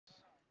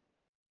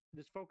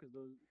Just focus,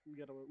 though. We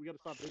gotta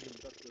stop digging.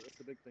 That's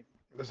the big thing.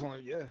 That's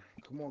only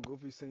Come on,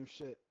 Goofy, same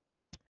shit.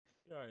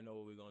 You already know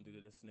what we're gonna do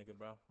to this nigga,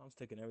 bro. I'm just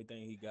taking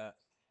everything he got.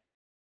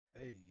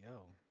 Hey,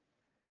 yo.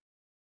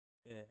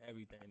 Yeah,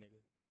 everything, nigga.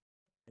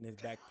 In his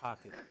back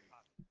pocket.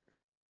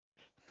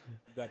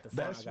 You got the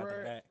front, Best I got the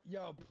word, back.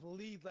 yo,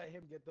 please let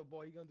him get the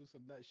ball. He gonna do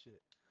some nut shit.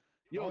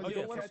 Yo, Don't, oh, yeah,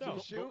 don't let for him sure. catch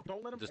and shoot.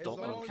 Don't let him. Just As don't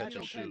let him long as catch he and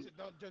don't catch shoot.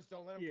 it,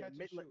 don't let him Yeah, catch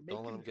and shoot.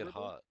 Don't let him him get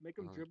dribble. hot. Make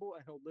him dribble,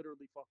 and he'll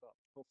literally fuck up.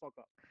 He'll fuck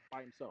up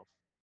by himself.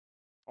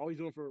 All he's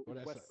doing for Oh,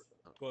 that's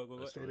Westbrook. Go ahead, go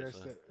ahead. That's Stay what there, he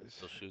said.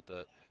 He'll shoot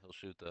that. He'll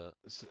shoot that.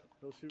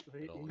 He'll shoot.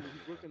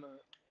 He's looking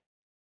at.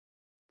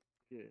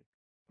 Yeah.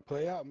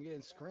 Play out. I'm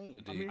getting screened.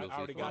 I mean, I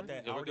already got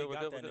that. I Yeah, we're already good, we're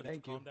got good, that, we're nigga. good.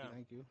 Thank you. Calm down.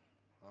 Thank you.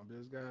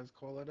 These guys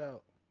call it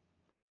out.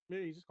 Yeah,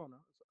 he's just calling out.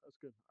 That's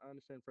good. I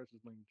understand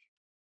Fresh's language.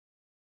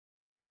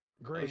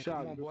 Great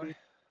shot, Come on, Goofy. boy.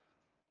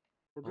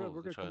 We're good.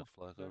 We're good. Try Come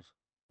it, on. Flacco's.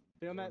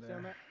 Stay on that. Go Stay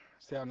on there. that.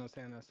 Stay on that.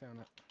 Stay on that. Stay on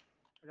that.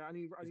 I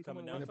need He's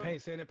someone coming on In the the down.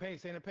 paint. Stay in the paint.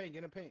 Stay in the paint. Get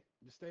in the paint.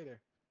 Just stay there.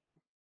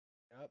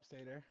 Yep.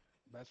 Stay there.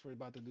 That's where he's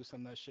about to do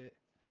some of that shit.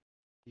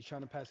 He's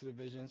trying to pass the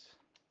divisions.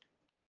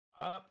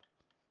 Up.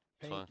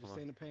 Paint. Fine, Just come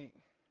stay on. in the paint.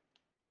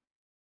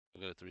 I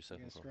got a 3 I'm second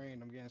getting call.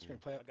 screened. I'm getting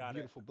screened. Play I up. got it.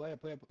 Beautiful. Play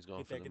up. Play up. He's going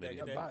Get for that, the get that, midi.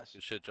 get Yeah, that. boss.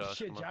 Good shit, Josh.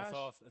 Shit, Come on. Josh. That's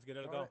off. Let's get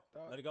it to Throw go. it,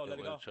 throw it. Let it go. Yeah, Let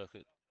it way to go. chuck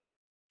it.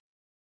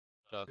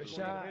 Shot. Good Good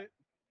Come on, we shot. gotta hit.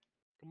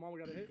 Come on, we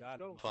gotta hit. Got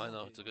Let's it. go. Fine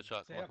though. It's a good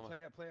shot. Play Come on,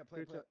 up. come on. Play up.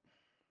 Play up. Play up. Good Play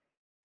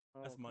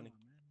up. That's come money. on,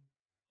 man.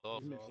 Slow.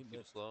 He missed. He Keep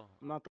missed. slow.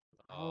 I'm not.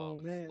 Oh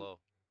man. Slow.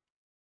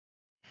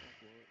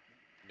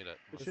 Give me that.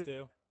 Good Good shit.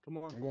 steal. Come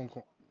on. I'm going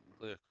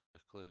Clear.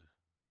 Clear.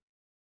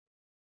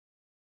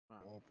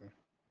 open.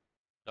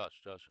 Josh.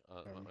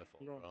 My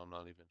fault. Go. Bro. I'm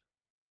not even.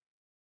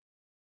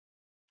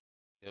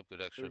 Yep. Good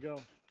There extra. we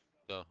go.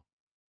 Go.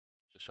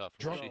 Just shot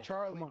from Drunk the Go.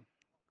 Charlie. Come on.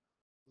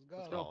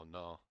 Let's go. Oh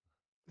no.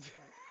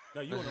 No,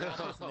 you on the wrong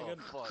person, nigga.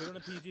 Oh, fuck. Put it on the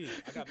PG.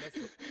 I got best.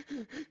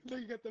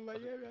 Nigga got the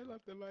Miami. I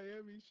left the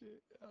Miami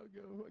shit. I'll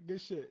go. Good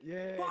shit.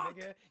 Yeah, Fuck!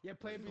 nigga. Yeah,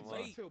 play Come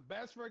between on. two.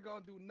 Best friend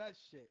gonna do nut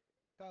shit.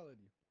 Telling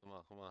you. Come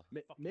on.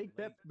 Fucking Make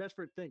late. best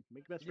for think.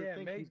 Make best for Yeah,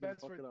 think. make He's gonna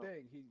best fuck for it up.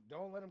 thing. He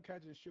don't let him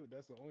catch and shoot.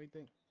 That's the only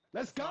thing.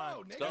 Let's That's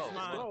go, mine. nigga. Go. That's Let's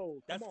mine.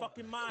 go. That's Come on.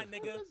 fucking mine,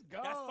 nigga. Let's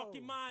go. That's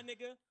fucking mine,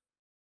 nigga.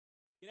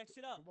 Get that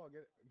shit up. Come on,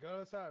 go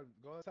outside.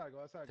 Go outside. Go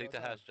outside. Take go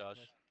the outside. hash, Josh.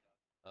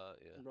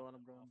 Yeah. I'm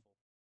going.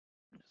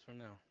 Just for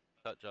now.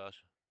 Cut, Josh.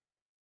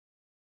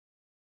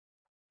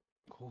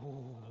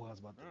 Ooh, I was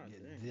about to Ah, get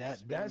dang.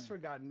 that. That's for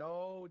got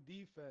no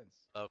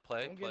defense.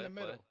 Play. Someone get in the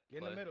middle. Get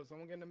in the play. middle.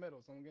 Someone get in the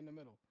middle. Someone get in the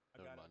middle. I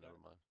got it. Never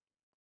mind.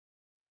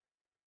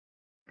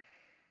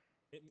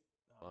 Hit me.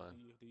 Oh, Fine.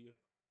 do you?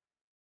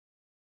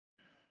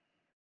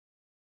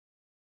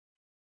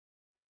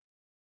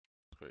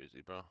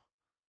 Crazy, bro.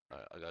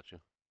 Alright, I got you.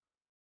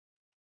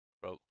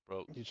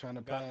 Broke. You trying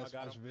to I pass?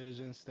 got Watch him.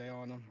 vision. Stay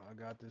on him. I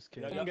got this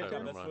kid. Yeah, I Come on, got get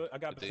that that. best foot. I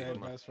got Good best day, foot.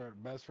 come on.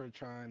 Best for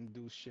trying to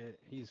do shit.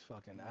 He's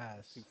fucking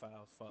ass. 2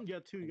 fouls. Fuck. You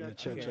got two. You Yeah, got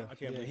chill, two. chill. I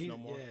can't yeah, miss no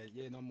more.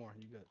 Yeah, no more.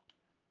 You good.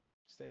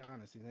 Stay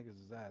honest. These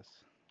niggas is ass.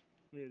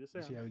 Yeah, just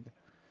You say. see how we go?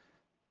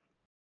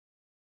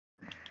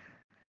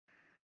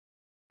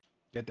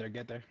 Get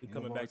there. He Move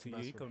coming over back to you.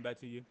 best He for- coming back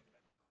to you.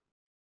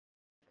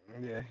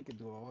 Yeah, he can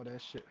do all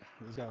that shit.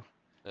 Let's go.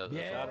 Yeah, that's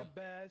Yeah, fine.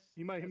 best.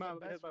 He might. That's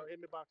the best Hit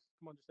me box.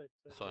 Come on, just say.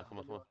 That's fine. Come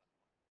on.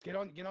 Get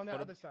on the Hold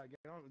other side.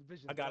 Get on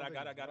vision. I got Get it,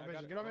 on I got it, vision, I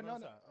got it, Get I over got it.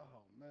 no. Go on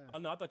Oh man. Oh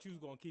no, I thought you was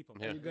gonna keep him.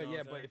 I'm here. You good? know Yeah, what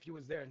I'm but saying? if you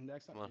was there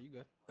next time, Come on. you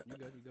good.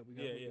 We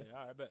good. Yeah.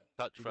 All right, bet.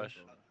 Touch You fresh.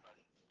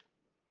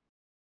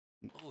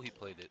 good. Oh, he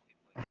played it.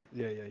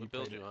 Yeah. He What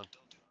build played you on?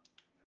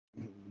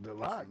 it. The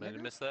lock, Man, you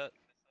nigga. missed that?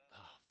 Oh,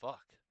 fuck.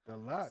 The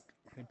lock.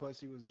 And plus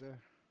he was there.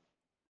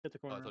 Hit the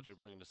Oh, I corner. thought you were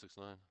bringing the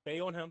 6'9". Stay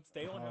on him.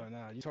 Stay on Oh him.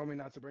 nah, you told me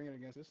not to bring it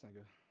against this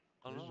nigga.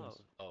 Oh, no.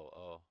 Visions.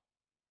 Oh,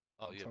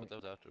 yeah, but that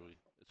was after we.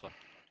 It's fine.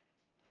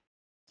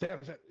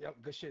 Yep,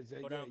 good shit, Zay.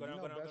 Go Yeah, down, go you down,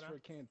 know go down, best go for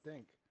down. can't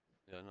think.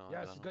 Yeah, no.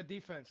 Yes, I got him. good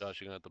defense.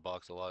 Josh, you're gonna have to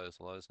box Elias.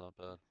 Elias not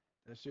bad.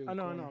 That's you. I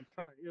know. corner. I'm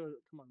trying. Yo,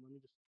 come on. Let me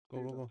just.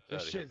 Go. Get Good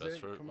out of here, shit, best Zay.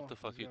 for. Come What on, the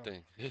fuck let's you go.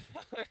 think?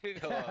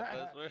 Come on,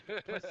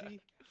 best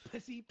for.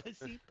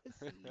 Pussy.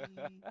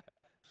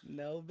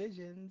 No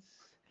visions.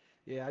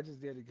 Yeah, I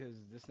just did it because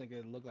this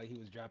nigga looked like he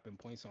was dropping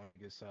points on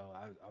niggas, so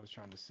I was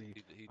trying to see.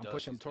 He I'm does,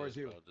 pushing him he's towards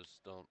good, you. Bro.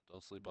 Just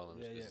don't sleep on him.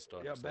 Yeah, Just 'cause yeah. he's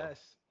starting Yeah, slow.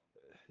 best.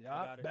 Yeah,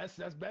 got it. best.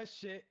 That's best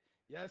shit.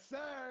 Yes,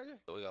 sir.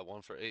 So we got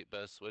 1 for 8.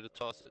 Best way to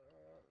toss it.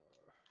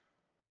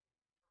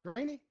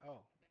 Greeny?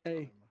 Oh.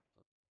 Hey.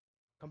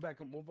 Come back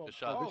and move on. Good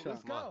shot. Oh, Good shot.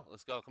 let's Come on, go.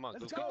 let's go. Come on,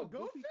 Let's Goofy. go,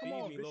 Goofy, Goofy. come Feed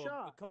on, me, good Lord.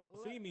 shot. Come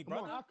feed me, Come on,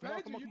 brother. I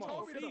fed you. You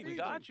told me to feed feed We you.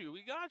 got you.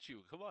 We got you.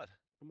 Come on.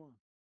 Come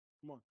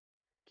on.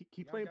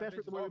 Keep Y'all playing got best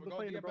with bitches the way over. we've been Go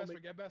playing, get bro. best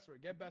for.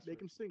 Get best for.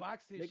 Make him sing.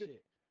 Box his Make it-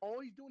 shit. All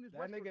he's doing is That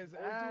Westbrook. nigga's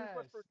All he's doing is ass.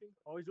 Westbrooking.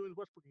 All he's doing is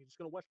Westbrooking. He's just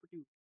gonna Westbrook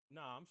you.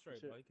 Nah, I'm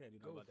straight, Shit. bro. You can't do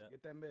nothing Go about that.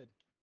 get that mid.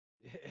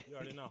 You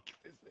already know.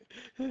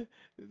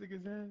 This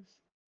nigga's ass.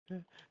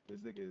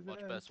 This nigga's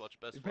Watch ass. best. Watch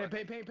best. Pay.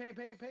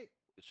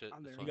 Good shit. I'm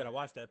It's there. fine. You gotta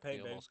watch that pay, He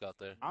baby. almost got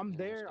there. I'm He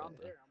there. almost I'm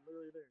got there. I'm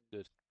literally there.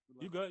 Good.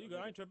 You good?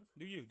 I ain't tripping.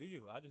 Do you?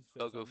 I just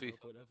Go, said something Goofy. real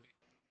quick, that's it.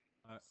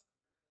 All right.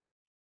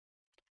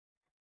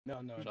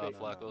 No. Shot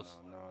Flacco's.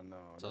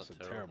 No. It's That's not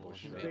a terrible It's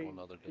shit. a They- whole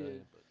nother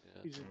day, but yeah.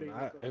 He's just baiting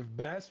us up. If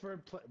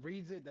Bassford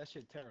reads it, that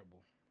shit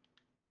terrible.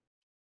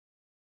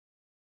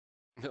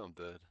 I'm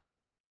dead.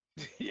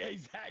 Yeah,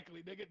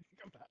 exactly, nigga.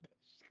 Think about that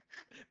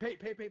shit. Pay.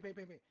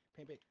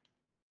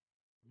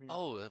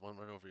 Oh, that went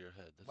right over your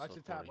head. That's Watch so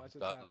the top, funny. watch the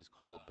God, top. he's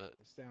cold, bet.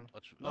 It's down.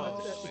 Watch, No,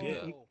 Oh, that's it.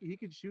 shit. He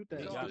could shoot that.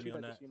 He He He got could me shoot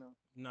on that that. casino.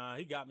 Nah,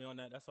 he got me on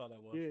that. That's all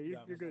that was. Yeah, He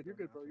got me. you're good. You're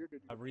good, bro. You're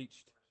good. I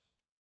reached.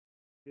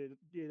 Yeah,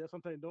 that's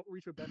something. Don't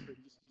reach your best friend.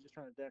 He's just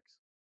trying to dex.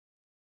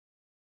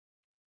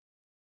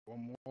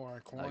 One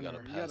more corner. I gotta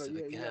You pass gotta- it yeah,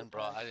 you again, gotta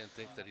bro. pass. I didn't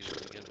think that he was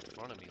gonna get in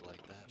front of me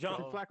like that. Jump.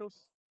 Two Flacos.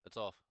 It's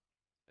off.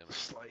 Damn it.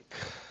 It's like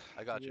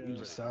I got you. Yeah. Be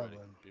Just ready,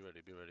 solid. be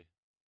ready. Be ready.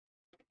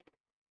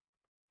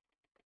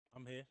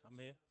 I'm here.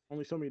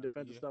 Only so many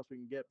defensive Yeah. stuff we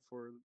can get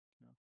before.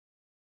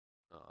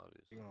 Oh,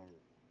 obviously.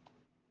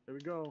 There we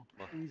go.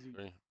 Come on. Easy.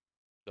 Ready?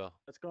 Go.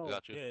 Let's go. I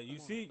got you. Yeah, you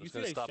Come on. see, I was you see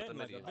gonna they stop at the shedding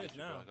like midi a and bitch get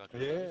you, bro. now. I got you.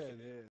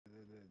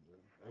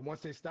 Yeah. And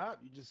once they stop,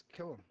 you just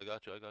kill them. I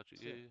got you.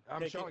 Yeah. I'm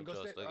Take it. showing. Go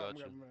Just, stay. I got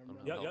you.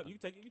 Yep, you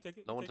take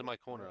it. No one's in my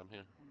corner. I'm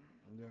here.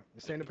 Yeah.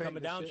 Stay in the paint.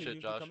 Coming down to Shit,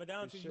 you. Josh. Coming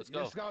down to you. Let's go.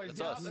 Let's go. It's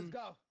Yeah, us. let's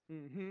go.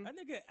 Mm-hmm. That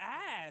nigga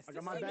ass. I got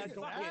This my nigga bag.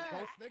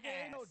 fucking Nigga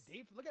ain't no ass.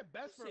 deep. Look at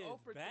Bestford. This 0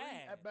 for shit 3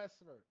 at bad.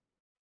 Bestford.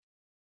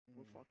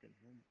 We're fucking.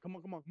 Come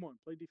on.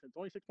 Play defense.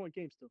 Only 6-point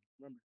game still.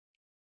 Remember.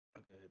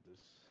 Okay, hit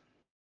this.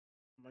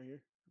 I'm right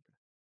here.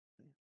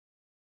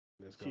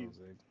 Let's go, Cute.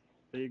 Zig.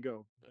 There you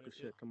go. Good Good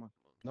shit. shit. Come on.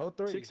 No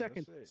three. 6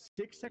 seconds. That's it.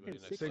 6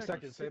 seconds. Ready? 6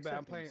 seconds. Say 6 bad.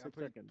 I'm seconds, playing. 6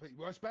 seconds.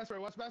 Watch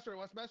Bestford. Watch Bestford.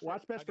 Watch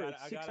I best got for it.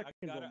 I 6 got it.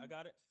 seconds. I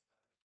got it.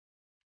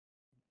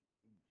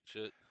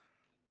 Shit.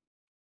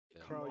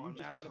 Yeah. Bro, you Come on, just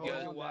man. You Hold guys,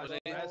 on, hold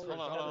Bestford. Bestford.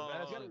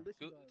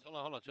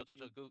 on.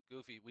 Chill,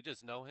 Goofy. We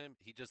just know him.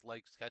 He just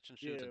likes catching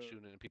shoots and Yeah.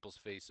 shooting in people's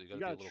face. So you You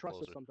gotta gotta be a little trust us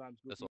closer. sometimes.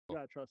 That's Goofy. all. You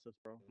gotta trust us,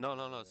 bro. No,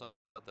 it's not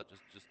that.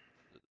 Just.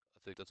 I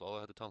think that's all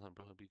I had to tell him,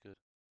 bro. It'd be good.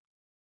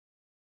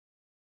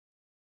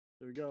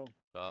 There we go.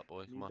 Stop,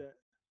 boy. Come Need on. that.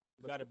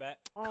 Got it back.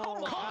 Oh,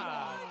 Come on,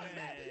 God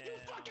man. damn. You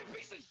fucking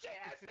piece of shit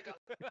ass nigga.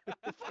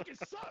 You fucking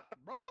suck,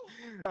 bro.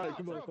 All right, Nah,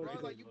 come on, bro,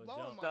 focus. like you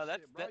blowing my No,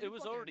 shit, bro. it You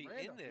was fucking already in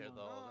random. there Nah,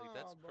 though. Like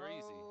that's Nah,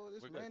 crazy. bro,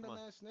 this We're good. Come random on.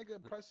 ass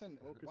nigga pressing.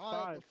 Focus.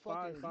 Why the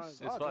fucking? Five. You It's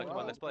suck, fine. bro. Come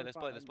on. Let's play. Let's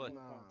play.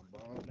 Nah,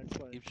 bro. Next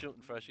play. Keep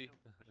shooting, Freshie.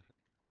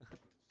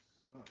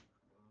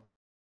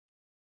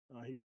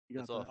 He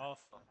got It's that. off.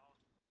 Off.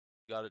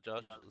 Got it,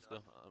 Josh. Let's go.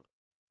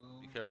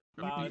 Be careful.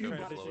 Foul You transition.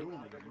 gotta shoot.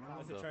 That's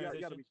a Go. You gotta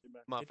transition. be sitting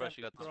back. Come on, Hit Fresh. that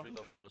You got this throw. free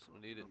throw. We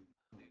need it.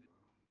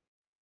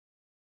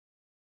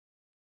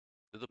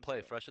 Do the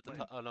play. Fresh at the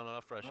top. Oh, no,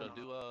 not Fresh.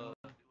 Do,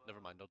 never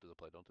mind. Don't do the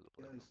play. Don't do the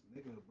play. Yes,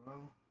 nigga,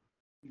 bro.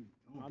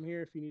 I'm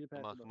here if you need to pass.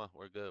 Come on, it come on.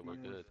 We're good. We're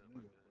good.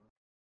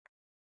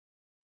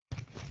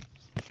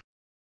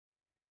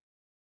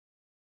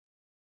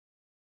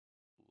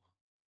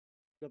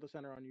 You got the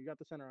center on you.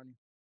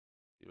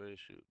 Be ready to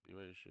shoot. Be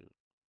ready to shoot.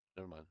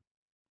 Never mind.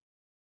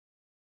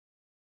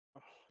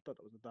 Oh, I thought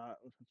that was a dot.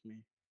 That's me.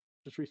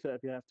 Just reset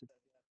if you have to.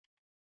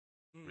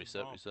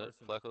 Reset. Wrong Reset.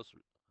 person. Flacco's.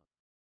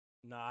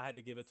 Nah, I had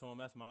to give it to him.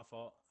 That's my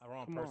fault.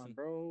 Wrong Come person. on,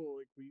 bro.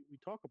 Like we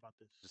talk about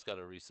this. Just got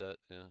to reset.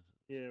 Yeah.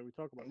 Yeah, we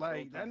talk about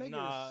Like this that all the nigga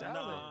Nah, is selling,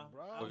 nah.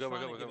 bro. I We're was good. We're trying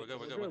good. to We're give good. it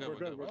We're to good. him. We're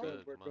good. We're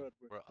good. We're Come on. good.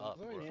 We're up.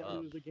 time. We're Can't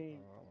up. lose the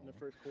game in the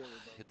first quarter,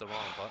 bro. Hit the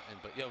wrong button,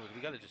 but yo, we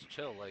gotta just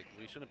chill. Like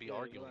we shouldn't be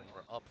Yeah, arguing.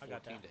 relax. We're up I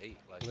got 14 that. to 8.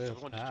 Like Live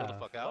everyone just chill the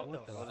fast. fuck out.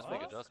 What the Let us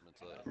make fuck?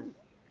 adjustments. Like,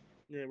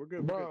 Yeah, we're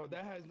good. Bro,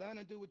 that has nothing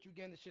to do with you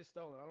getting the shit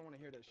stolen. I don't want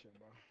to hear that shit,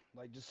 bro.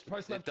 Like, just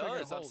press it left trigger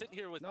and does. I'm hold. sitting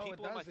here with No, it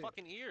people in my doesn't.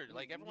 fucking ear.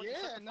 Like everyone Yeah,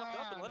 just shut the fuck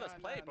up and nah, let us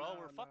nah, play, nah, bro. nah,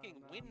 We're fucking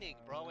nah, winning,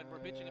 nah, bro, and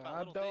we're bitching man. about I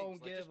little don't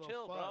things. Like give just a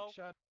chill, fuck. bro.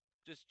 Shut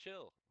Just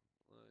chill.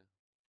 Like,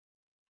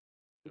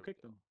 Who there we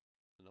kicked go. him?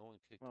 No one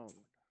kicked Oh,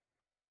 him.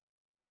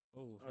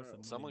 Oh, that's a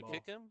money Someone ball.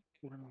 kick him?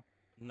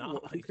 Nah, Who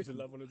he's kicked just him?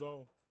 left on his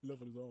own.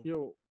 Left on his own.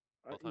 Yo,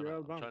 Well, time you're out. out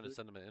of I'm trying bounds. to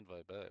send him an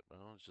invite back, bro.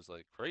 It's just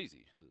like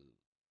crazy.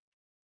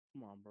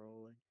 Come on, bro.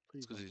 Like, please.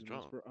 It's 'cause don't he's do this.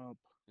 drunk. We're up.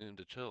 You need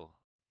to chill.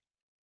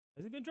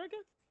 Has he been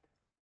drinking?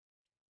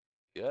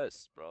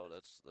 Yes, bro.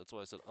 That's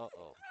why I said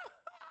uh-oh.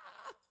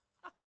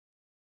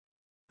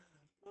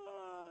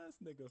 This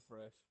nigga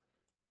fresh.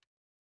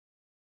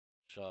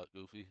 Shot,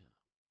 Goofy.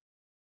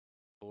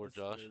 Or That's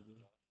Josh. crazy.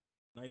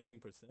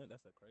 19%.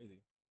 That's a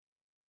crazy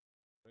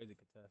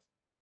contest.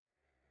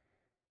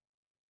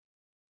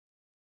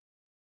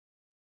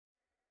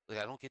 Like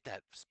I don't get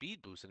that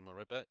speed boost anymore.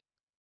 Right back.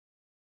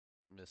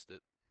 Missed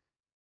it.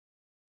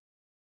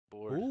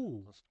 Board.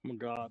 Ooh. Let's Oh my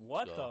God.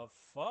 What go. the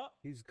fuck?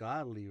 He's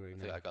godly right I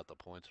think now. I got the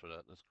points for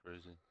that. That's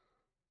crazy.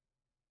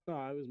 No,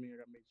 it was me. I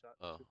got made shot.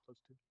 Oh.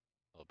 2+2.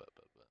 Oh, bet.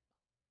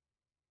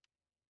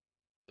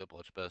 Yep,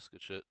 watch best.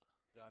 Good shit.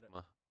 Got it. Come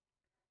on.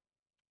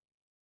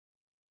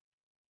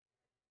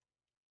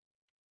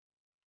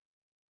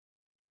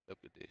 Yep,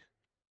 good D.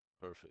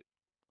 Perfect.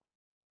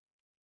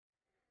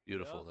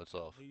 Beautiful. Yep. That's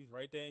off. He's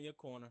right there in your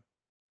corner.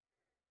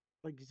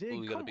 Like Zig, Ooh,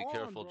 you gotta come be on,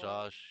 careful, bro.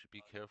 Josh.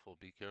 Be careful.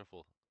 Be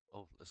careful.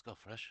 Oh, let's go,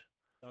 Fresh.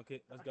 Dunk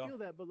it. Let's I go. feel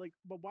that, but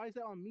why is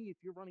that on me? If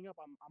you're running up,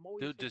 I'm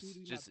always. Dude, expecting you to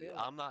be my just,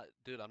 bailout. I'm not,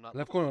 dude, I'm not.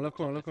 Left corner, looking left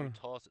corner, at left you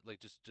corner. Toss it, like,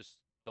 just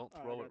don't Alright,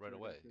 I throw got it right you, I got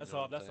away. you. You That's know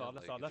what off, I'm that's saying? off,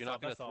 that's Like, off, if that's you're not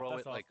off, gonna that's off, throw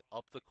that's it off. like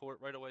up the court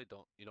right away,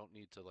 you don't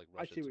need to like I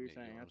rush see it what to you're me.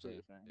 saying. You know I what see I'm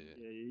what saying? you're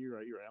saying. Yeah. Yeah, you're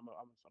right. You're right. I'm doing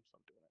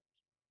that.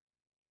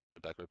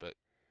 Right back, right back.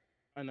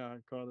 I know I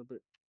called it,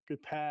 but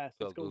good pass.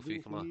 Go, Let's go, Goofy.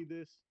 Goof. Come We on. need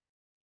this.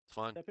 It's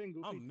fine. Step in,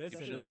 Goofy. I'm Step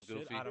missing in. the shit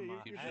Goofy. out of Yeah,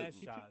 my you're ass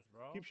good. shots,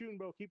 bro. Keep shooting,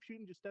 bro. Keep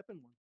shooting. Just step in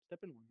one. Step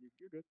in one.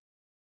 You're good.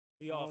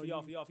 He off, Oh, he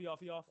off, he off, he off,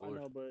 he off. I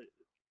know, but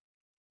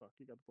fuck,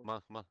 you got the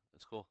ball. Come on.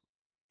 It's cool.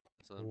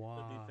 It's Good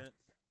Wow. defense.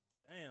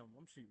 Damn,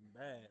 I'm shooting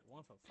bad.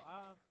 1 for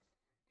 5.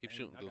 Keep Dang,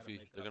 shooting, I gotta Goofy.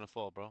 make They're up. gonna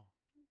fall, bro.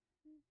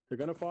 They're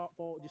gonna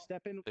fall. Just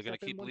step in. They're gonna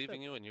Step in keep one leaving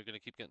step. you, and you're gonna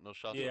keep getting those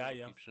shots. Yeah, bro. I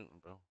am. Keep shooting,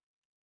 bro.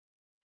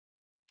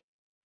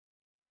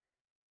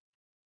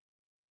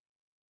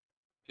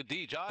 Good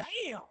D, Josh.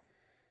 Damn!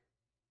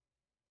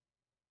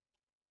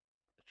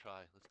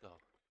 Try. Let's go.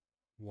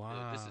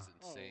 Wow. Dude, this is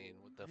insane.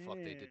 Oh, what the fuck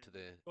they did to the?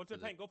 Go to the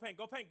paint, go paint,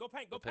 go paint, go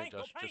paint, go paint, go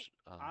Josh.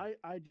 paint.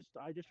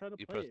 I just try to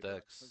You play pressed it.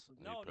 X. and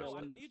you No, pressed no, I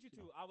it. need you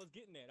to. I was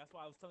getting there. That's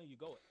why I was telling you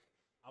go it.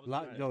 I was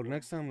Lo- getting Yo, there.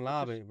 next time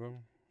lob it,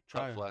 bro.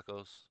 Try Top it.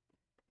 Flaccos.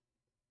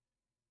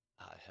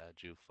 I had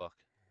you. Fuck.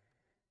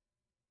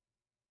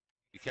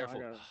 Be careful.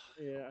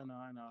 Yeah,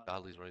 I know.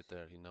 Godley's right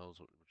there. He knows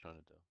what we're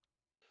trying to do.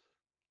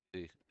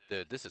 See,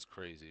 dude, this is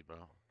crazy, bro.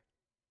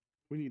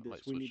 We need I might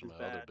this. We switch need to this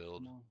my other bad.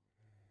 build. Come on.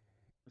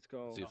 Let's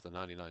go. See if the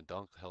 99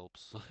 dunk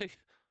helps. Like,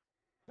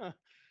 Yeah.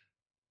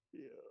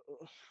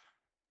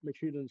 Make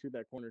sure you don't shoot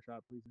that corner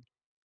shot, please.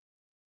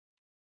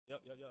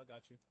 Yep, I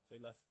got you. Say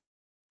left.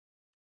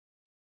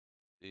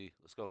 see,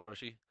 let's go,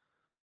 Freshie.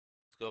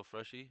 Let's go,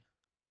 Freshie.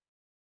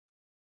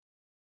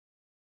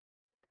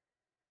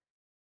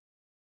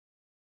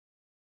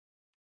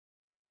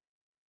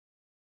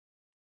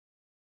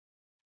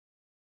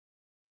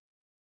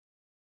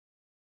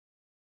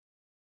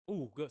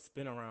 Ooh, good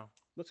spin around.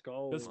 Let's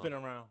go. Good spin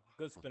around.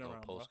 Good spin Let's go,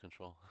 around, bro. post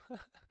control.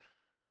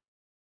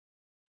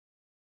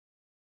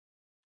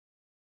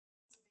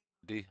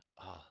 D.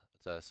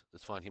 It's us.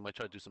 It's fine. He might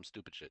try to do some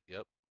stupid shit.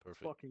 Yep.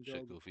 Perfect. Fucking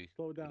Shit, go. Goofy.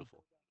 Slow down.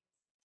 Beautiful.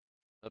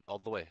 Up, all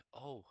the way.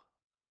 Oh,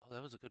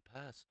 that was a good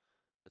pass.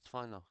 It's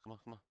fine though. Come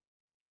on.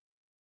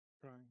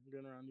 Trying. I'm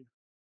getting around you.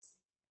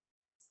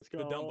 Let's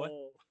Good dump, boy.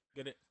 go.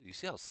 Get it. You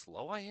see how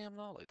slow I am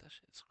now? Like that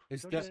shit's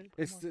It's Okay, come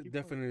it's on, keep going.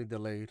 definitely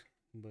delayed,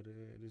 but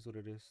it is what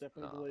it is.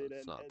 Definitely No, delayed.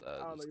 it's and, not and that. I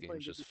don't know, This you're game's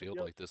playing just good. feel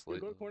Yo, like this yo,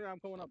 late. go corner. I'm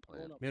going Stop up.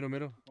 playing. Going up.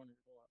 Middle. Corner,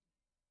 go up.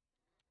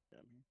 Yeah,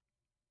 I'm here.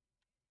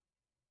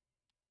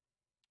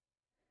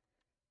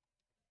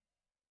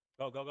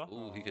 Go.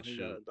 Ooh, he could He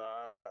shoot.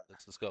 got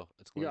Let's go.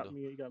 It's He clean got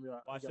me. He got me.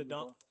 Watch he the got me,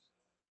 dunk.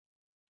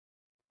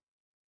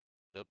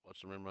 Yep.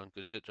 Watch the rim run.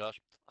 Good hit, Josh.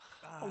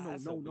 Oh no,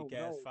 That's no, a no, weak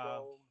ass no, foul.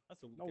 bro.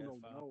 That's a weak No, ass no,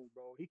 foul. no,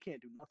 bro. He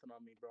can't do nothing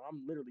on me, bro.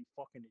 I'm literally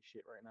fucking his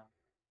shit right now.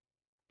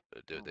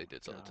 Dude, Oh they my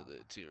did something to God. the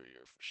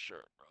interior for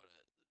sure, bro.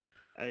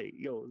 Hey,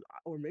 yo,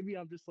 or maybe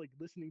I'm just like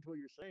listening to what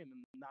you're saying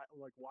and not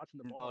like watching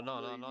the ball.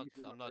 No, really no,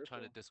 using my I'm not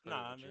trying to peripheral. discredit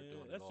Nah, I what you're mean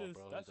doing that's at all, just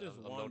bro. that's just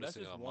I'm one. That's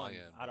noticing just it on one my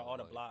end, out of bro. all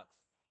the Like, blocks.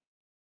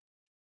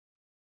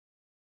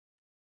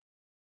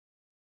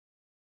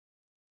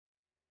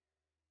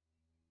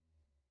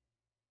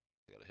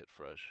 I gotta hit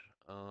fresh.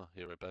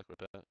 Here, right back.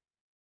 Let's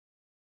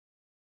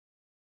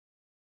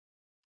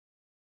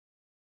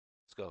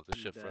go. Good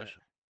Need shit, that. fresh.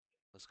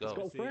 Let's Let's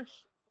go. go See?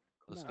 fresh.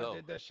 Let's I go.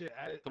 did that shit.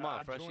 Come on,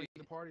 I Freshie. joined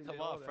the party and Come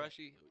did all on, that.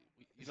 Freshie.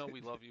 You know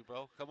we love you,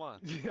 bro. Come on.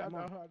 Yeah, I Come know.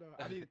 on.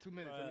 I needed 2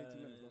 minutes. I needed 2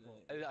 minutes. My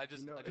fault. I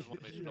just You know- want to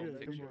make sure you no one good,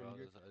 kicks you you, good, bro. you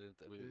good. I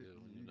didn't. We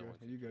You no one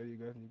good. You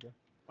good.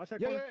 Watch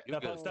that Yeah, corner. yeah. You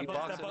good? Step Keep up,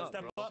 boxing step up, up,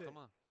 step bro. up. Come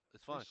on.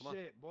 It's fine. Good Come on.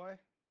 shit, boy.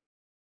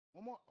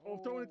 One more. Oh,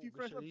 I'm throwing it to you, good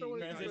fresh. shit. I'm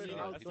throwing it to you, Transition. fresh.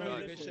 Yeah, I'll keep throw it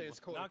trying. to Good you. shit. It's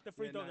cool. Knock the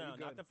free Yeah, throw nah, you down.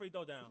 Knock good. the free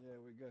throw down. Yeah,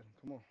 we're good.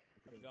 Come on.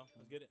 There we go.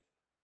 Let's get it.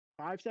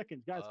 5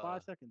 seconds, guys.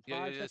 5 seconds. Yeah,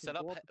 5 yeah. seconds. Set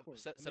up. Go up the court.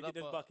 Set Let me up.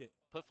 get this bucket.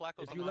 Put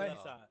Flacco's If Run you my lay-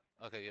 left side.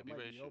 Okay, yeah. I Be might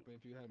ready be to shoot. open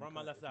if you had Run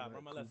my left side.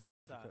 Run my left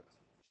side.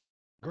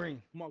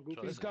 Green. Come on, Goofy.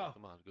 Trust Let's me. go.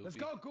 Come on, Goofy. Let's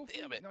go, Goofy.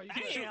 Damn it. No, you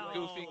Keep good. shooting, Damn.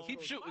 Goofy.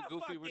 Keep shooting, My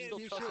Goofy. We're fucking still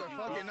Keep trusting shooting. you,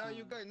 Fuck bro. it. Now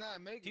you good. Nah,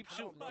 make Keep it. Come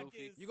shooting, on, bro.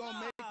 Goofy. You gonna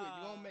make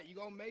it. You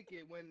gonna make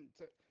it when.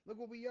 Look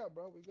what we up,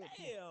 bro. We good.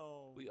 Come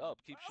on. Damn. We up.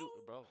 Keep bro.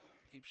 shooting, bro.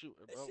 Keep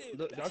shooting, This bro. shit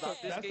Look, bad. It's not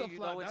this that's game. the You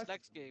know it's that's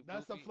next game,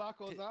 that's the Goofy.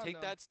 Flacco's I Take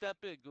know. that step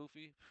in,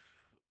 Goofy.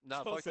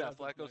 Nah, Don't fuck say that. that's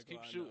a Flacco's Flacco, keep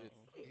I shooting. know.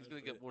 He's That's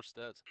gonna get it. more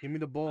stats. Give me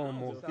the ball I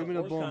more. don't Give me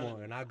the know. ball Force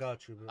more, and I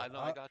got you, bro. I know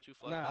I got you,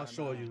 Flacco. Nah, I'll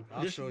show you.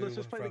 I'll show you Let's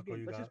just what play the Flacco game.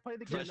 you Let's got. just play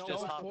the game. Fresh No,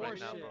 just let's hot play right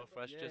the now, game. bro.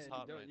 Fresh just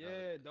hot right now.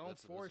 Don't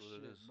That's force what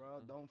it shit, is. bro.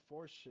 Don't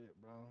force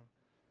shit, bro.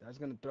 That's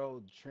gonna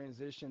throw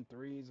transition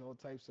threes, all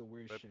types of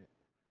weird Rip. shit.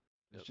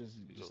 Yep, Just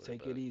you go right take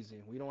back. it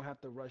easy. We don't have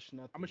to rush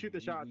nothing. I'm gonna shoot the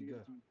shot. We You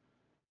good. get it.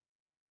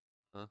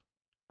 Huh?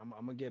 I'm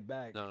gonna get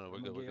back. No, we're I'm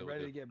good. gonna We're get good. ready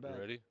We're to get good. back.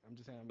 You ready? I'm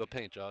just saying. Go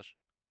paint, Josh.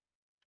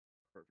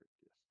 Perfect.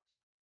 Yes.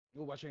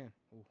 Ooh, watch your hand.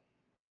 Ooh.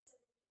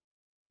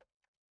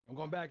 I'm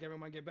going back.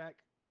 Everyone get back.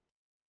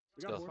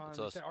 We Let's got go. four. It's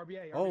Fine. us. Set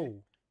RBA.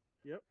 Oh,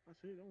 Yep. I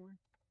see. Don't worry.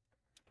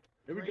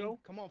 Here we Green. go.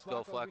 Come on, Let's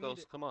go, Flacco. We need Flaccos.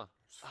 it. Come on.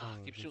 it's Ah,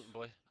 fine, keep just- shooting,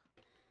 boy.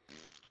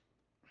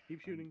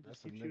 Keep shooting.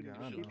 That's Just keep a shooting. nigga,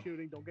 Just I keep know.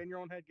 shooting. Don't get in your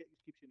own head. Just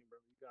keep shooting, bro.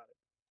 You got it.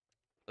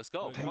 Let's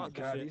go. Oh Come my on.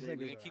 God, these We're niggas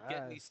gonna are keep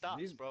getting these ass. stops,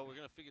 These- bro. We're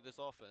gonna figure this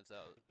offense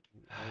out.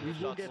 We will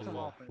Shots get on some the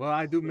wall. offense. Well,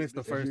 I do but miss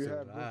the this- If first you one.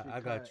 have Goofy I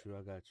got cut. you.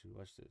 I got you.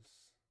 Watch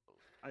this.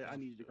 I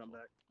need you to come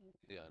back.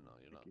 Yeah, no,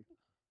 you're not. Thank you.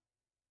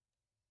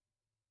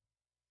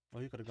 Oh,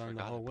 you could have gone the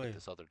Forgot to whole put way.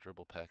 this other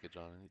dribble package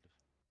on. I need to.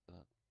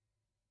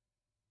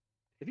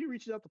 If he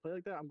reaches out to play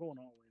like that, I'm going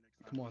all the way next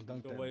time. Come on,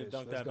 dunk Go that away, bitch.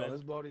 dunk Let's that, go. man.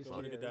 Let's blow these Go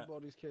away, kids. get Let's that. blow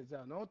these kids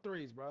out. No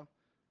threes, bro.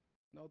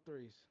 No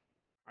threes.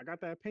 I got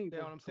that paint. Stay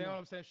Bro. on him. Come Stay on on.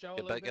 him. Stay. Show a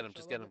Get little back, bit. get him. show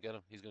Just a get little him. Get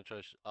him. He's gonna try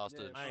to Asta.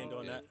 Yeah, I ain't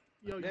doing yeah. that.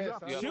 Yo, you Yeah, got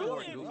stop You got shooting,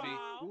 four, Shooting Goofy.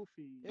 foul.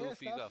 Goofy. Yeah,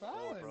 Goofy, you stop got four,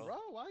 fouling, bro. bro.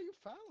 Why are you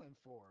fouling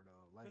for,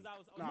 though? Like, Because I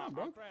was Nah, stopping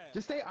bro. the crab.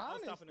 just stay I was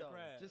honest, stopping the though.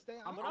 crab. Just stay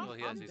I'm- honest.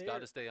 Well, I'm he's there. got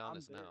to stay I'm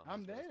honest there. now. I'm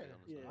He's gotta stay there.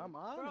 honest Yeah. now. I'm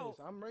honest.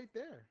 Bro. I'm right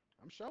there.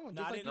 I'm showing.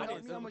 Nah, Just like you I helped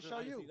didn't me, I'm gonna see- show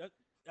I didn't you. see-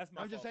 That's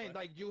my I'm just fault, saying,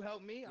 bro. like you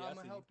help me, Yeah, I I'm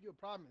gonna see help you.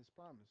 Promise.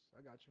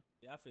 I got you.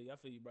 Yeah, I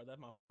feel you, bro. That's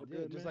my. We're Yeah,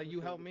 good, just man. like We're you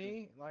good, help we're good.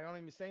 me. Like I don't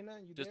even say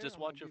nothing. You Just there, I'm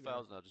watch gonna your be there.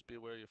 fouls now. Just be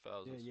aware of your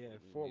fouls. Yeah, That's yeah.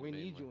 what For we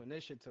main need way. you in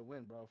this shit to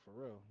win, bro. For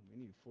real. We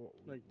need four.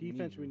 Like we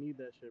defense, we you. need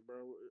that shit,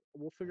 bro.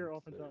 We'll figure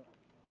That's offense it. out.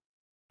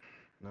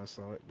 That's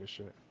all right. Good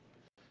shit.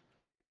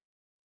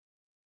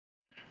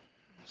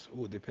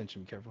 Ooh, they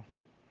pinching me. Careful.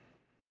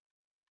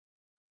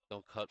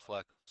 Don't cut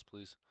Flackers,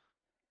 please.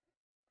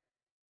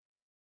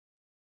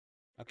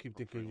 I keep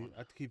free thinking. one.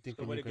 I keep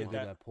thinking way you to can get do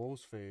that. that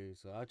post phase.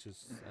 So I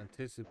just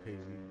anticipated.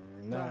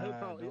 Nah, he'll Nah,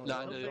 probably- don't,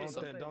 Nah, don't, he'll don't, say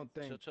it, think, he'll don't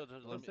think.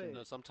 Let say me, it.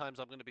 no, sometimes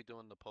I'm gonna be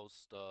doing the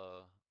post.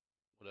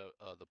 Whatever.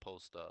 The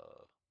post.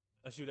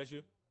 That's you. That's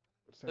you.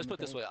 Let's put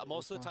it this way. Same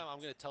Most of the thing. time, I'm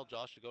gonna tell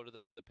Josh to go to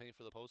the paint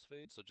for the post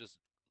fade. So just,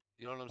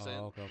 you know what I'm saying?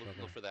 Oh, okay, Look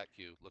okay. for that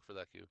cue. Look for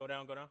that cue. Go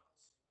down. Go down.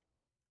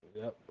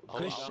 Yep. I'll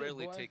Good I'll shit,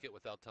 rarely boy. take it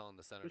without telling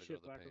the center Good to go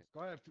shit, to the Flacco. paint.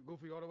 Go ahead,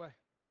 Goofy, all the way.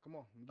 Come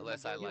on. do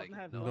Unless my I boy. like.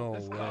 doesn't have No, No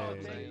Let's go. way. I'm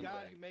Thank saying, God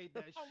like, you made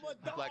that I'm a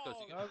shit. dog.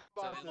 Flacco's, you I was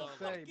about I'm to a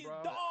say, fucking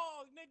bro.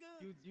 dog,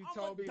 nigga. You I'm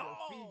told a me to dog.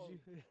 feed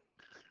you.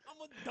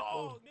 I'm a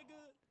dog,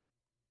 nigga.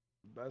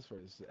 That's for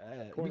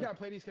sad. We Corner. gotta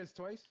play these kids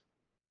twice.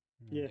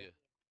 Yeah.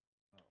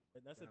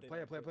 That's the thing. Play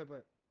it. Let's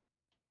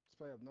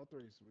play up. No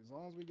threes. As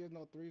long as we get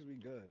no threes, we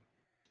good.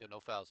 Yeah, no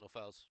fouls. No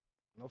fouls.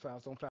 No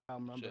fouls. Don't foul.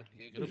 Remember. Shit,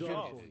 he ain't Good gonna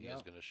job. shoot. He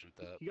is gonna shoot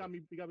that. You got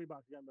me. You got me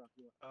boxed. You got me boxed.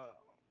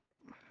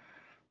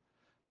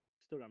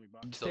 Still got me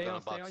boxed. Still Stay got on.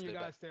 him Stay boxed, on your stay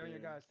guys. back. Stay on your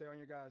Yeah. guys. Stay on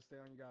your guys. Stay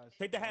on your guys.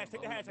 Take the hash. Take the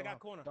Don't- hash. I got don't-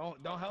 corner.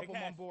 Don't help Take him the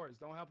on hash. boards.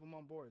 Don't help him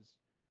on boards.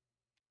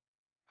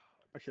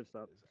 I should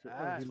stop.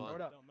 Ass, fine. throw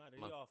it up. Don't matter.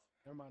 Come He on. off.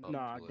 Never mind. Oh,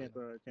 Nah, I too can't.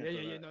 late. Can't Yeah,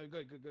 throw yeah, that. no,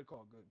 good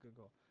call, good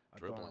call. I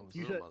thought I Dribbling was-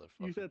 You through, said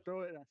motherfucker. you said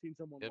throw it, and I seen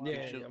someone. Yep, block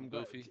keep it. shooting. I'm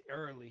Goofy.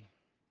 early.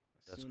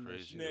 That's Seen that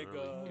crazy. shit. Early.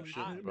 Nigga, Keep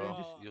shooting, I- bro.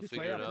 man, You'll just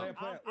figure play it up, out.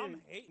 play up. I'm Yeah.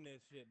 hating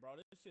this shit, bro.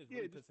 This shit's Yeah,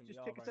 really just pissing me take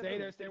off a right step Stay now.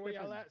 there. Take Stay a where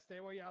step y'all in. at. Stay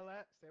where y'all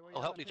at. Stay where Oh,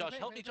 y'all help at. me, Play Josh. paint,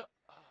 Help me, paint, Josh.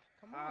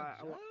 Come on, I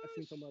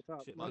seen Josh. someone up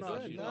top. Shit, My my Josh,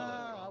 God, you nah, know that,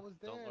 I bro. was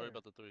Don't worry there.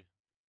 about the three.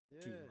 Yeah.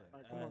 Shoot All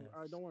right, come on. All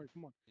right, don't worry.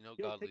 Come on. You know,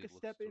 Yo, God take a looks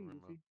step to in, rim,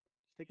 Goofy. bro.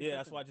 Just take a Yeah, step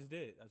that's in. what I just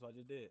did. That's what I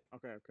just did.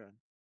 Okay.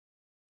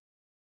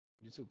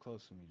 You're too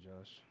close to me,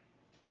 Josh.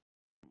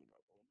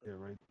 Yeah,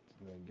 right.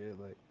 Then get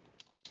like.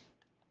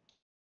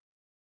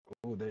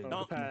 Oh, there you Oh, go.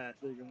 the pass.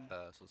 There you go.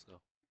 Pass. Let's go.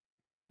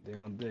 They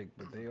on dick,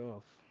 but they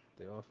off.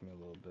 They off me a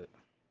little bit.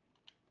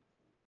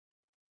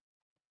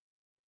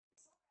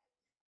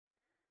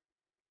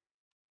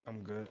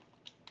 I'm good.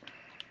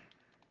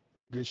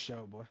 Good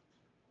show, boy.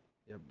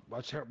 Yep.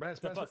 Watch her.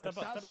 Step up, step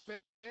up, Stop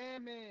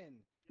spamming.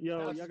 Yo,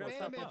 Stop y'all gotta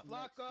stop spamming, pressing X.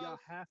 Flacco. Y'all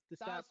have to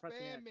Stop stop pressing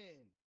X.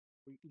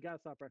 spamming. You gotta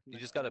stop pressing You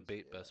X. just gotta guys.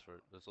 bait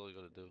Bestford. That's all you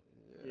gotta do.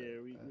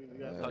 Yeah, we gotta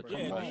Yeah, stop Cut pressing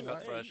Yeah, come X. on, you, cut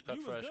right? fresh, hey, cut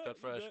you was fresh, good. cut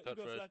You fresh, good. cut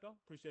You good, fresh. Flacco.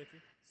 Appreciate you.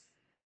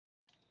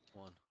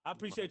 One. I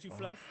appreciate you,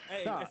 Flack.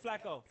 Hey, Stop.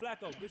 Flacco.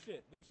 Good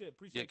shit.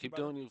 Appreciate Yeah, you, keep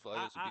brother. doing you,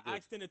 Flaggers. You'll be I good.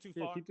 extended too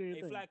Yeah, far. keep doing your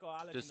Hey, thing. Flacco,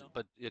 I'll let Just, you know.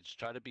 but it's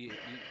try to be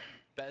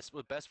best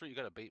with Bestford. You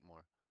gotta bait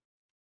more.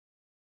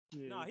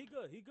 Yeah. Nah, he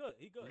good. He good.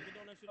 He been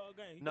doing that shit all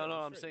game. He No, good. no,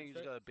 He's I'm straight. saying you He's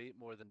just straight. gotta bait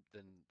more than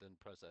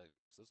press X.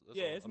 That's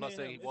Yeah, all. it's I'm me not and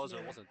saying him. he It's was me or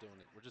and him. wasn't doing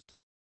it. We're just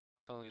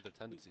telling you the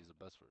tendencies of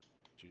Bestford.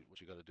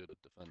 What you gotta do to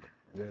defend him.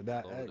 Yeah,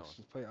 that Slow X. down.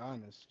 Just play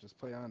honest. Just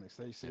play honest.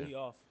 They see. He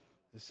off.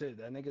 That's it.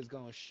 That nigga's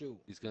gonna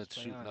shoot. He's gonna Just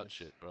play shoot nut honest.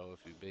 shit, bro.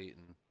 If you bait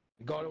and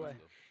Go away.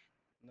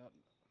 No.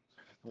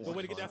 Good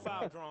way to get that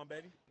foul drawn,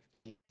 baby.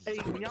 Hey,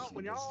 when y'all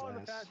on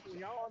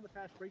the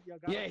fast break, y'all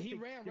got. Yeah, he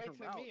ran right to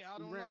me. I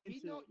don't know.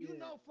 You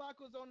know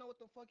Flacco's don't know what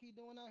the fuck he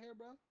doing out here,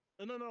 bro.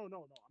 No.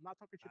 I'm not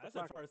talking shit to That's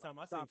the Flacco. first time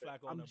I Stop seen it.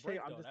 Flacco on the I'm break,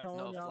 I'm though. just That's-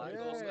 telling No, y'all.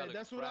 Flacco's Yeah, gotta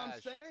that's what I'm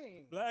crash.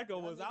 saying.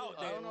 Flacco was out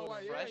I there. don't know why.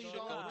 Yeah, Fresh he should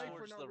don't go run for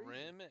towards no the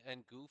reason. rim,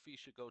 and Goofy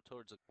should go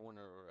towards a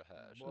corner or a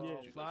hash. Well, Yeah. That's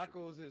what you guys should-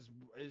 Flacco's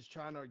is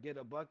trying to get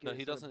a bucket. No, he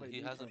instead of doesn't. play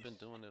He hasn't defense.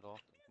 been doing it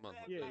often. Come on,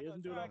 Yeah, he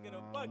doesn't do that. Get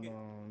a bucket.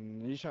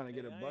 He's trying to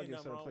get a Hey, ain't bucket nothing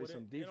instead of wrong play with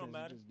some it. It defense. don't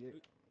matter. Just get.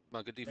 Come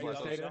on, good There you defense.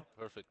 go, Stay there. there.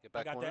 Perfect. Get I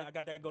back got corner. that. I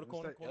got that. Go to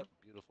corner. Stay- Corner.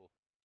 Yep, beautiful.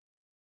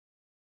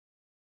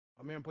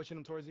 I'm here. I'm pushing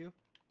him towards you.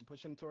 I'm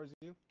pushing him towards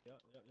you. Yep.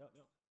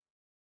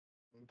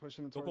 I'm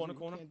pushing him Go towards you.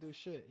 corner. He can't do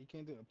shit. He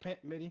can't do a pant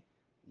midi.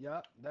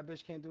 Yup, that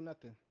bitch can't do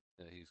nothing.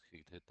 Yeah, he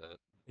hit that.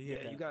 He hit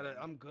Yeah, that. you gotta.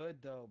 I'm good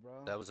though,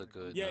 bro. That was a Like,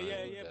 good. Yeah,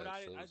 nine, but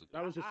actually. That was a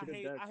That was just I a good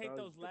hate deck, I hate that was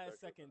those just a good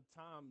last deck. second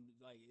time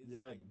like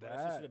it's like bro, that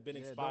shit should have been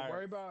yeah, expired. Don't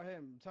worry about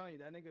him. I'm telling you,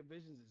 that nigga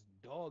Visions is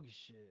dog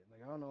shit.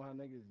 Like I don't know how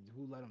niggas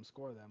who let him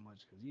score that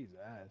much because he's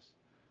ass.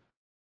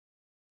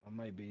 I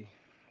might be.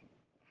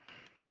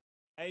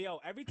 Hey yo,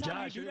 every time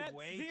Josh, you do you're that,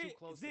 way too Zig,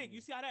 close to Zig, me.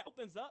 you see how that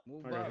opens up?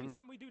 Move Okay. up. Every time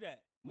we do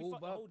that, we Move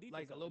fuck the up whole defense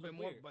like a up. little It bit look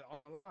more, weird. but on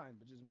the line,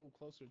 but just move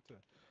closer to.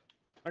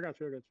 I got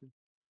you.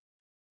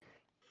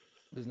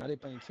 Because now they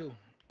playing two.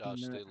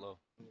 Josh, Nah. stay low.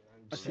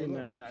 I Stay seen low.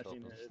 that. I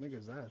seen Help that. This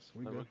nigga's ass.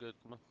 We No, we're good. good.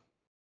 Come on.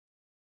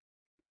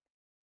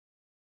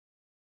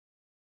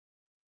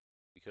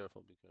 Be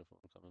careful. Be careful.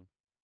 I'm coming.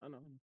 I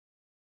know.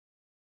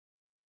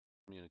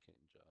 Communicating,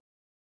 Josh.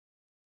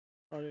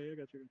 Oh yeah, I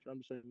got you. I'm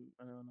just saying.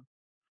 I know.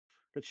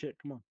 Good shit.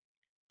 Come on.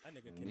 That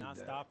nigga Need cannot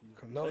that. stop you.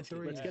 No Let's get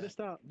threes. Let's get a that.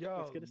 stop. Yo,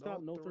 Let's get a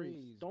stop. No threes.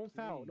 threes, Don't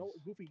foul. No,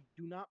 please. Goofy.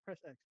 Do not press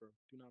X, bro.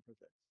 Do not press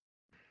X.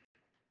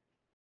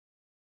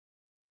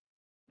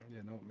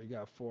 Yeah, no, we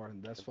got 4,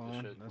 and that's Good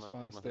fine. shit. That's Come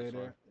fine. on, Stay that's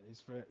there. fine.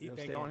 He's fair. He Stay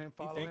thinking- on him. he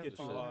Follow thinking him. too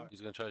Follow hard. him.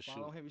 He's gonna try to shoot.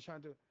 Follow him. He's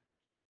trying to.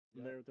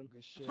 I'm there with him.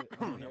 Good shit.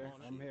 I'm On him, here.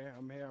 on him. I'm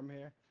here. I'm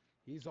here.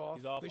 He's off.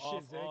 He's off, Good off,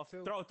 shit, Zig, off.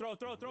 too. Throw.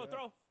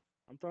 Yeah.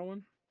 I'm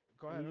throwing.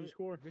 Go I ahead. need to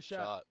score. Good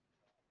shot. Shot.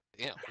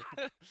 Damn.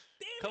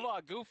 Come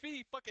on,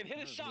 Goofy. Fucking hit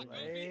a shot, Goofy.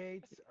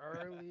 Late,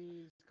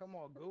 early. Come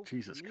on, Goofy.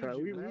 Jesus Need Christ.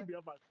 you, We man. be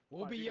up by.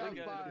 We'll be five. up We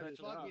gotta by get this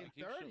shot. fucking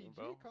Keep 30, shooting, G.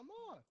 bro. Come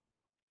on.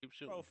 Keep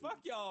shooting. Bro, fuck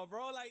y'all,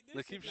 bro. Like this.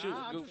 Look, keep shit shooting,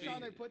 Nah, not- I'm just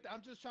trying to Goofy. put.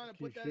 I'm just trying to Keep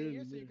put that in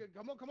here so shooting, you could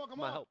come on.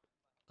 My help.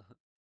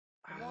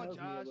 Come on,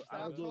 Josh.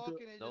 Stop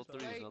talking and No just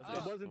threes, stay no up. threes.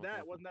 It wasn't that.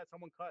 It wasn't that.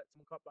 Someone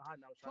cut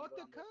behind. I was trying Fuck to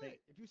the go down cut. paint.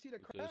 If you see the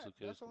Who cares, cut, who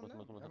cares? that's on Come on,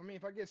 them. come on. I mean,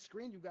 if I get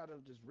screened, you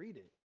gotta just read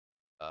it.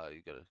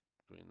 You gotta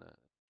green that.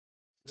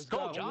 Let's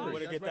go, Josh. Way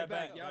to That's get right that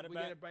back. Yeah, Run it we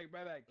back. get it right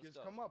back. Let's Just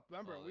go. come up.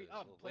 Remember, we there's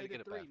up. a way Play to the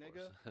get it 3, back for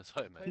nigga. us. That's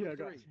what I meant. Play Yeah, the I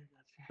got 3.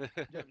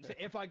 you. Yeah,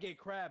 if I get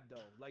crabbed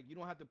though, like you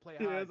don't have to play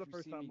Yeah, high that's if the you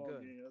first see time. me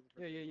good.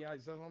 Yeah.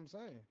 That's what I'm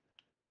saying.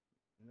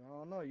 I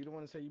don't know. You don't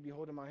want to say you be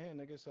holding my hand,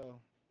 nigga. So.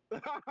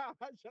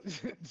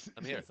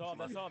 I'm here. That's off.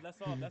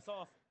 Come on. That's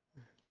off.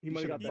 He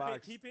might have got should've boxed.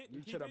 boxed. Keep it. You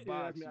Keep should have it. Yeah,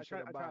 boxed. I You tried. should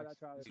have boxed.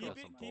 He's Keep got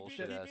it, some keep it,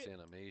 bullshit keep ass it.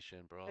 animation,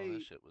 bro. Hey,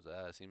 That shit was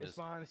ass. He It's missed.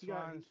 fine. It's He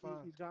got. fine. It's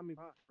fine. He's got me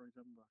boxed, bro. He's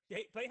got me boxed.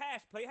 Hey, play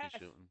hash. Play He's hash.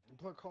 shooting.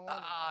 Play corner.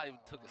 I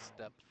took a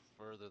step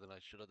further than I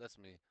should have. That's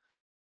me.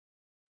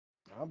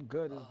 I'm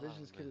good. His Oh,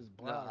 vision kid man. is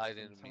No, blocked. I I'm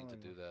didn't mean to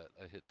telling do you. that.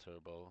 I hit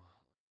turbo.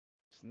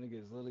 This nigga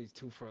is literally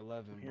 2 for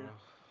 11, bro. Here.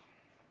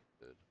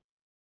 Good.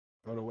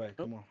 Throw it away.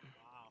 Come on.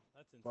 Wow,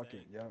 that's insane. Fuck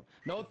it. Yeah.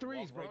 No Just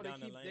threes, walk bro. right They down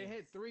the keep. They lane.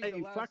 hit 3s Hey, the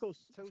last Flacco's.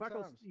 2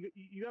 Flacco's. times.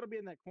 You got to be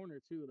in that corner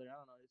too. Like I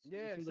don't know. Yeah,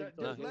 it seems like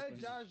just No, let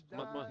he's- Josh Come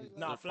on, come on. die. They're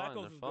Nah, fine. Flacco's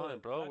They're is fine,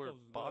 good. bro. Flacco's We're is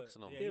good.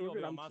 boxing them. Yeah, Yeah, he we're gonna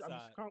good. be I'm on my just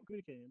side.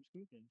 communicating. I'm just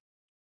communicating.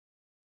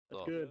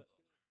 That's Oh. good.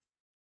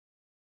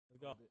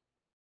 Let's go.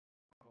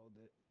 Hold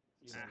it.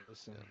 Nah.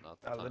 Listen. Yeah, not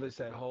the I time literally to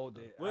said do it. hold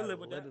it. We'll I live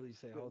with that. literally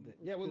say hold it.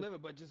 Yeah, we'll live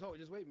it, but just hold.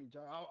 Just wait me,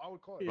 Josh. I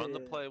would call it. Yeah. Run the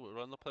play.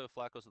 Run the play with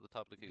Flacco's at the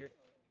top of the key.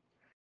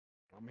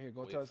 I'm here.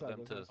 Go Wait to the for side. them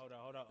Go to the to- side.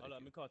 Hold on.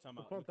 Let me call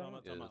timeout. Call Let me call timeout. my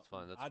Yeah, timeout. that's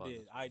fine. That's I fine.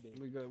 did. I did.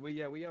 We good.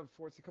 We have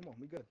 40. Come on,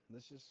 we good.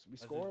 Let's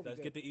score. Let's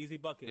get the easy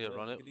bucket. Yeah, Let's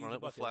run get it. the Run easy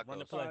it with bucket. Run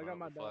the Flacco. play. I got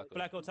my bad.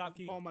 Flacco top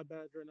key. All my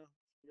badge right now.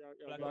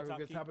 Flacco Flacco, top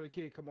get key. top of the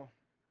key. Come on.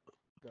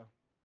 Go.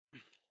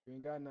 You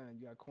ain't got nothing.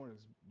 You got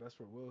corners.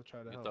 Bestford will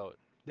try to You help. throw it.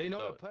 They know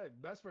throw the it. play.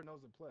 Bestford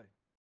knows the play.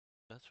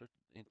 That's for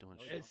ain't doing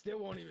Oh, shit. It still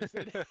won't even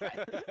say that.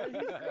 He's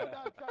still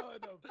not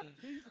telling them.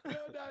 He's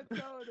still not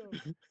telling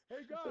them.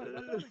 Hey guys, I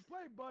know this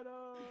play, but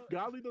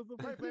Godly doesn't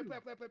play. play. Don't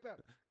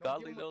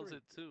Godly give him a knows 3.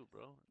 it too,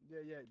 bro.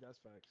 Yeah, that's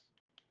facts.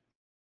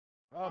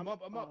 Oh, I'm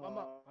up.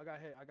 I got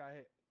hit.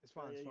 It's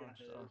fine. Yeah, It's you fine. got It's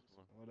hit.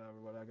 fine.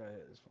 Whatever. I got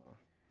hit. It's fine.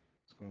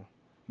 It's cool.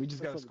 We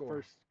just gotta That's the score.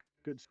 first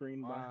good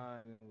screen by.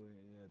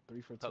 Yeah,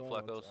 3 for Top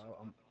 12. Flacco's.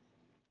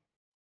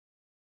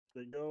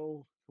 There you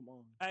go. Come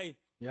on. Hey,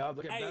 Yeah,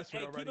 look at hey,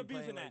 Bestford keep already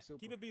abusing playing that. like super.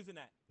 Keep abusing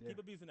that. Yeah. Keep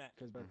abusing that.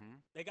 Cause Mm-hmm.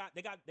 They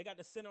got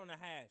the center on the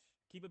hash.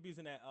 Keep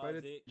abusing that. play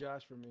the Zig.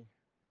 Josh for me.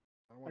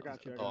 I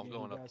got you. Oh, I'm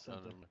going up. No,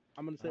 no, no.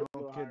 I'm gonna I say a don't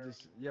little kid higher.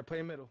 this. Yeah,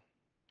 play middle.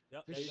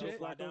 Yep. Good There you go. shit.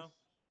 Slide down.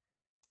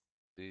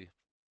 D.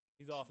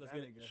 He's off. Let's That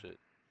get it. nigga. Shit.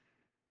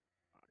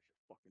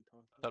 Fucking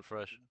tough. Cut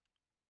fresh.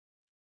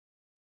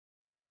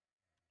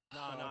 No.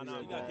 yeah,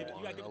 You gotta give it.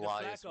 You gotta give it to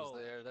Elias Flacco.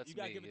 was there. That's You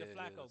gotta me. give it to Yeah,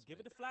 Flacco. that's Give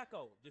it me. to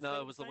Flacco. Just No, stay it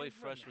with was the same way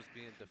Fresh rhythm. was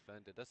being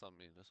defended. That's on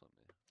me. That's on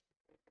me.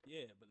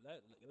 Yeah, but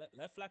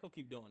let Flacco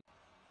keep doing it.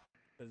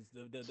 Cause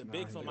the Nah,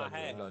 bigs he on got my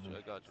it. hash.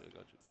 I got you.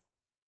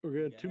 We're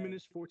good. Yeah. 2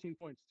 minutes, 14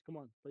 points. Come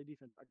on, play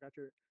defense. I got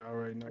your. All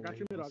right, no. I got way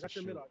your he middle, wants I got to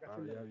your middle, shoot. I got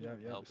your middle.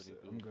 Yeah. Helping you,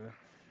 I'm Goof. good.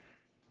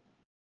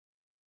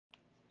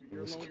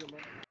 You're alone.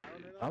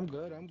 I'm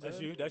good. That's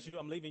you.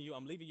 I'm leaving you.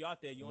 I'm leaving you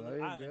out there. You on No, the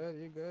you're island. good.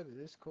 You're good.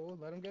 It's cool.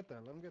 Let him get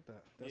that. That's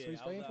what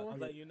he's playing for. I'm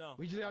letting you know.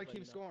 We just I'm gotta letting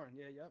keep you know. scoring.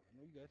 Yeah. Yep.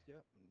 We good.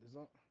 Yep. There's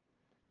no.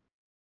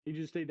 You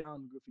just stay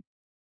down, Goofy.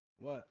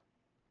 What?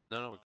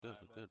 No, we're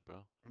good, bro.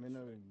 I'm in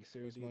a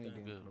serious What do you money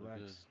think? game. We're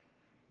Relax. good.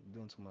 You're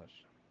doing too much.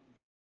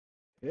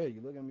 Yeah,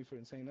 you look at me for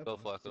saying nothing. Go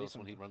Say Flacco's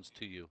when he something. runs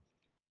to you.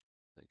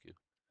 Thank you.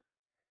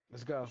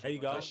 Let's go. There you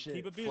go. Good shit.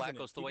 Keep abusing it.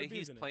 Flacco's the Keep way he's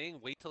abusing it. playing.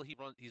 Wait till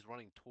he's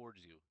running towards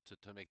you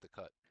to make the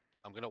cut.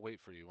 I'm gonna wait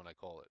for you when I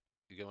call it.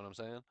 You get what I'm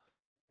saying?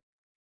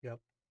 Yep.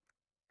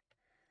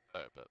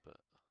 All right, bet.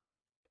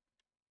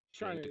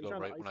 He's You need to go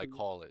right when I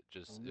call it.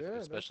 Just Yeah,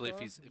 that's especially if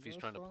fine. he's That's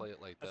trying to fine. play it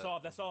like That's that.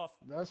 off. That's off.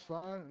 That's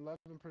fine. 11%.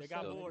 They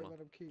got bored. Let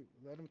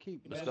him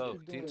keep. Let's Let's go.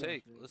 keep Team doing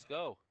take. it. Let's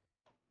go.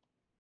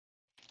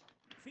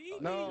 See,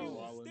 No. you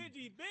Wildin'.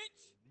 stingy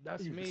bitch.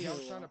 That's You me. I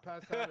was too trying to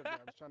pass out of it.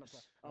 I was trying to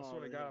pass. I Oh,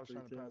 swear to yeah, God, I was free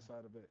trying to too. pass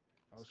out of it.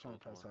 I was trying to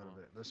pass going out of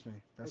on? it. That's me.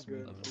 That's That's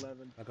me. good.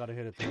 11. I gotta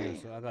hit a 3.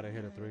 So I gotta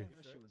hit a 3.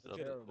 That shit was Let's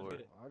get it, terrible. let's get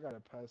it. I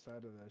gotta pass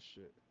out of that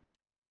shit.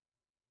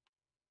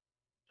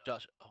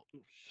 Josh, oh, Oh,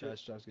 shit.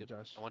 Josh, get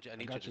Josh. I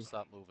need you got to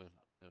stop moving.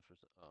 Yeah,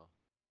 oh.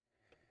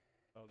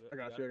 Oh, good. I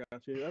got you. I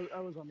got you. I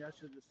was on me. I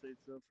should have just stayed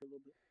still for a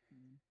little bit.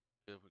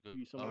 Yeah, we're good.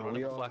 You somewhere Run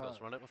we it with all Flacos.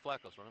 hot. Run it with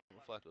Flacos. Run it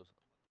with Flacos.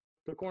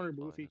 The corner, Fine,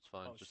 Boofy. it's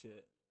fine. Oh Just,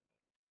 shit.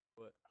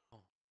 What?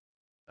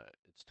 alright,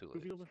 it's too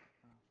late. Boofy over.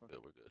 Oh, fuck. Good,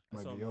 we're good.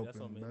 That's Might on be me. That's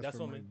open. on me. Best That's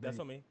for on me. might That's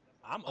be. on me.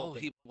 I'm Oh,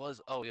 open. he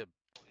was. Oh, yeah.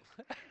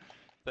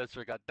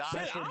 Bedford got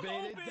Shit, dodged. I'm Bedford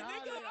open, baited, got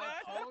nigga. it. I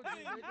I'm told you,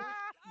 open. nigga.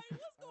 Hey,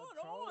 what's I going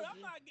told on? I'm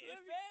you. not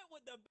getting fed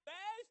with the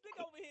bash.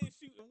 Nigga over here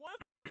shooting 1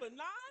 for 9.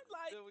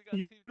 Like, Yeah, we got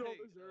You team don't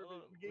take. deserve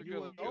Hold it. on, We we're gave You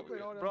you was a good, we're open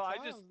good. all them Bro,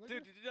 times, nigga.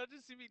 dude, did y'all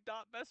just see me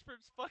dot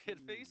Bestford's fucking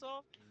face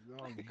off?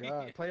 Oh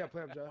God. Play up,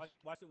 Josh.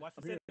 watch the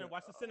I'm here. center.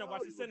 Watch the center.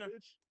 Watch the you little center.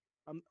 bitch.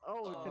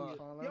 Oh, can you?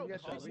 Let Yo, me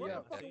get shot. just We run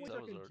got the fucking it. way That so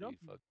I was can already jump,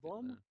 you fucked in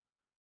bum. there.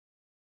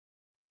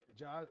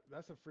 Josh,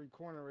 that's a free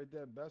corner right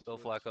there. Best. Go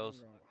Flacos.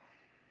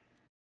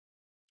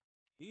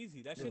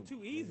 Easy. That Yeah, shit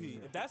too easy.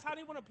 yeah. If that's how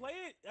they want to play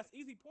it, that's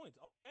easy points.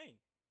 Okay.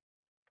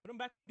 Put them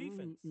back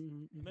defense.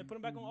 Man, put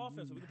them back on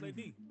offense so we can play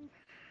D.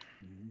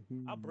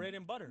 Our bread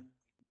and butter.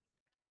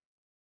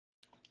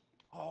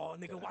 Oh,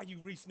 nigga, why you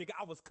reach, nigga?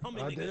 I was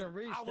coming, I nigga. didn't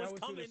reach. I was that was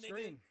coming, through the nigga.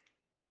 screen.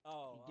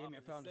 Oh, He gave me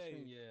a foul on the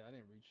screen. Yeah, I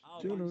didn't reach. I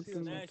was about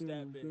to smash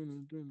that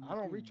bitch. I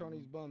don't reach on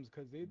these bums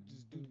because they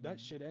just do nut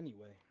shit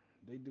anyway.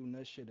 They do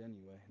nut shit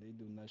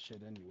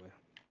anyway.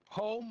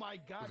 Oh my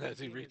God! As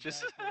he gave his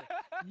reaches. ass there.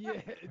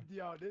 Yeah,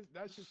 yo,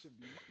 that shit should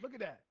be. Look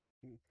at that.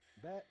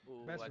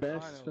 Ooh, Best I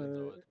Best, tried to finally.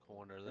 throw it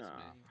corner. That's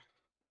me.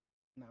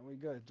 Nah, we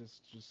good.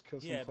 Just kill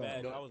some Yeah, clout.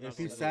 bad. I was not If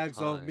he gonna let sags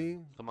off Time.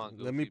 me, Come on,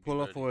 let me Goofy, be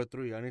pull up ready. for a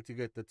 3. I need to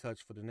get the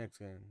touch for the next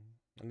game.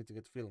 I need to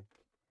get the feeling.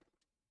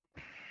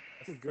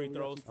 That's free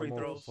throws, free I'm on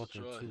throws.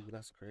 fucking Destroy. 2.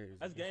 That's crazy.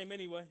 That's game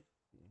anyway.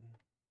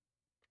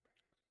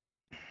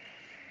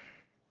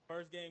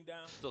 First game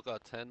down. Still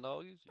got 10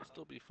 though. You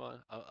still be fine.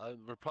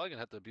 We're probably gonna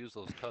have to abuse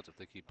those cuts if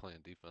they keep playing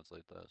defense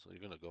like that. So you're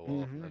gonna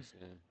go off next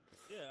game.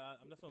 Yeah,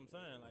 that's what I'm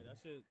saying. Like that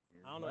shit.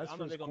 I don't know. That's I don't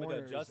know if they're gonna make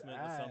an adjustment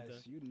or ass.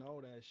 something. You know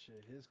that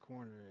shit. His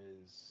corner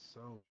is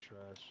so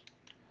trash.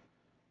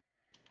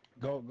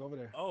 Go over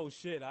there. Oh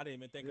shit! I didn't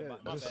even think Yeah,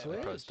 about. My just bad.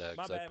 switch. Press Dex.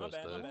 My I bad. My press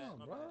bad. My Dex. bad. Come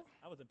My on, bro. bad.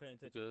 I wasn't paying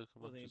attention. Good. I Come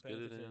on, wasn't even just paying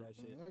get it attention in. to that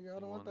shit. Nigga, I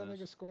don't You want that won nigga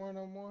this. scoring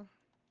no more.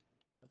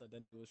 I thought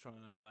that dude was trying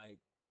to like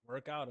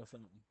work out or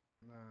something.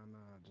 Nah,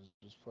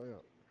 just play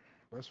up.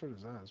 Best for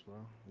his ass, bro.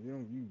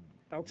 You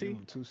LT? give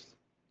him two.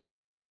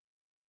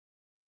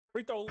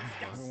 Free throws.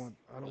 I don't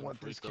Yeah, want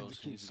free this kid throws,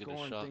 to he keep needs to get his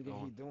scoring shot thinking he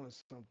going. doing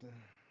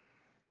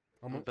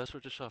something.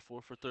 Bestford just shot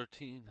 4 for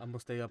 13. I'm gonna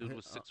stay up Dude here.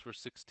 was 6 for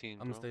 16. I'm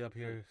gonna bro. stay up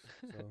here.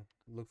 So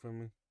look for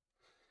me.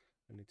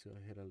 I need to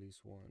hit at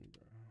least 1,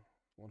 bro.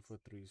 1 for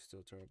 3 is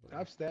still terrible.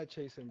 Stop stat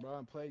chasing, bro,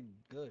 and play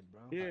good,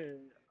 bro. Yeah,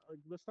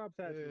 let's stop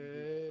that.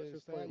 Let's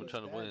just play. I'm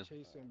trying to win.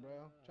 Chasing,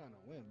 bro. Trying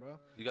to win, bro.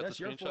 You got That's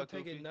the your screenshot, fault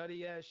taking Goofy?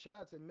 nutty ass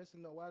shots and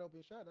missing the wide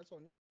open shot. That's on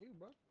you,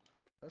 bro.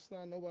 That's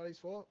not nobody's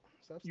fault.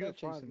 Stop You stat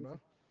got 5, chasing, bro.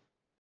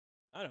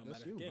 I don't That's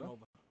matter. you, Game bro.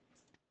 over.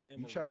 Game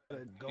You over. try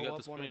to You go got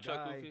up the on a screenshot,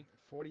 guy Goofy?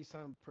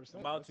 40-some I'm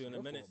percent. about That's to in a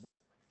your minute.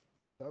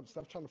 fault.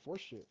 Stop trying to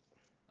force shit.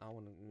 I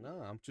wanna.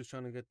 Nah, I'm just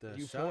trying to get the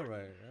You shot for-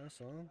 right. That's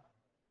all.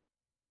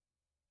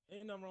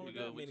 Ain't nothing wrong with You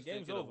that. I good. We mean, the just didn't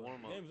game's get a over.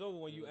 warm-up. Game's over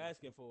when you Yeah.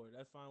 asking for it.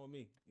 That's fine with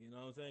me. You know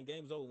what I'm saying?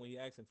 Game's over when you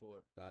asking for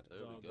it. Got it. There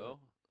It's we all go.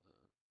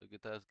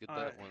 Get that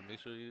Alright. one. Make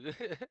sure you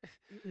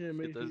Yeah,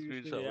 make get that sure you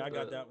screenshot. Yeah, I with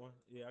got that one.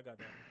 Yeah, I got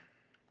that one.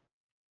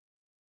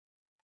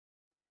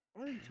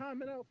 Why are you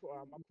timing out for?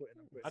 I'm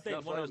quitting. I think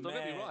No, one of don't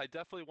get me wrong. mad- I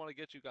definitely want to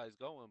get you guys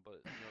going,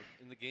 but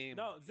in the game,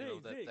 No,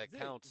 Zig, that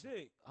counts.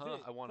 Zig.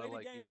 I want to play the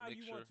like game how make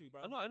you sure. want to,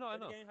 bro. I know. Play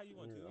the game how you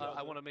want to. Yeah. We all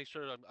I good. want to make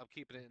sure I'm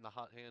keeping it in the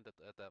hot hand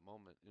at that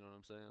moment. You know what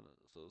I'm saying?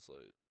 So it's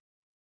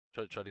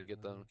like try to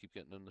get them, keep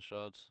getting them the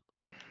shots.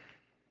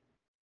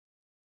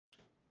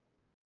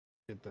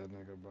 Get that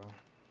nigga, bro.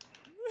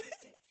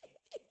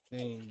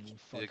 Dang, you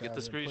fuck Yeah, get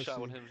outta the here, screenshot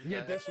pussy. with him.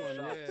 Get this one,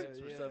 Shot, yeah, 6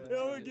 for yeah. 17.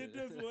 I'm gonna get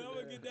this one. I'm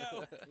gonna get that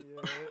one.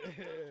 Yeah,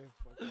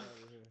 fuck out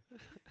of here.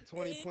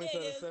 20 points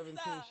out of 17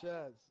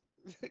 shots.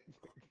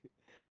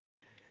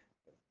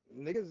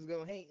 Niggas is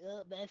gonna hate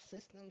up that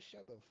system.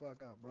 Shut the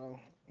fuck up, bro.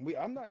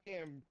 I'm not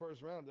getting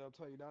first round. I'll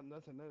tell you that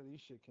nothing. None of these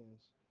shit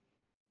cans.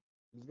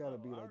 It's gotta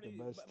be like the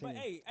best but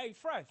team. hey,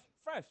 fresh.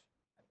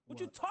 What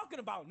you What? talking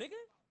about, nigga?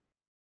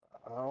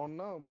 I don't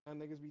know. Man,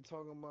 niggas be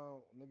talking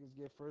about niggas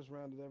get first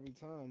rounded every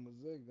time with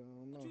Zig. I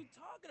don't What know. you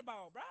talking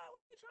about, bro?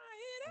 You trying to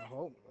hear I that?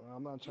 hope.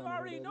 I'm not You trying to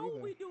already hear that know what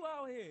either. we do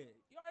out here.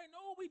 You already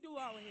know what we do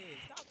out here.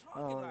 Stop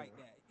talking like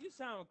that. You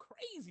sound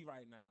crazy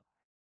right now.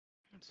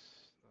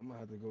 I'm gonna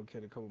have to go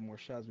get a couple more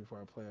shots before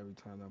I play every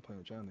time I'm playing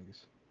with y'all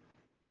niggas.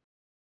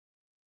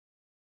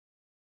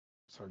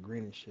 Start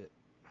green and shit.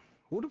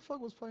 Who the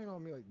fuck was playing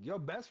on me? Like, your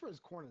best friend's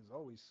corner is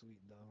always sweet,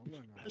 though. I'm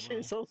not gonna That lie. shit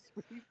is so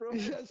sweet, bro.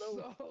 It's It's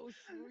so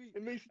sweet.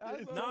 It makes That's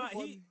it's what so Nah,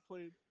 fun he-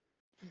 playing.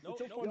 No, It's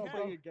so no fun cap.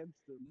 playing against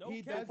him. No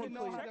He cap. doesn't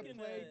know how to checking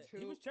play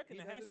He was checking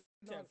the hash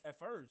at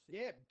first.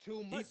 Yeah,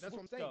 too much. That's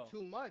what I'm saying.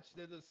 Too much.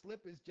 The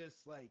slip is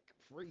just like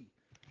free.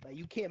 Like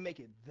you can't make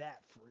it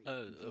that free.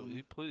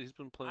 He's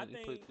been playing. He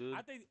played good.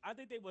 I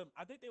think they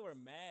were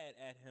mad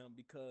at him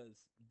because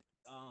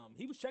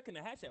he was checking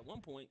the hatch at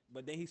one point,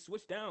 but then he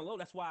switched down low.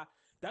 That's why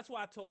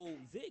I told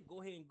Zig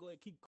go ahead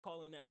keep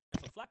calling that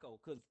for Flacco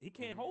because he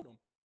can't hold him.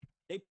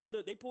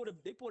 They pulled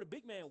a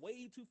big man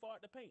way too far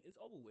at the paint. It's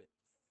over with.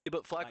 Yeah,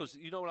 but Flacco's,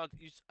 you know what I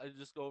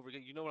just go over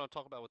again. You know what I'm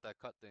talking about with that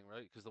cut thing,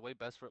 right? Because the way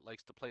Bestford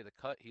likes to play the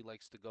cut, he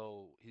likes to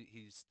go.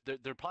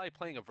 They're probably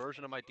playing a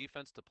version of my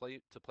defense to play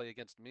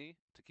against me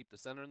to keep the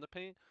center in the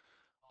paint.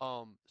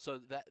 So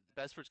that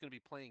Bestford's gonna be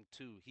playing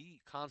too.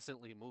 He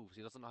constantly moves.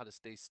 He doesn't know how to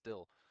stay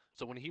still.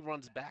 So when he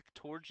runs back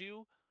towards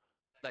you,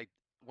 like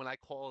when I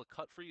call a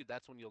cut for you,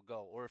 that's when you'll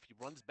go. Or if he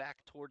runs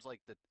back towards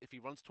if he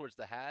runs towards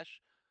the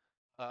hash,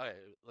 all right,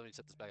 let me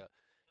set this back up.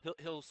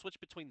 He'll switch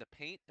between the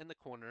paint and the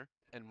corner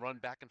and run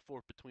back and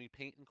forth between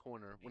paint and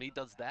corner. When he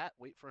does that,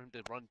 wait for him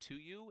to run to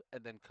you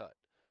and then cut.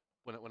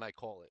 When I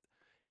call it,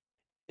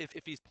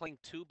 if he's playing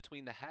two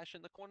between the hash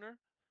and the corner,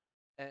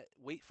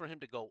 wait for him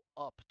to go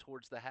up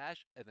towards the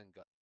hash and then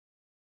cut.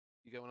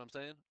 You get what I'm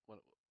saying?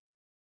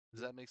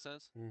 Does that make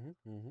sense? All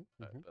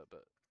right,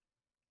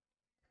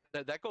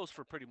 but that goes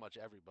for pretty much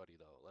everybody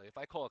though. Like if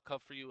I call a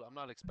cut for you, I'm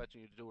not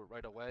expecting you to do it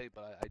right away,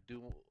 but I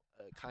do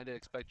kind of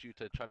expect you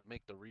to try to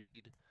make the read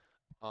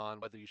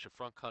on whether you should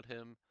front cut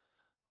him,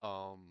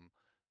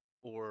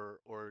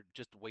 or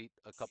just wait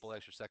a couple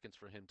extra seconds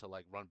for him to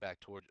like run back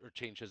toward or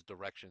change his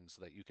direction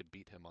so that you could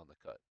beat him on the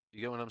cut. You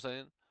get what I'm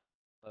saying?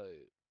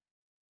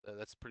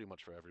 That's pretty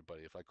much for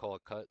everybody. If I call a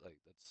cut, like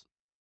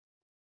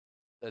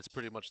that's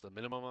pretty much the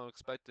minimum I'm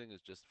expecting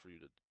is just for you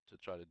to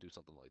try to do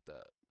something like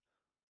that.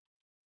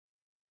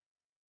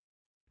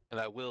 And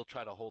I will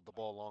try to hold the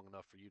ball long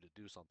enough for you to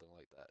do something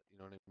like that. You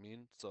know what I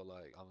mean? So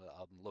like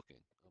I'm looking,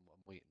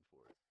 I'm waiting for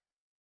it.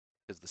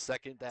 Because the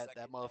second that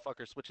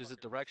motherfucker switches his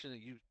direction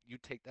and you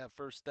take that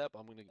first step,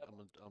 I'm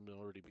gonna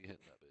already be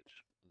hitting that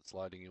bitch and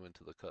sliding you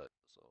into the cut.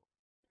 So.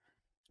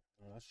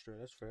 Well, that's true.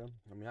 That's fair.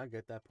 I mean, I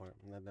get that part.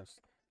 That's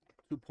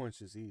 2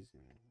 points is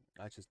easy.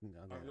 I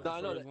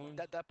know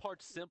that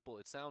part's simple.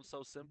 It sounds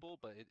so simple,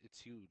 but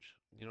it's huge.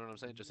 You know what I'm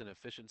saying? Just in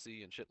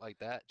efficiency and shit like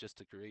that, just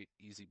to create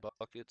easy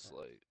buckets.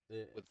 Like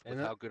with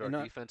how good our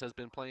defense has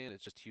been playing,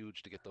 it's just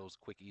huge to get those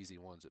quick, easy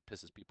ones. It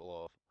pisses people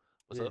off.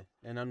 What's up?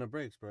 And on the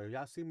breaks, bro,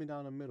 y'all see me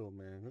down the middle,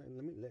 man.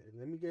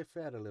 Let me get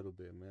fat a little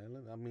bit,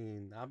 man. I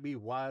mean, I'll be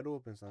wide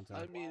open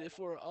sometimes. I mean, if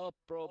we're up,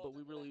 bro, but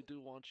we really do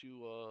want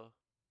you.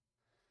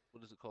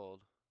 What is it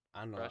called?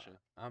 I know. Crashing.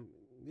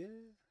 Yeah.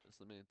 That's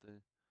the main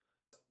thing.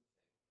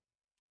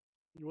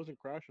 He wasn't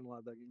crashing a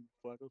lot that game,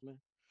 Flacco's, man.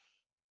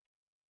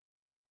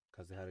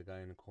 Because they had a guy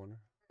in the corner.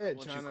 Yeah,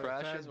 want you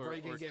crashing or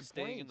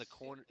staying in the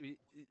corner.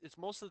 It's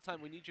most of the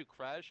time we need you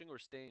crashing or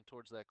staying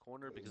towards that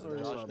corner because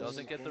if Josh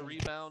doesn't get the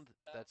rebound,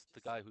 that's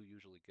the guy who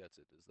usually gets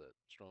it, is that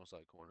strong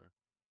side corner.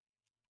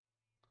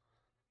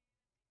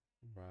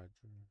 Roger.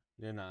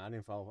 Yeah, nah, I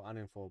didn't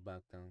fall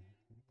back down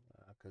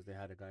because they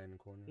had a guy in the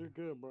corner. You're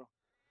good, bro.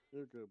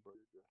 You're good, bro.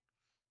 You're good.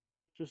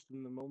 Just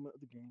in the moment of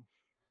the game.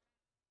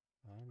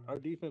 Our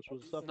defense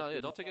was suffocating. No,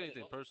 yeah, don't take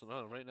anything personal.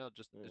 No, right now, it's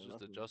just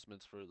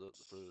adjustments for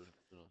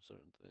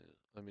certain things.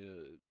 I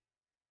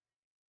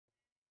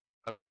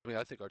mean,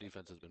 I think our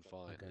defense has been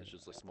fine. Okay. It's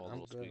just like small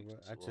little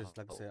tweaks. I just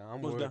like I said,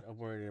 I'm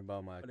worried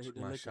about my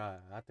shot.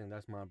 I think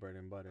that's my bread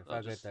and butter. If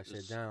I get that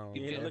shit down,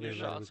 get your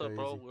shots up,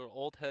 bro. We're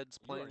old heads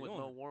playing with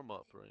no warm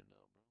up right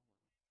now,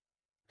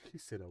 bro. He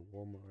said a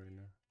warm up right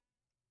now.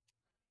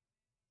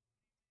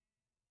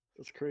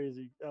 That's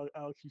crazy,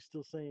 Alex. You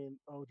still saying,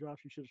 "Oh,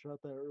 Josh, you should have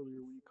shot that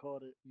earlier when you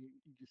caught it."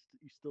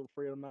 You still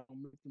afraid I'm not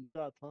gonna make them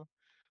shots, huh?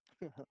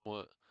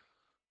 What?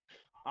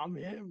 I'm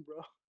him,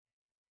 bro.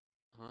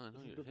 I know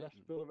this is the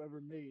best build I've ever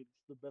made.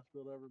 It's the best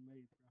build I've ever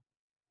made,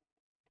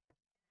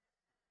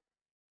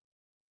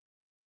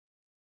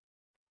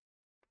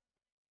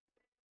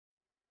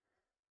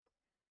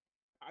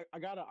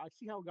 bro. I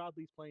see how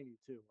Godly's playing you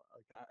too.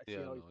 Like I see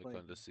how he's playing. I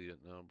kind of see it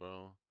now,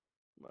 bro.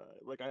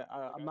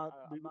 I'm not.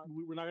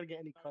 We're not gonna get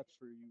any cuts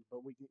for you,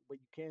 but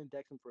you can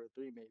dex him for a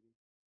 3 maybe.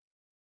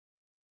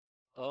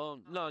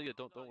 No, yeah,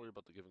 don't worry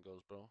about the give and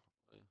goes, bro.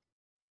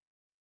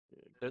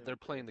 They're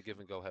playing the give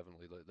and go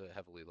heavily,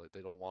 like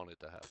they don't want it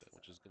to happen,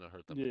 which is gonna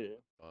hurt them. Yeah.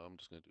 I'm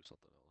just gonna do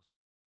something else.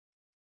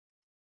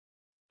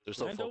 They're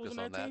so focused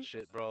on that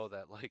shit, bro,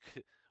 that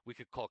like we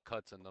could call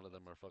cuts and none of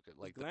them are fucking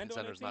like the pin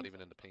center's not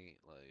even in the paint.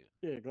 Like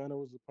yeah, Glando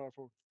was the power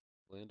forward.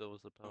 Glando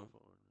was the power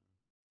forward.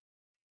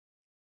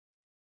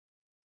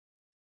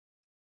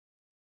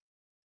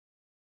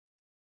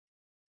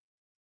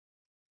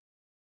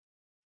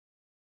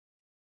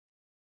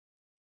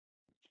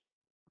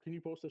 Can you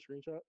post a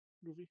screenshot,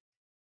 Goofy?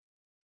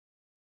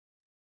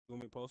 You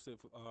want me to post it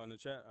in the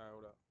chat? All right,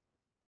 hold up.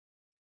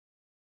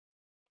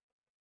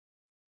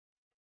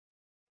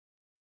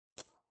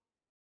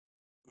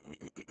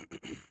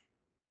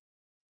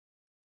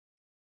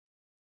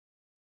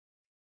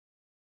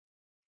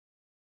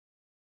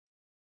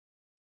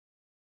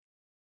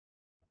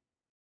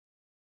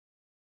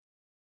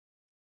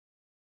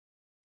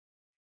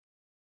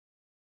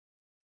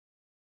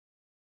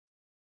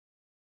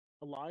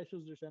 Elias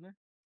is their center.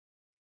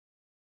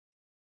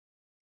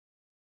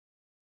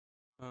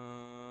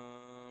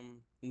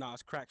 Nah,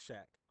 it's Crack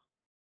Shack.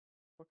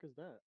 Fuck is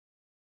that?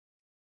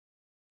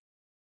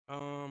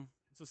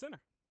 It's a center.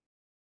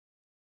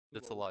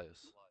 That's Whoa.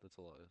 Elias. That's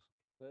Elias.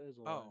 That is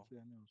Elias. Oh. Yeah,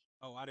 I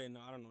know. Oh, I didn't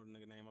know. I don't know the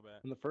nigga name. My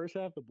bad. In the first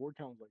half, the board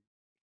count was like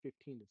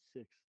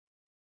 15-6,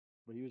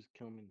 but he was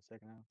killing me in the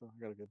second half. Though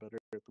I gotta get better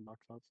at the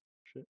box shots.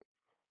 Shit.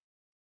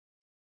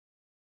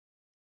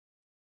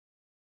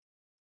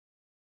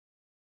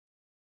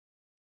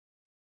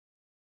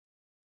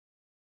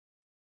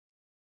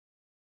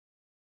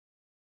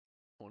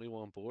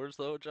 "21 boards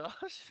though,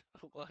 Josh?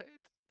 What?"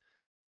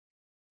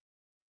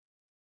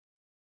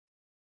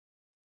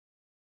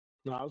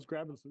 No, I was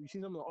grabbing some. You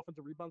seen some of the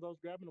offensive rebounds I was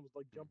grabbing? I was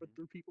like jumping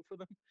through people for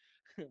them.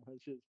 That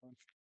shit is fun.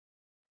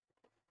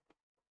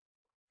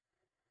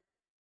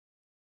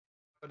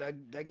 Oh,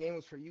 that game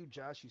was for you,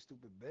 Josh. You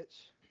stupid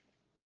bitch.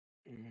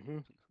 Mm-hmm.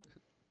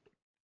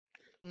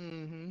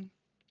 Mm-hmm.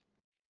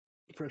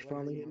 Fresh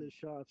finally hitting his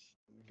shots.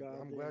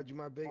 I'm glad you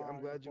my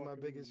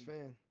biggest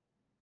fan. fan.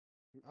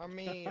 I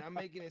mean, I'm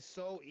making it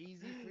so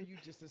easy for you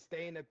just to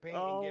stay in the paint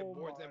and get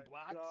boards and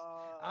blocks.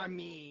 I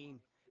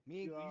mean,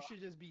 you should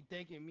just be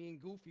thanking me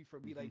and Goofy for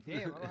be like,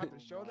 damn, I don't have to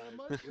show that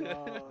much.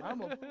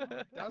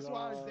 That's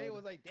why Zay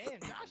was like, damn,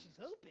 Josh is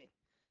hooping.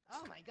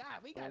 Oh my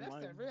God, that's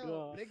the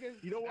real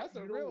nigga. You know what? That's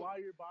the you know real. why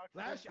you're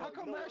boxing? How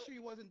come last year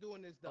you wasn't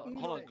doing this though?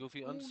 Hold on,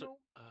 Goofy.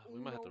 We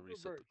might have to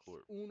reset the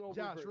court.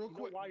 Josh, real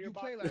quick. You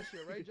played last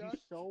year, right, Josh?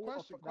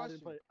 Question.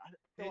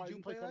 Did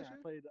you play last year?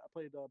 I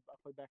played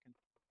back in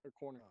or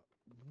corner.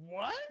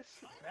 What?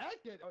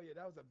 Back in? Oh yeah,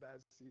 that was a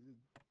bad season.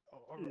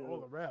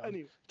 All around.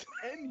 Anyway.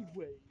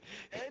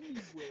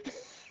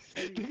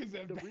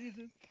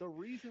 The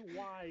reason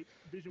why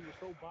Vision was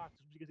so boxed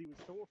was because he was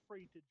so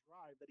afraid to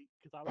drive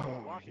because I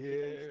was watching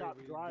him and he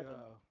stopped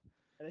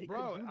driving.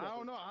 Bro, I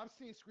don't know. I've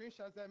seen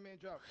screenshots that man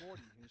drop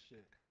 40 and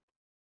shit.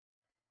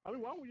 I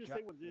mean, why don't we just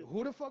say what it is?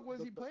 Who the fuck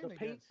was he playing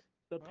against?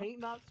 The paint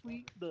not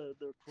sweet, the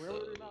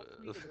perimeter not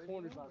sweet, and the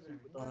corner's not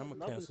sweet. I'm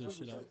gonna cancel this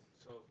shit out.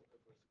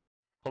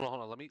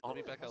 Hold on. Let me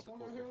back out the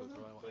court real quick,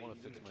 bro. I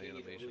want to fix my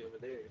animation.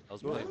 I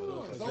was playing with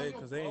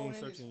because they ain't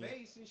searching yet.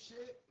 Face and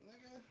shit,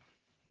 nigga.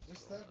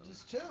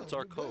 Just chill. It's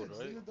our code, right?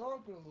 Leave the door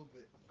open a little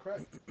bit.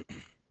 Correct.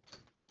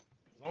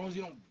 As long as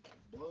you don't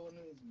blow it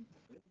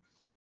in.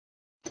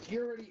 He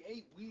already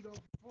ate weed on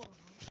the floor,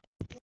 man.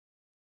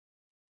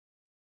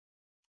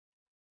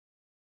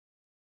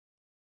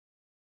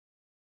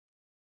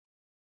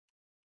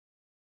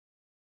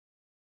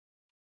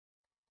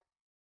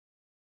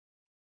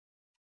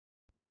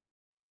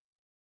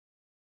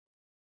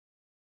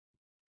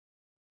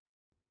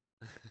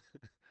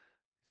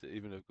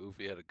 Even if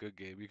Goofy had a good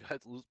game, you guys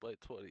lose by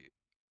 20.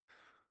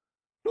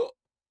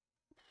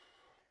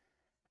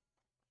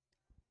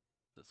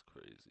 That's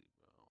crazy,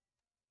 bro.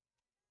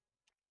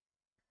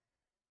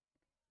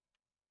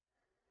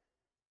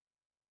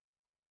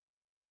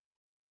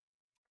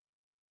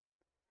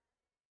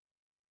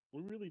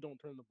 We really don't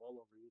turn the ball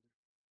over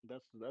either.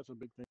 That's a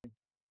big thing.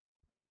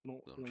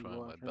 I'm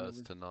trying my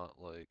best to not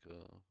like.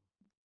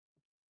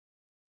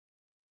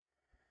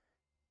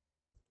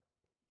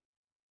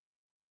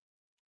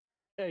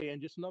 Hey,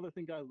 and just another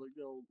thing, guys.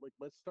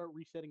 Let's start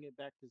resetting it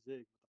back to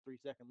Zig with the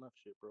 3-second left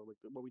shit, bro. Like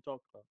what we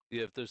talked about.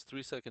 Yeah, if there's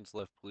 3 seconds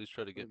left, please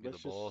try to get me the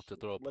ball to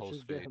throw a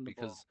post fade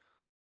because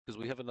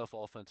we have enough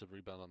offensive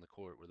rebound on the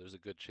court where there's a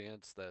good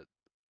chance that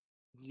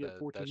you get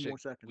 14 more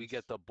seconds. We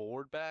get the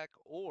board back,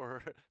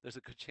 or there's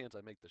a good chance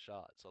I make the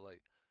shot. So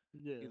like,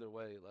 either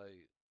way,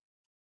 like,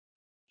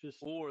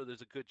 or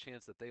there's a good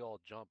chance that they all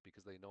jump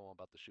because they know I'm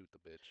about to shoot the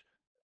bitch.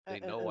 They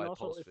know I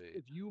also, post fade.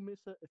 If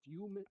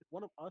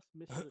one of us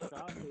misses a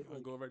shot,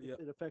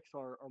 it affects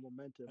our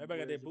momentum. Everybody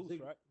got their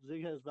boost, right?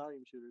 Zig has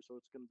volume shooter, so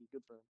it's gonna be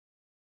good for him.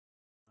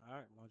 All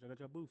right, well, I got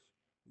your boost.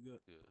 You good?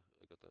 Yeah,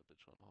 I got that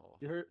bitch on hall.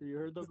 You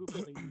heard the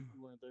Goofy. I think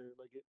you weren't there.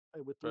 Like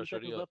with 3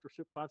 seconds left or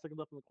 5 seconds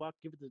left on the clock,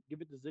 give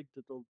it to Zig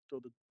to throw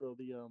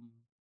the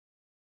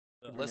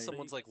Unless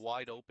someone's like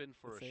wide open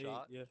for a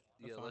shot. Yeah,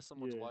 unless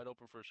someone's wide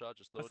open for a shot,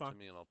 just throw it to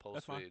me and I'll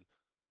post fade.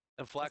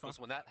 And Flacos,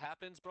 when that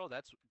happens, bro,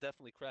 that's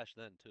definitely crash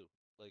then too.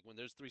 Like when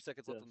there's 3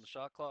 seconds left on the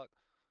shot clock,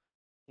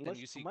 and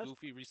you see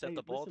Goofy reset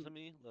the ball to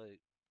me, like.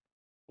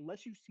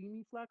 Unless you see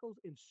me, Flacos,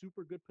 in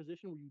super good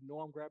position where you know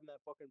I'm grabbing that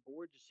fucking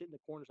board, just sit in the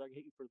corner so I can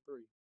hit you for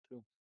 3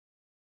 too.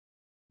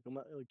 I'm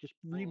not, just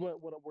read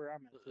where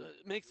I'm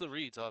at. Make the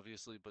reads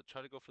obviously, but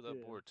try to go for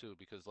that board too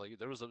because like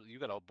you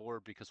got a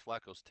board because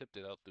Flacos tipped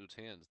it out dude's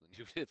hands,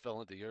 then it fell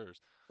into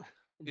yours.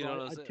 You know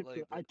what I'm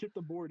saying? I tipped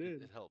the board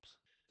in. It helps.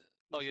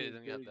 Oh yeah,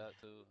 then you have that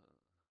too.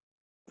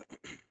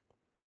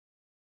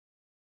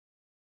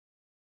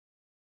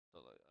 So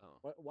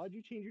like, why'd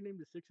you change your name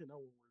to 6-0 when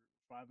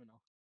we're 5-0?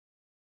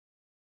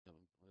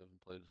 We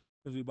haven't played.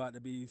 Because we about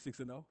to be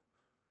 6-0.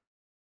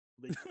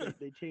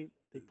 They changed.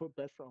 They put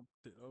best from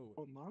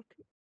knock.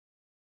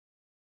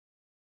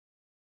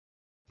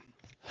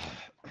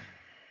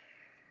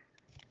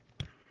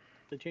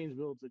 They changed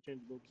builds.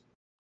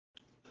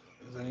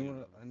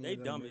 They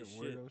dumb as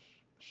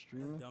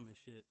shit. Dumb as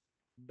shit.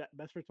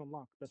 Best fit's on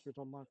lock. Best fit's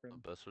on lock right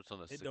now. Best fit's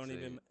on a 6'8". It don't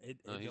even.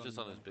 No, he's don't just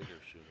on his even- bigger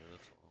shooter.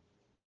 That's all.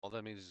 All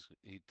that means is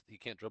he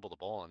can't dribble the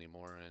ball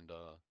anymore, and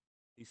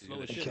He's he's slow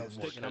gonna as shit. shoot I'm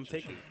more taking. I'm catch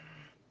and taking. shoot.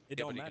 It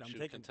Yeah, don't but he matter. can I'm shoot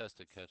taking.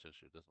 contested catch and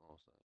shoot. That's all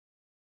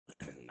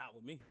I'm saying. Not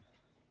with me.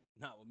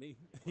 Not with me.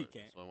 He Right,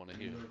 can't. That's what I want to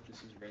hear.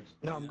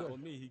 No, I'm Not good.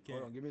 with me. He Hold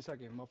can't. on, give me a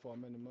second. My fault.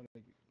 I'm in the money.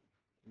 Give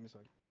me a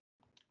second.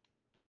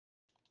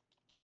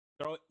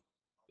 Throw it.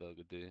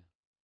 Good D.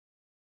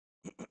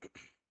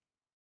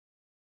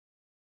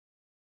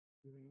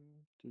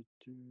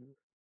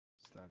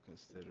 It's not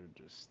considered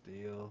a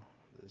steal.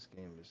 This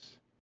game is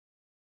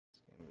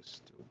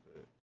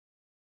stupid.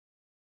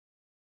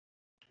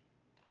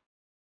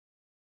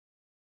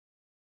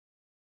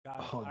 Got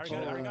it. Oh, I already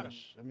got it. I already got it.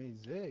 Josh. I mean,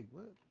 Zig.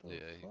 What the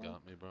Yeah, he fuck?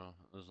 got me, bro.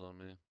 It was on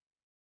me.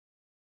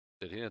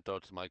 Dude, he didn't throw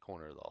it to my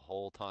corner the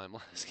whole time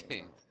last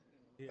game.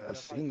 Yeah, I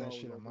that's seen how that I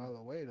shit a was mile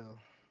away though.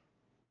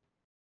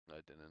 I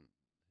didn't.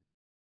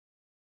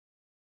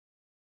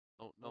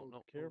 No, Oh,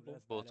 no. careful.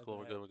 that's Oh, bad, it's cool.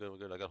 We're that's good. We're good. We're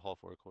good. I got haul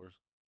for it, course.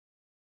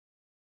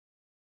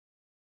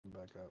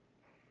 Back up.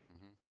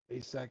 Mhm.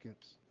 8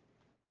 seconds.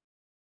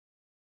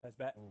 That's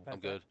bad. Oh, Pass I'm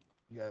back. good.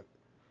 You got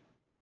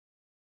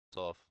It's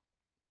off.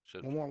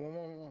 Shit. one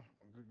more.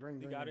 Green.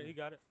 He got it. He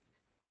got it.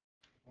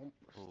 Oh,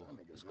 Ooh, that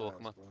nigga's let's go.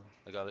 Come ass, on. bro.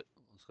 I got it.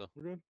 Let's go.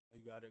 We're good.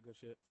 You got it. Good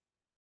shit.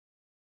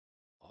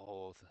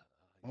 Oh,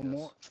 One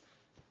more.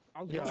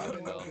 I was Yeah, going I've to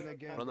been go. open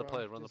again, Run the bro.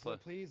 play, run the Just play.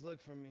 please look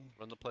for me.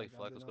 Run the play. Like, I've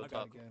Flag. been Let's go open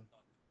top. again.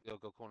 Yo,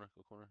 go corner.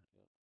 Go corner.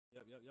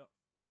 Yep.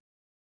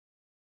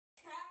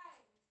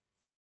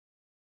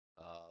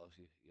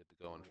 You have to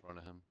go in front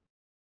of him.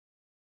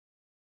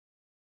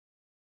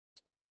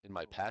 In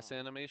my pass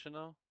animation,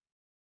 though?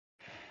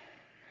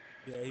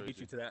 Yeah, he beat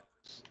Crazy. you to that.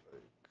 It's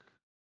like,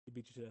 He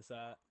beat you to that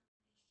side.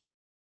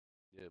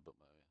 Yeah, but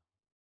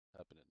my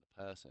happened in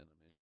the pass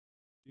animation.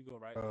 You go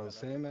right. fella.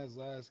 same as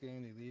last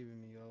game, they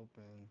leaving me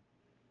open.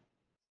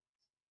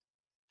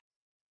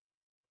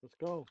 Let's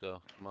go. Let's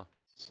go. Come on.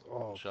 It's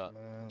off, Shot.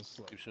 man. It's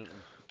like, Keep shooting.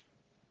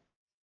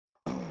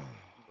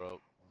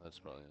 Bro, that's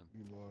probably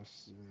in. we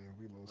lost. Yeah,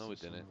 we lost. No, we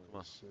to some didn't. of Come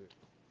on. this Shit.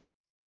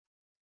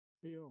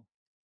 Yo.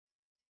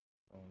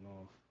 Oh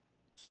no.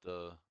 Just,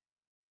 There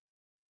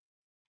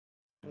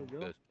we go.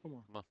 Good. Come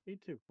on. Come on.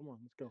 8-2. Come on.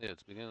 Let's go. Yeah,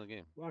 it's the beginning of the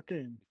game. Lock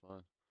in. Be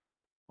fine.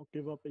 Don't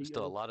give up. There's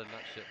still a lot of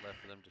nut shit left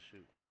for them to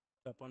shoot.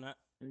 Step on that.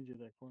 I need you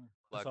that corner.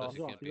 That's Blackos, off. you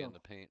He's can't off, be he's in off. the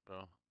paint,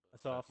 bro.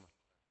 That's Alright, off. come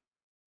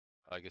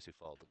on. I guess he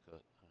followed the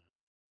cut.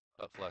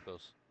 Cut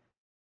Flaccos.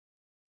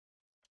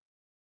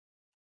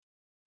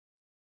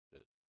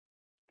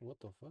 What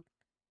the fuck?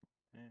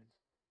 Man.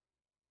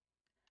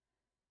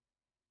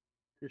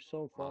 You're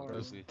so Come on, far.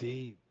 That's Goofy.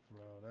 deep,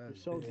 bro. You're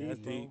That's so Yeah, that's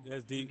deep, bro. deep.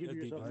 That's deep. Give That's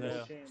deep yourself as no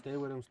hell. chance. Stay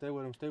with him. Stay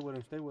with him. Stay with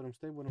him. Stay with him.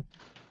 Stay with him.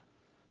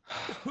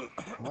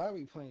 Why are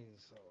we playing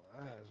so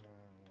ass, man?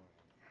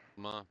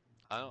 Come on.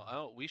 I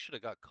don't. We should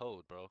have got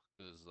code, bro.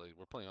 Cause like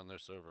we're playing on their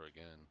server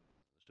again.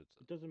 This shit's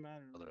It doesn't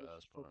matter. Other Let's ass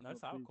just focus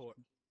That's on our threes. court.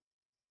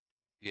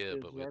 yeah, Yeah,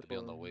 but it's we have our to be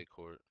on the court, away yeah.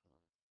 court.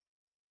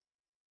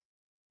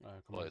 All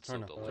right, come Boy, on. it's so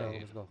Turn up. Turn up.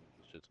 delayed. Let's go.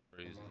 This shit's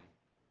crazy. on.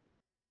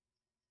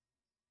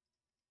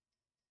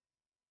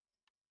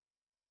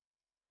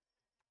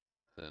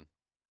 Then.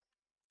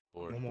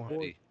 Board. One more.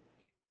 Board. B.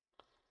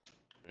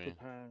 Green. Good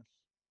pass.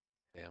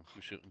 Damn.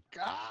 Keep shooting. Good,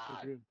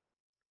 God. good.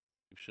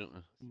 Keep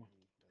shooting.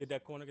 Get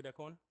that corner. Get that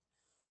corner.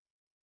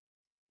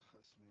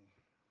 That's me.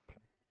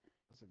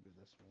 That's a good.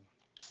 That's me.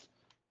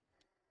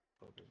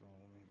 Fuck is wrong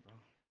with me, bro?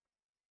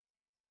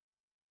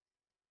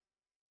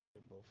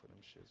 Get both of them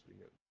shits. We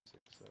got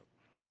 6 up.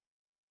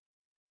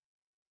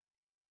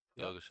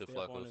 Yo, good shit, Stay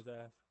up on Flaccos. his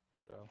ass.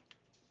 Bro.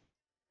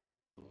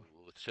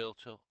 Ooh, chill.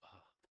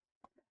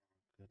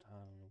 Good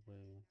time on the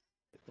way.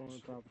 Go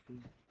on top of you.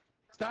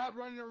 Stop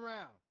running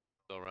around.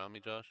 Go around me,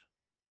 Josh.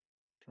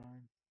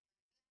 Trying.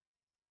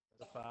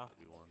 The foul.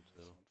 Maybe 1,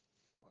 2.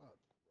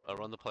 Fuck.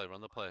 Run the play.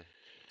 Run the play.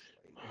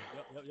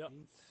 Yep.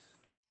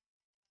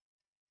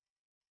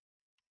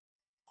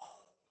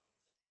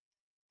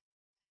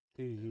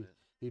 He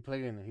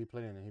played in it. He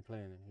played in it. He played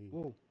in it. He.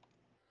 Whoa.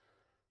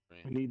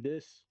 Green. We need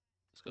this.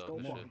 Let's Let's go. go,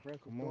 Good Come on. shit.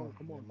 Frank. Come on.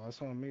 Come on. Yeah,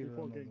 it's on me. 3-4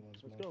 Another game.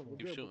 one's Let's my go. fault. We're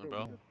Keep good. shooting, We're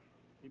bro. good.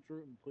 Keep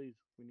shooting, please.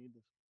 We need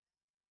this.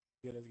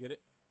 Let's get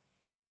it.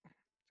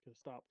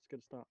 It's gonna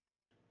stop.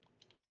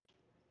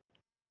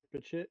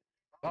 Good shit.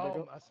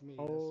 Oh, that's me.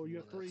 Oh, that's you me.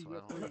 have three. That's You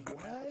have why I three. don't- You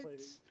have to play What?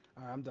 these.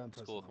 Alright, I'm done.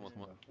 That's cool, pressing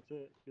come on, now. That's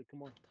it. Good.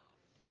 Come on.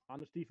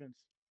 Honest defense.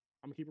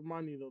 I'm gonna keep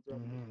reminding you though.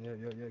 Throughout the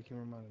game. Yeah. Keep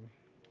reminding me.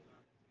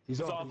 He's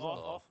It's off. He's off.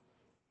 off.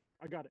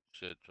 I got it.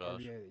 Shit, Oh,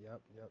 Josh. yeah.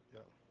 Yep.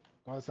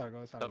 Go outside.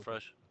 Cut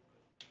fresh.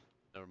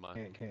 Never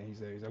mind. Can't. He's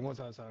there. One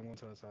to the side.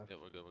 Yeah,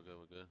 we're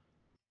good.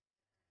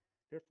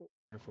 Careful.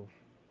 Careful.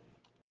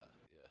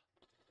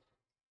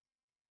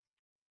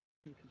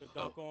 Yeah. Good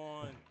dunk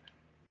on.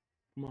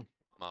 Come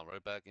on,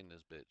 right back in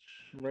this bitch.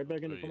 Right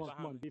back in it. Threes. Come on.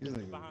 Come on. Defense. He's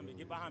Get behind me.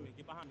 Get behind me.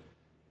 Get behind me.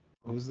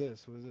 Who's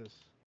this?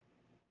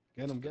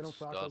 Get him, It's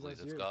Flaccos. Godly. That's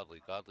That's you.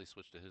 Godly. Godly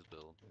switched to his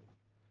build.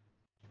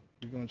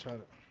 You're gonna try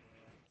to.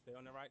 Stay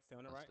on the right. Stay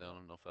on the right. That's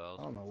down, no I fouls.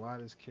 don't know why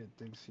this kid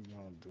thinks he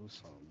gonna do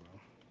something, bro.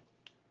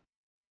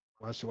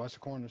 Watch the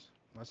corners.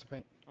 Watch the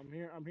paint. I'm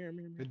here. I'm here. I'm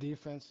here. Good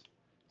defense.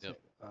 Yep.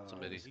 It's a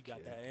midi. He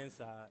got that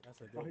inside.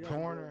 That's a Oh, good he one. got the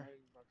Corner.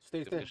 board.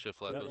 Stay, Good stay. shit,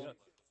 Yep, Flacos. yep.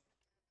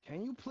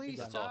 Can you please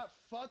That's stop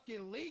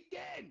fucking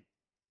leaking?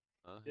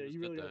 Yeah, He was you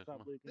good really there. gotta stop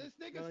Come on. leaking. This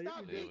nigga No,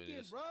 stop you're, Yeah, we leaking,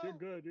 just- bro. you're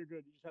good. You're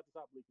good. You just have to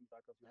stop leaking,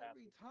 Flacos. You have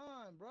Every to.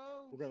 time,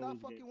 bro. We're gonna Stop lose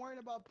the fucking game. worrying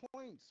about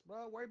points,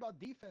 bro. Worry about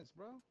defense,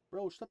 bro.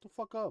 Bro, shut the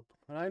fuck up.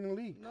 I didn't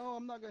leak. No,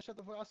 I'm not gonna shut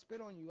the fuck. I'll spit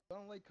on you. I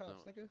don't like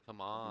cops, No, nigga. come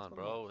What you on, talking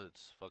bro.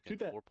 It's fucking Shoot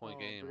that. 4-point Oh,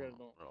 game. forget it,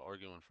 don't. We're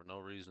arguing for no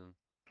reason.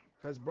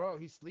 Cause bro,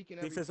 he's leaking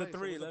every Defensive play.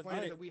 three, So what's let's the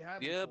point get that it. we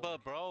have him Yeah, for?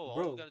 but bro, all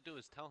Bro. we gotta do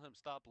is tell him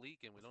stop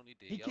leaking. We don't need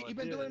to He yell at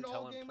been him doing and it tell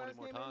all him game 20 last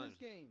more game and times. this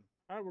game.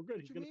 All right, we're good. What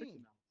He's you gonna fix it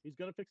mean? now. He's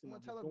gonna fix it I'm now.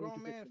 gonna tell He's a going grown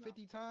to fix man it now.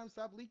 50 times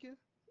stop leaking.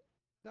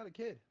 Not a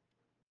kid.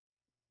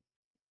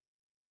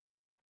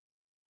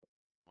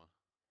 Come on.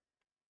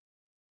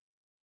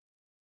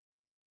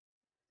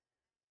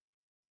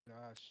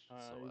 Gosh.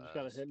 So You just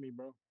gotta ass. hit me,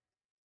 bro.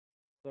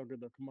 It's all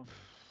good though. Come on.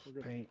 We're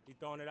good. Paint. He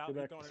throwing it out. Get He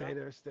back. throwing it Stay out.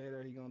 there, stay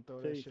there. He gonna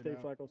throw that shit Stay,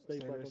 out. Flacco. Stay,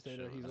 Flacco. Stay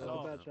there. He's That's That's off.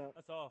 off. off. Bad shot.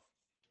 That's off.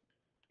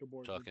 Good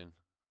board. Dude. Chucking.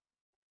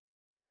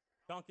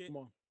 Dunk it. Come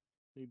on.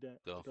 Need that.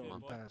 Go, Let's go. come on.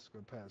 Good pass,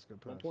 good pass,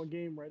 good 1 pass. point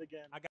game right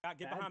again. I got.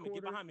 Get Bad behind me.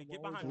 Get quarter, behind me. Get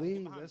I'm always behind me. Get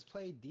Please, behind let's me.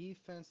 play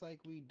defense like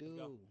we do.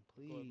 go.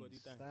 Please, do your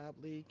thing. stop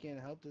leaking.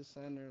 Help the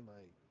center,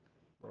 like,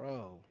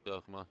 bro.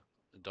 Go, come on.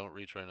 Don't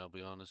reach right now,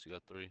 be honest. You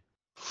got 3.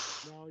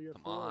 No, you're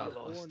Come 4. on. You're I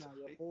 4 lost. now.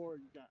 You're 4.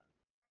 You got.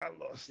 I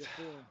lost. You're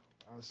 4.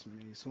 That's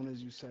me. As soon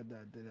as you said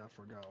that, I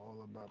forgot all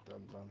about that.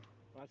 I'm done.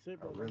 That's it,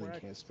 I bro. really We're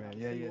can't actually- spam.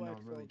 Yeah, single no, I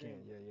X really all game.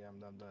 can't. Yeah, I'm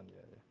done.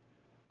 Yeah.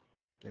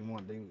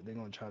 They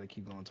gonna try to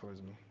keep going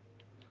towards me.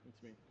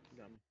 It's me. You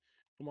got me.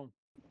 Come on.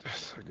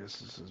 I guess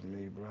this is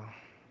me, bro.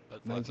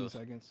 But 19 Flacos.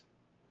 seconds.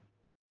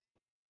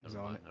 He's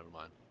Never on mind, it. never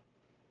mind.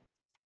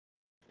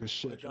 Good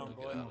shit. Good done, Get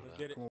boy. out of Let's that.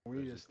 get it. Come on, we Where's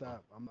need to his phone?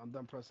 stop. I'm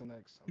done pressing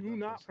X. I'm Do done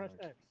not press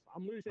pressing X.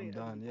 I'm literally saying. I'm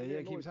done. Yeah, I'm yeah.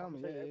 getting Keep annoyed. telling me.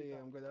 I'm Yeah, saying it yeah, every yeah.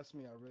 time. I'm good. That's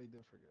me. I really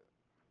did forget.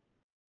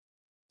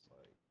 It's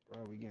like,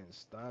 bro, we getting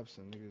stops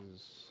and niggas.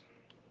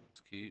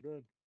 Let's We're keep.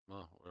 good.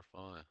 No, we're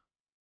fine.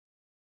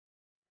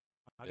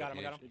 I got him.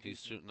 I got him.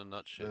 He's shooting the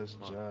nut shit. That's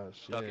Come on.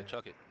 Josh. Chuck Yeah. it,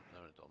 chuck it.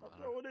 No, it don't I'm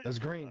matter. throwing it. That's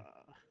green.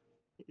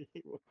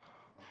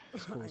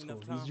 It's cool. Ain't It's enough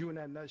cool. time. He's shooting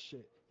that nut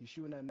shit. He's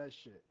shooting that nut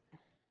shit.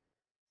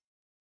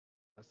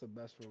 That's the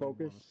best for what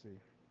we Focus. want to see.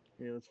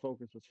 Yeah, let's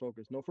focus. Let's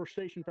focus. No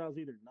frustration fouls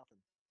either. Nothing.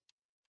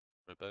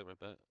 Right back, right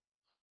back.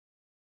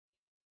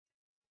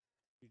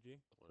 GG.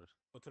 Where's-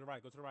 Go to the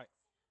right. Go to the right.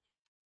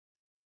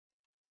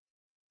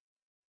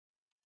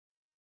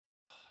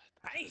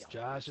 Damn.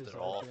 Josh is They're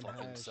all open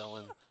fucking hash.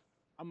 selling.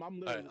 I'm All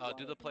literally. right,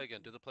 do the play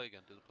again. Do the play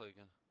again. Do the play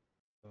again.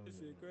 This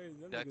shit crazy.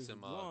 Them Dex niggas him,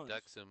 is launched.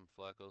 Dex him,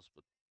 Flacos,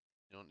 but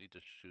you don't need to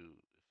shoot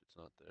if it's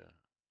not there.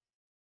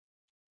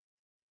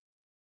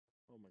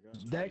 Oh my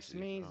god. Dex Easy,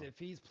 means bro. if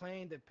he's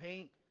playing the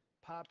paint,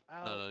 pop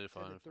out No, you're to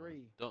fine. the You're fine.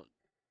 three.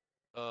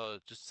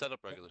 Don't. Just set up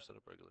regular. Set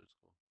up regular. It's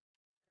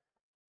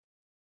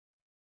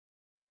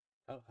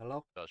cool.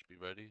 Hello? Josh, be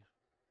ready.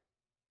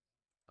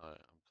 All right,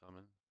 I'm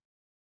coming.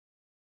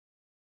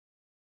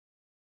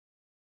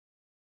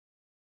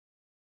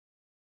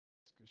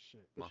 It's good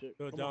shit. Good on. shit.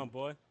 Good Come done, on.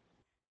 boy.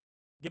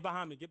 Get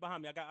behind me. Get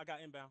behind me. I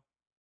got inbound.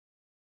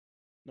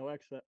 No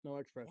X. No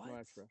X fresh. No What?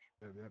 X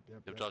fresh.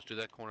 If Josh, do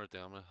that corner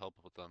thing. I'm gonna help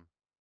with them.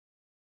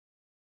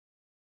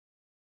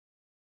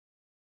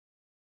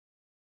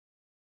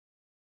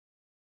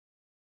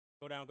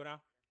 Go down. Go down.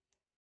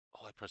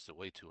 Oh, I pressed it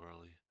way too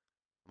early.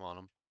 I'm on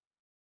him.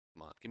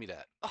 Come on, give me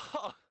that.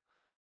 Oh,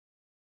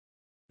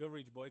 Good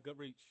reach, boy. Good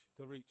reach.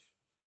 Good reach.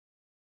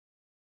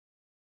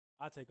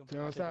 I'll take him.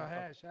 No, I'll it's take not him.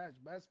 hash.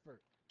 Bestford.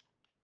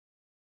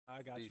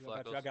 I got D, you.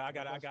 I got you. I Flacos. got it. I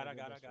got it. I That's got it. fine, I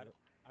got it. I that's got it.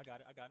 I got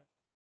it. I got it.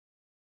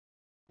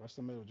 Watch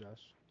the middle,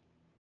 Josh.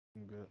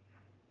 I'm good.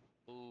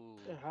 ooh.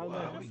 How Wow,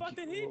 Where that? the fuck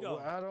did he go?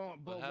 I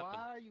don't. But happened?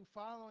 why are you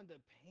following the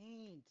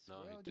paint? No,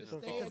 bro? he Just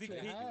didn't stay follow at the your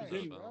paint. hash,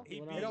 He bro. He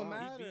When beat I It don't was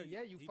out. matter.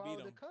 Yeah, you he follow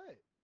beat the him. cut.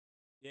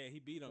 Yeah, he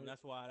beat him.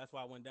 That's why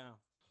I went down.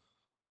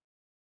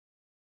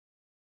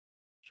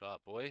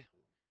 Shot, boy.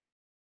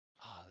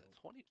 Ah,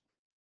 20.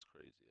 It's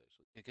crazy,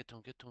 actually. Yeah, get to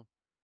him. Get to him.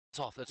 It's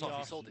off. That's He off.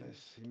 He off. sold it.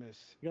 He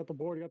missed. You got the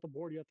board. You got the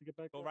board. You have to get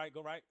back. Go there. right.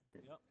 Go right.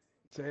 Yep.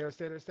 Stay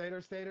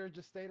there.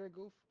 Just stay there,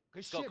 goof. Good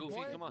Let's go, shit, Goofy,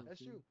 boy. come on.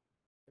 That's you.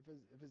 If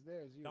it's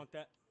there, it's you. Dunk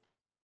that.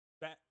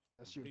 Back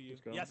That's you. to you.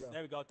 Let's go. Yes, Go.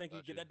 there we go. Thank you.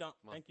 Got Get you. that dunk.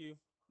 Come on. Thank you.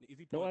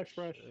 Easy No point. X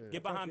fresh. Yeah.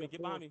 Get behind me.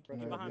 Get behind me. Fresh.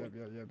 Get behind me.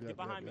 Yep, Get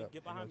behind me. yep,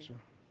 Get I behind got me.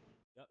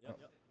 you.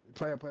 Yep.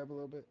 Play up a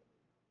little bit.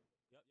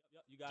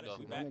 Yep. You got Go. it.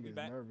 We That back. nigga We is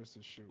back. nervous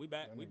to shoot. We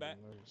back, That we nigga back.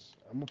 nervous.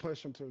 I'm gonna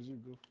push him towards you,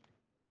 goof.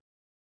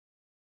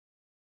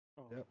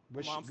 Oh. Yep.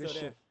 Come on, I'm Good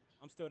still there. shit.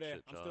 I'm still there.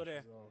 Shit, I'm still Josh.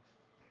 there. He's off.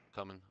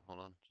 Coming. Hold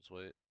on. Just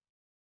wait.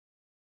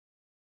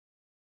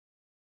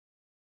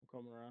 I'm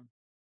coming around.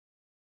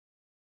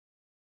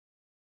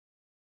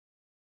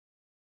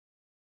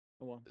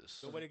 Come on. This.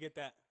 Good way to get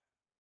that.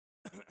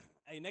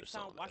 Hey, next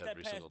They're time, selling watch that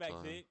every pass single back,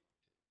 time. Zig.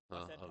 No,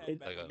 Watch that I, pass It,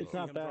 back. I gotta it's See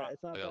not him bad. drop.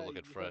 It's not I gotta bad. look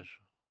at You fresh.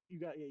 You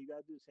got you got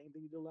to do the same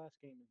thing you did last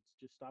game. It's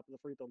just stop at the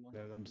free throw line.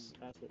 Yeah, and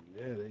pass it.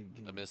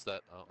 yeah, I missed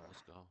that. Oh,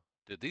 let's go.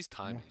 Dude, these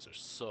timings are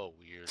so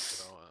weird.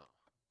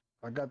 Bro.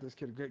 I got this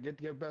kid.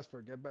 Get best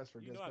for. Get best for.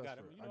 You Get know I best got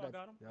for. him. You know I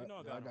got him. Yeah, You know I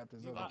yeah, got I him. got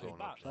this He other box. kid. He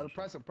box. Try to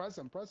press him. Press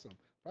him. Press him.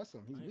 Press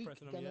him. He's I ain't weak.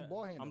 pressing He him got no yet.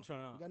 ball handle. I'm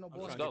trying. He got no I'm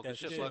ball trying Let's to handle. go. get that Good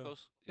shit, shit. Flacos.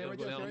 Stay You right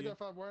go there. Stay down. right there.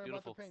 Stop worrying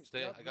about the Beautiful. paint. Stay.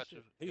 Yep, I good got you.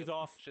 shit. He's Good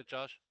off. shit,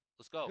 Josh.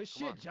 Let's go. Good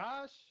Come on. shit,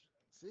 Josh.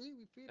 See,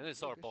 we feed And it.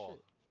 it's our Good ball.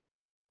 shit.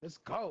 Let's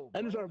go,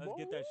 And it's our bro. Let's ball.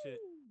 get that shit.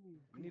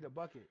 We need a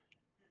bucket.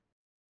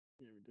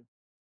 Yeah, we do.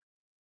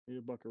 Need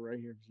a bucket right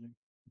here. See?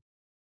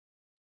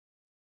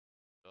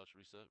 Josh,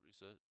 reset.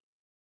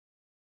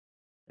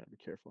 Gotta be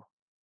careful.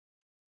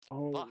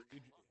 Oh, Fuck.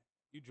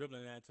 You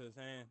dribbling that to his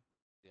hand.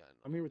 Yeah, I know.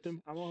 I'm here with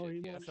him. I'm all Shit, he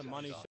yeah, wants. That's a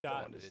money shot,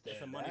 shot. bitch. That's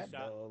Understand a money that,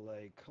 shot. though.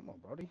 Like, come on,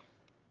 Brody.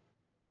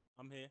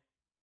 I'm here.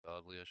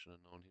 Ugly. I should have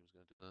known he was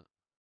gonna do that.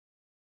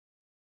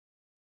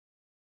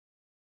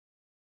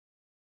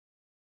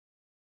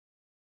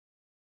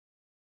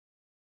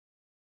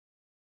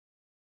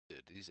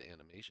 Dude, these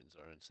animations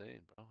are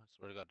insane, bro. I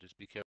swear to God, just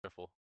be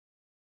careful.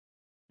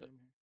 I'm Yep.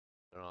 here.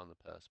 They're on the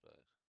pass back.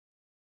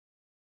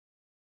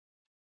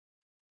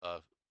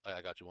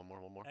 I got you. One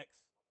more. X.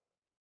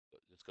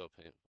 Let's go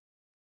paint.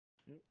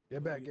 Get Do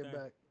back. your Get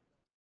thing. back.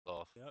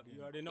 Yep. Yeah.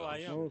 You already know Go. I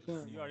am. No, it's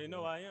not. You already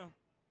know I am.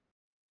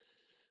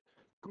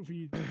 Goofy,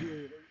 you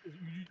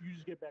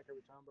just get back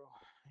every time, bro.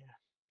 Yeah,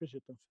 good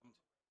shit though.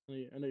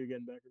 I know you're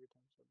getting back every time.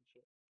 So good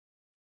shit.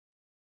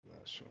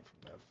 Not shooting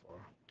from that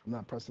far. I'm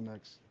not pressing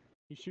X.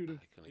 He's shooting.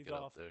 I couldn't He's get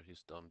off. up there.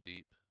 He's dumb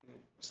deep.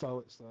 Slow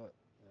it. Yeah.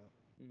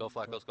 Go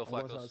Flacos. Go I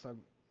was Flacos. outside.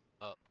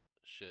 Oh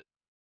shit.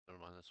 Never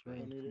mind. That's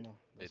Green, green. need it. come on.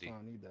 That's Midi. fine.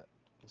 I need that.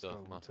 Let's Go, go.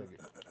 come We'll on. take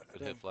it.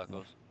 Good hit,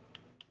 Flacos.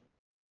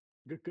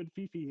 Good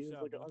Fifi. He was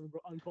Shot, like bro. an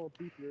uncalled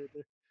Fifi right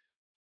there.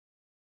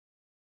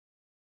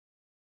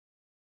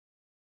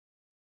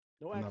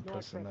 No I'm X, not no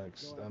X pressing pressure.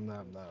 X. No I'm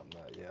X.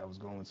 not. Yeah, I was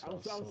going to. I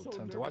was so tempted.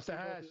 nervous. Watch the to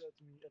go hash. through that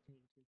to me. That's me.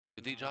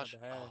 Good D, Nah, Josh. the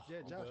hash. Oh, Yeah,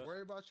 I'm Josh, good.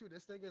 worry about you.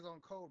 This thing is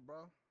on code,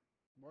 bro.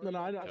 No,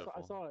 I saw Careful.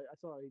 it. I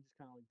saw it. He just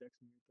kind of like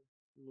dexed me right there.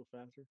 A little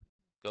faster.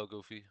 Go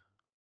Goofy.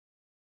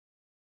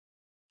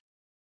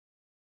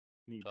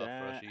 Need Tough,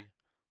 that. Rushy.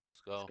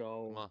 Let's go. Let's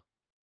go. Come on.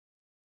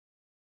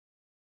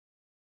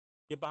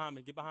 Get behind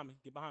me. Get behind me.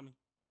 Get behind me.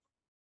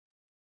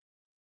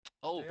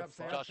 Oh, Stay up,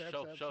 stay up, Josh, stay up,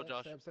 show, stay up, show, stay up,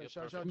 Josh. stay up, stay up, Yep,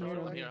 show, perfect. show, show,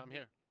 I'm show. here. I'm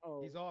here.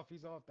 Oh, He's off.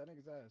 That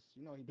nigga's ass.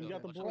 You know he does. he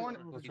got the Watch board. corner.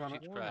 Oh, He trying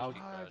to- crashed. I'll-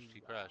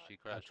 He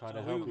crashed. tried to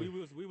So help we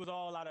you. was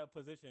all out of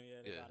position.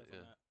 Yeah, they Yeah, got us on yeah.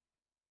 that.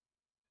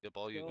 Yep,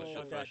 all you. Good shit,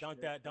 Dunk fresh. that.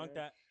 Dunk that. Dunk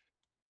that.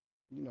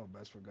 You know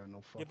Bestford got no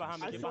fucking. Get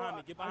behind me. I Get saw behind me.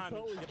 it. Get I behind me.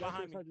 saw it. Get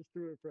behind me. I just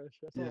threw it fresh.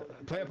 That's Yeah. all.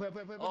 I Play.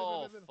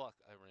 Oh, fuck.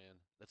 I ran.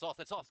 That's off.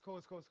 That's off. It's cool.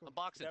 It's cool. It's cool. I'm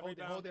boxing. That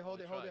rebound.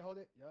 Hold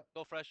it. Yep.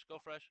 Go fresh. Go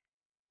fresh.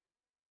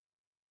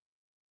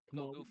 Come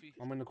Go on. Goofy.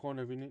 I'm in the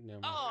corner if you need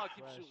them. Oh, I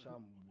keep Fresh, shooting.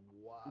 I'm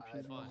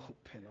wide fine.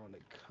 open on the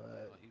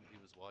cut. Oh, he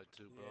was wide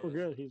too, bro. Yeah. We're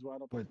good. He's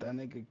wide open. But that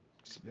nigga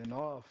spin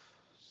off.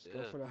 Just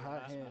go Yeah. for the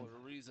hot hand. For a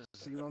reason.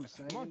 See what I'm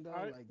saying? Come on. Though? All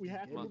right. Like, We just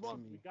have to give move it to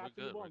on. me. We got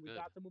to We're move on. good, We we're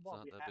got to move good. on.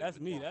 It's We not have That's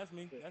to me. move on. That's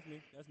me. That's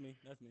me. That's me.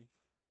 That's me.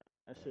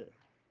 That's it.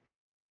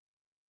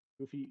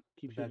 Goofy,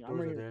 keep The back shooting. I'm doors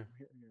right are here.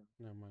 there. I'm here.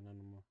 Never mind, not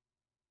anymore.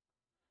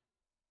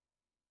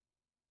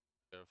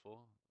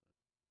 Careful.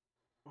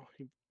 Oh,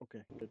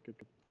 okay. Good.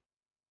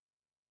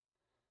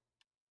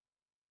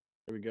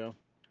 There we go.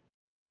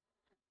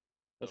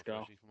 Let's go.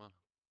 Freshy, come on.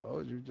 Oh,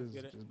 you just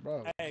Get it.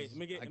 bro. Hey, just- let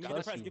me get I the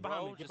got press. you, Get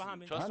behind me. bro. Get behind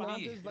me. Trust Get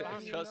behind me. me. just Get behind letting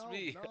me. you Trust know.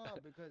 me.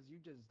 No, because you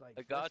just like.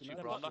 I got forcing you,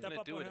 other bro. I'm not shit. Step gonna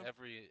up do on it him.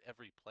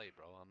 every play,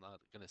 bro. I'm not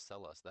gonna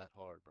sell us that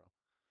hard, bro.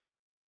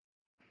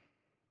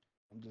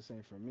 I'm just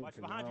saying for me, Watch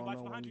because I behind you, don't watch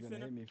know when behind you're you, gonna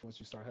center. hit me once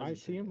you start I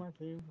see hesitating.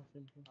 him.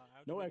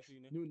 No What X. you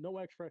need? No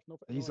X fresh. No.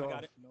 He's no off.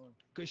 got it. No.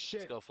 Good Let's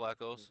shit. go,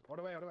 Flacos. All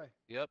the way.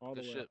 Yep, All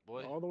good the way. shit,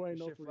 boy. All the way. Good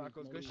No shit, freeze. Flacos.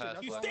 No Good freeze. shit.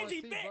 That's You what I want to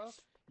stingy see, bro. bitch.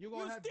 You're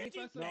gonna You have stingy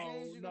defensive bitch.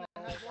 games. You're gonna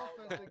have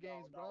offensive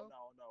games, bro. No.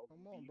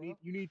 Come on, You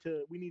bro. need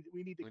to. We need to.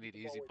 We keep need the ball easy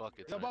away from you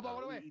buckets right Yo, right Bubba, now.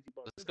 all the way. Easy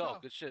buckets. Let's Let's go. go.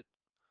 Good shit.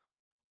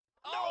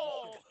 No.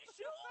 Oh! Let me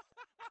shoot.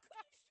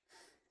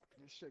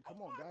 Good shit.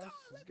 Come on, guys.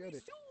 Let's Let get me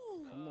it.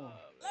 shoot. Come on.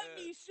 Let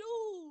me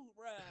shoot,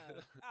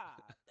 bruh. Ah,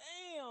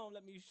 damn.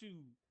 Let me shoot.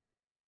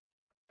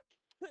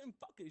 Couldn't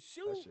fucking That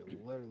shoot.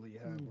 shit literally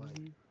had like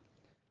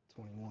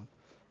 21.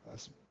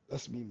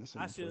 That's me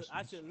missing I the should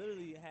first one.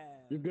 literally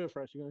have You're good,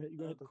 fresh. You're gonna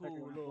a hit the cool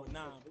second little round.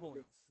 9 You're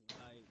points. Like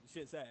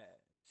shit sad,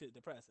 shit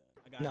depressing.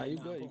 I got Nah, you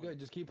 9 good. You points. good.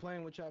 Just keep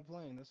playing what y'all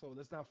playing. That's all.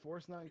 Let's not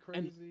force nothing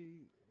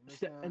crazy.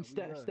 Step in.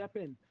 Step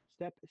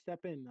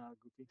in,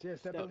 Goofy. Yeah,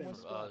 step in one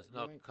spot.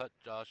 No, You ain't- cut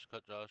Josh.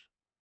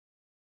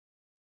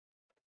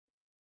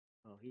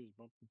 Oh, he was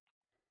bumping.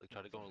 Like,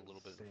 try to go a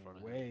little bit in Staying front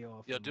of him. way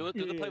off. Yeah, of do my- it.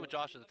 Do the play Yeah. with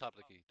Josh at the top of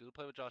the key. Do the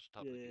play with Josh at the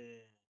top of the key.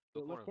 Yeah.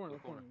 Go Left corner.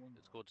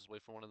 It's cool. Just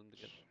wait for one of them to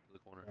get to the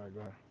corner. All right,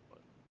 go ahead.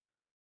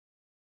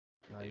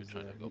 Yeah, Nah, you're he's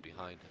trying there. to go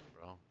behind him,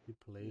 bro. He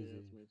plays Yeah,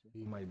 it. that's way too-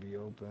 He might be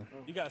open.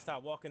 You gotta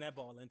stop walking that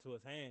ball into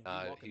his hand. He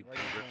Right into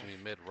ripped him. me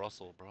mid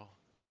Russell, bro.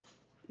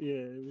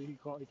 Yeah, he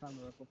timed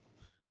the Raffle.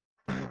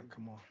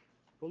 Come on.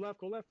 Go left.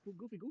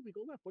 Goofy,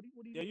 go left. What do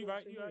you? Yeah, you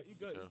right. stay You here? right. You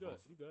good. You Careful. good.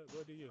 You good.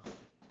 Go do you.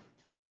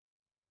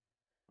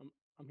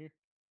 I'm here.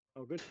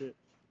 Oh, good shit.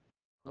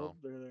 Oh.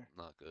 They're there.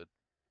 Not good.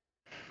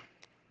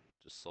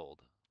 Just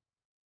sold.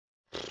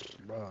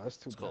 Bro, that's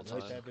too It's called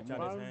bad. time. That bitch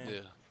Come out on. his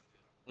hand. Yeah,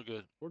 we're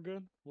good. We're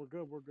good.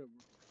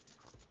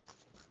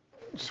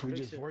 We Fix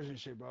just it. forcing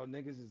shit, bro.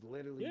 Niggas is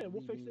literally Yeah,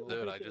 we'll fix leaving it. you We'll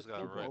Dude, fix I it. just It's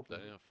got super ripped. I open.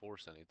 didn't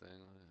force anything.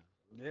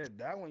 Yeah,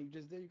 that one you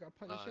just did. You got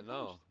punched I shit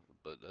know,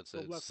 first. but that's Go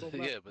it. left, go left,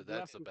 Yeah, but that's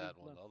left, the Goofy, bad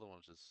one. left. The other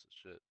one's just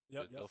shit.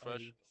 Yep, Good. yep. Go I hear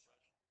fresh. you.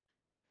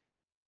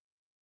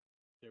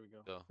 There we go.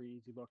 Go. Free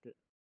easy bucket.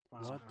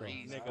 What the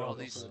Freeze, Nigga, bro. go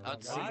They for the fuck?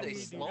 dunk. see Why they did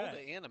he do slow that?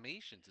 the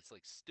animations. It's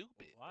like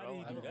stupid, Why bro. did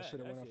he I do know. I that? should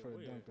have That went up shit for the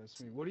weird. dunk.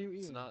 That's me. What are you It's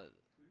eating? not.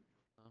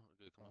 Oh,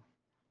 we're good. Come on.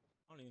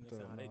 I don't even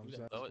understand how they No, do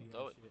I'm that. Throw it.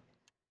 PPA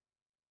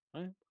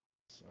Throw it.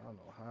 shit. I don't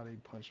know how they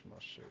punch my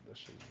shit. That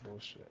shit's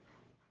bullshit.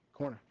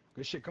 Corner.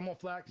 Good shit. Come on,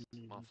 Flax.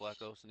 Come on,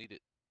 Flacco. Need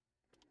it.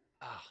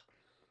 Ah.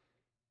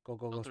 Go,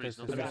 go, No go. threes,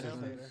 Stay, no stay, I stay, got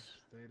stay, him. Stay stay. there.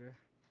 Stay there.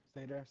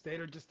 Stay there. Stay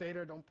there. Just stay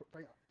there. Don't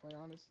play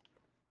honest.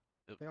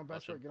 Yep, Stay on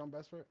best watch him. foot. Get on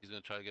best foot. He's gonna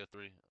try to get a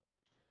three.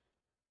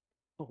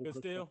 Oh, Good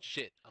steal.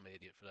 Shit, I'm an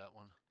idiot for that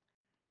one.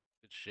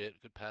 Good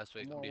shit. Good pass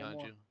fake. One I'm more, one behind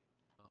more. you.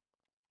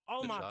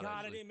 Oh Good my shot, god,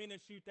 actually. I didn't mean to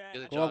shoot that.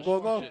 Get I it, Go, thought- go,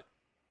 Josh. go. Good shit.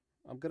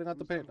 I'm getting out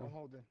the paint I'm now.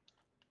 holding.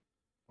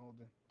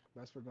 Holding.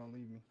 Best foot gonna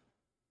leave me.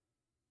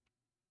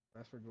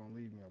 Best foot gonna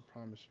leave me. I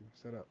promise you.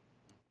 Set up.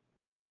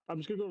 I'm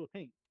just gonna go to the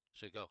paint.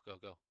 Shit, go.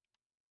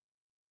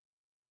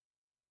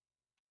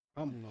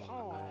 I'm No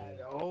wide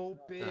way.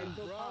 open,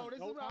 No bro. time, This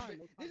no is what time,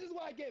 no this time. is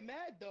why I get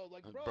mad though.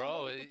 Like, bro, I'm Bro,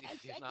 holding for 10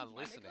 he's seconds, not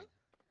my listening.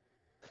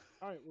 nigga.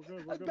 All right, we're good.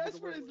 We're Like, good.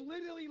 best We're foot good. is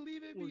literally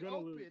leaving We're me gonna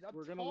open. lose. I'm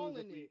We're gonna lose calling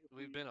if we. it.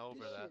 We've been over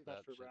This that shit-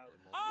 that Best shit. rattle.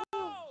 moment.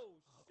 Oh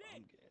shit!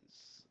 I'm getting.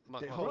 Come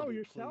on, They come on. hold Bro, it,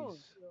 you're please.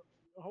 selling.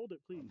 Hold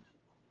it, please.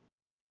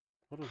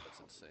 That's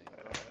insane,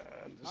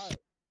 bro. All right.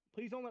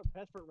 Please don't let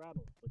Bestford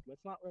rattle. Like,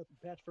 let's not let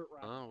Bestford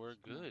rattle. Oh, we're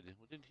Come on. good.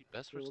 What did he?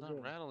 Best Yeah, for we're not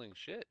good. rattling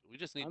shit. We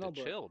just need I know, to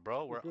but chill,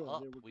 bro. We're good.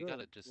 up. Yeah, we're We good.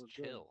 gotta just We're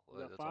good. chill. We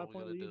got That's all we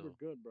 5-point gotta lead. do. We're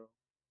good, bro.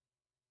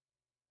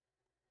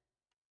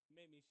 You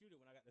made me shoot it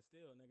when I got the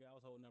steal, nigga. I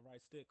was holding the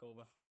right stick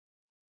over.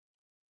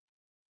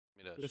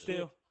 Give me that Good shit.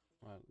 steal.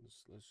 All right,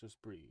 let's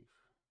just breathe.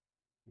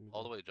 Let me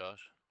All go. the way,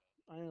 Josh.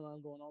 I'm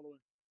going all the way.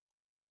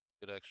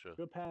 Good extra.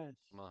 Good pass.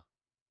 Come on.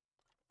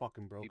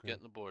 Fucking Keep broken.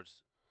 getting the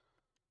boards.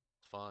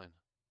 It's fine.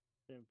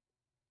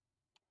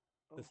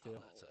 Good steal.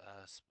 That's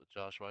ass. But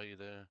Josh, why are you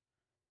there?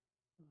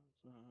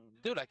 Um,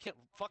 Dude, I can't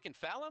fucking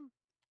foul him.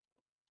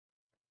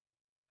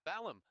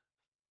 Foul him.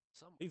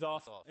 He's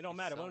off. He's It don't He's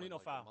matter. We don't selling need no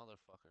like foul. a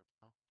motherfucker,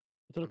 bro.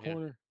 to the I'm here.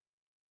 corner.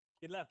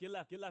 Get left.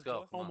 Let's go.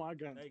 Boy. Come Oh on. my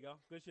god. There you go.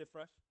 Good shit,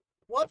 fresh.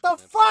 What Left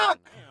the him, fuck?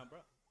 Damn, bro.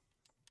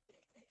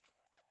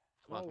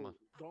 Come on, come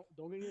No, on.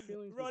 don't get in your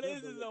feelings. Bro, We're good,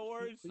 this is bro. the Just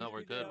worst keep- No, shit we're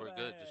we good. ever We're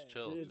good. had. Just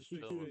chill. Yeah, Just keep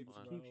chill. shooting. It's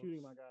Just fine. keep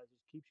shooting, my guys.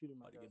 Just keep shooting,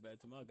 my About to guys. get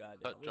back to my goddamn.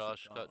 Cut Where's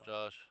Josh. he Cut gone?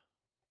 Josh.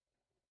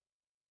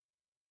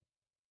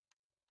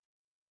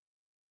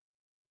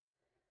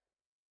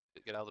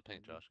 Get out of the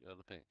paint, Josh. Get out of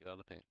the paint. Get out of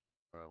the paint.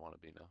 Where I want to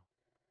be now.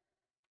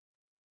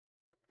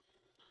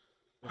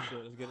 Good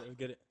shit. Let's get it. Let's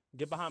get it.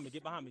 Get behind me.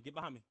 Get behind me. Get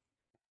behind me.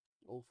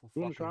 Oh for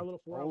You wanna try a fucking.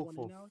 little 4 out Oh 1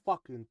 for in, Alex?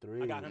 fucking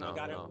three. I got him, I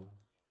got him. bro.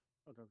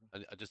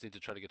 Okay. I just need to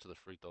try to get to the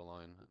free throw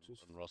line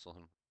Just and rustle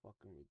him.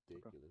 Fucking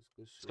ridiculous.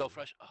 Good shit. Let's go,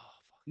 fresh. Oh,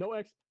 fuck. No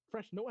X.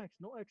 Fresh. No X.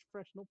 No X.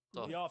 Fresh. No.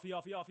 Oh. He off.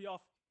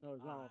 No,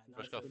 it's not. Ah,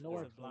 Fresh It's go. no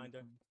that's a X.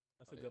 blinder.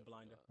 That's a Oh, good yeah,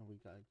 blinder. And we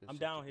got good I'm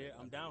shit down here,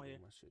 together. I'm I gotta down get here.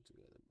 My shit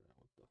together, bro.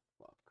 What the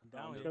fuck? I'm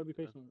down Just here. gotta be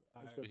patient.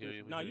 All Just right. gotta We hear be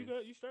you, patient. No, we you hear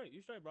good. You straight.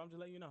 You straight, bro. I'm just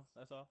letting you know.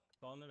 That's all.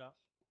 Calling it out.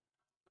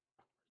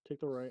 Take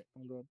the right.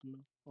 I'm going up the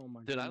middle. Oh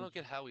my god. Dude, I don't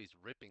get how he's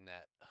ripping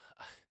that.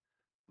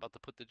 About to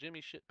put the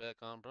Jimmy shit back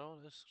on, bro.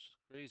 This is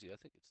crazy. I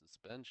think it's the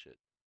spend shit.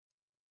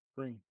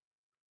 Green.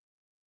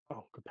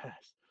 Oh, good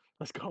pass.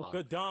 Let's go. Fuck.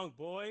 Good dunk,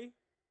 boy.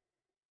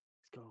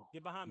 Let's go.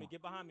 Get behind me. Come on.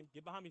 Get behind me.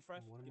 Get behind me,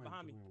 fresh. What Get am I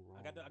behind me. doing wrong?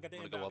 I got the I'm gonna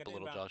inbound. go I up got a the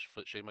little, inbound.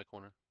 Josh. Shade my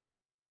corner.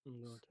 I'm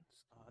going to-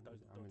 I thought you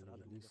was I'm going to the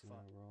other nigga. releasing Fuck.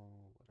 that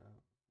wrong. What up?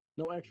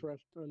 No X fresh.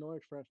 No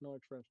X fresh. No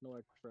X fresh. No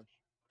X fresh.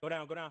 Go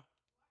down. Go down.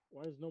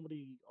 Why is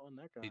nobody on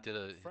that guy? He did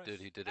a, Fresh.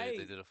 dude. He did it. Hey,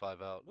 They did a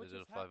 5 out. They what did a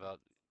just 5 out.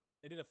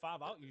 They did a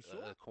 5 out. You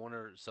sure? A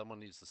corner. Someone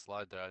needs to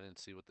slide there. I didn't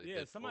see what they Yeah,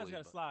 did. somebody's fully, got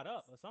to but- slide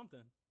up or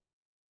something.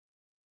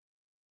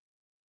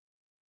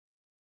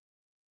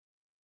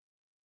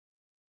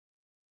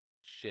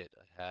 Shit,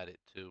 I had it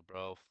too,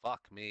 bro.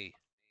 Fuck me.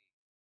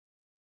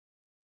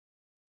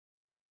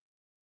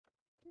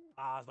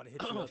 Ah, I was about to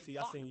hit you, LT.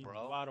 I Fuck, seen you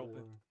bro. wide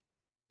open.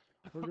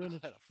 We're good. I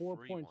It's had a 4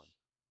 free points. one.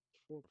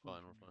 It's 4 We're points.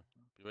 fine. We're fine.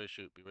 Be ready to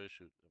shoot. Be ready to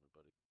shoot,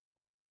 everybody.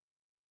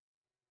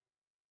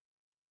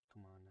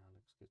 Come on,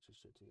 Alex. Get your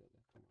shit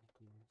together. Come on,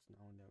 come on. It's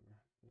now or never.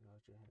 Get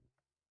out your head.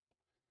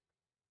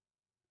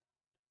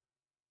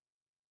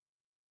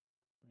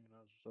 Man, I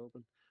was just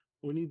open.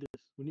 We need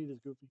this. We need this,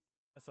 Goofy.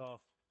 That's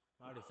off.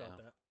 I already felt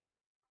Yeah. that.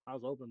 I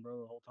was open,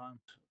 bro, the whole time.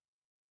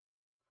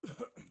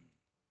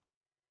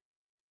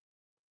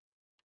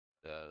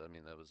 Yeah, I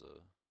mean that was a.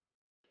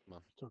 Come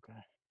on. It's okay.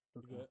 It's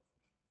You okay. good?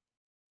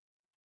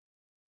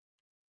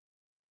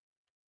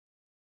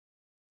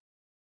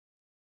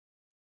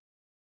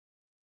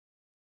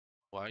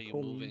 Why are you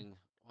Told me. moving?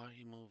 Why are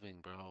you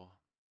moving, bro?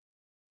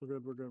 We're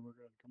good. We're good. We're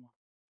good. Come on.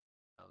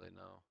 Now they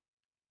know.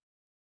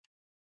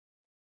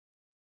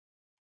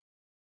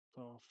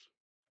 Soft.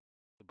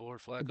 The board,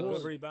 The Flacco. board.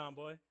 Good rebound,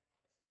 boy.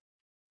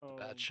 Oh,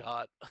 Bad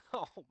shot.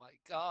 Oh my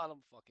god,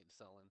 I'm fucking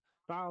selling.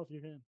 foul if you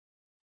can.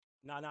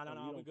 No. you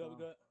We don't good. We foul.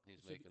 good. He's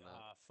Should making be,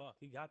 that. fuck.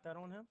 He got that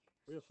on him.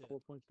 We have Shit. 4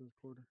 points in this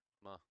quarter.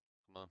 Come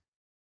on.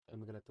 Let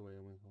me get out the way.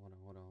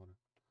 Hold on.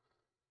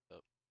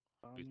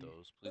 Beat Me.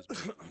 those. Please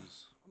make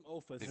please. I'm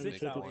 0 for Please Good 6 make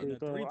shit, out good in one. the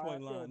free throw.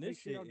 3-point Yo, line. make This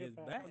sure y'all shit get is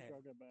back. bad. Make sure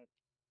y'all get back.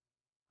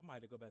 I might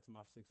have to go back to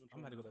my 6. I'm I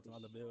might have to go back to my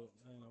other build.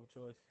 I ain't no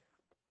choice.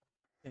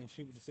 Can't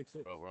shoot with the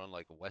 6'6". Bro, we're on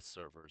like West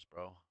servers,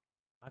 bro.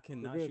 I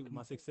cannot good, shoot with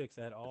come my on. 6'6" at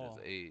It is all.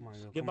 AIDS. Come on,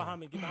 yo, Get come behind on.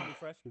 me. Get behind me,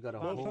 fresh. We got a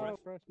Get behind No me, whole. foul,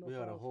 fresh. fresh. No We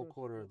got a foul, whole fresh.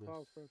 quarter No of this.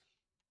 foul, fresh.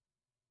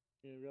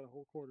 Yeah, we got a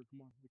whole quarter.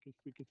 Come on, we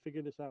can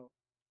figure this out.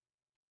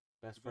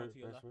 Best Going first. to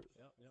your Best left. first.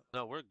 Yep.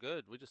 No, we're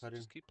good. We just Cut in.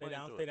 keep Stay playing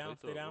down. through Stay it. Play down.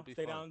 through Stay it. We'll down. be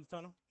Stay fine. down in the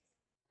tunnel.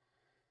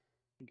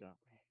 You got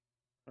me.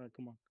 All right,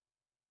 come on.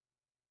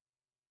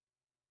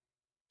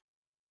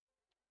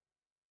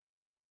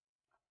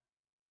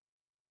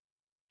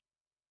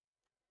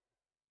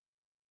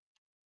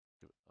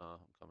 I'm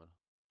coming.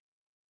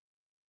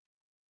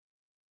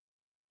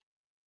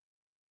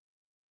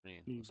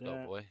 Green. Need Let's go,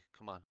 that. boy.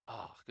 Come on.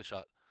 Ah, good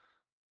shot.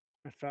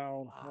 I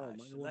fouled. Ah, Oh I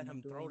my! should What let am I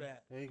him throw doing?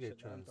 that. They I get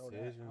should let him throw that.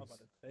 I was transitions. about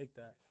to take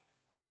that.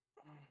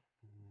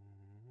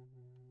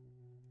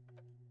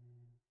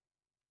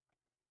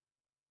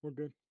 We're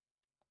good.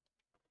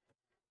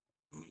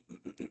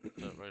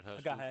 Right hash.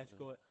 I got Goof. hash.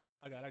 Go ahead.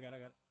 I got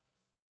it.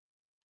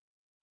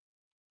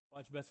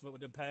 Watch best foot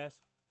with the pass.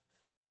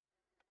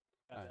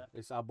 Got All right, that.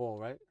 it's our ball,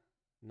 right?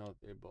 No,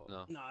 their ball.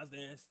 No. Nah, it's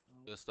dance.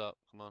 Good stop.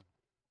 Come on.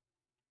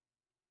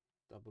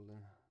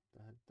 Doubling.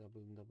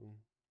 Doubling.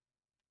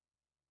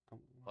 Come.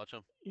 Watch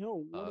him.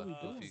 Yo, what are we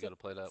Goofy, doing? you gotta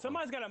play that one.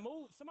 Somebody's gotta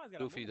move. Somebody's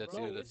gotta Goofy, move, that's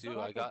bro. you. There's That's you.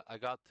 something- I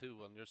got two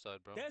on your side,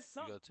 bro. There's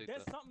You gotta take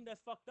there's that. something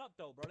that's fucked up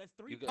though, bro. There's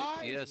 3 You got- people.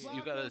 Guys, yes,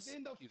 you gotta Rocco's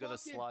in the you gotta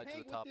fucking slide to the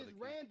paint top with of the this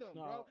key. random,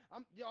 No, bro.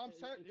 I'm it's yo,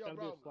 gotta be a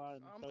bro. slide.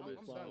 It's gotta be a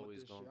I'm slide. done with Always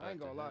this going shit. I back ain't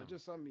to gonna lie. him.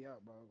 Just sum me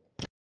up, bro.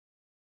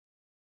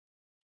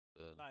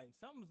 Good. Like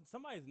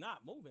somebody's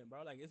not moving,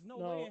 bro. Like it's no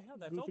No, way in hell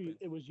that's Goofy, open.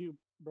 it was you,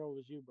 bro. It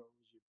was you.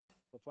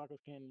 The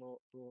Flacco's can't roll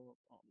up.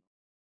 Oh,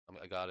 I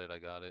mean, I got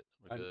it.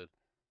 We're good.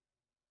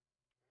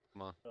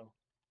 Come on. no.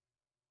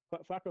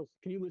 Flacco's,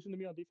 can you listen to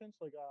me on defense?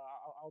 Like,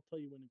 I'll tell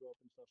you when to go up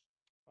and stuff.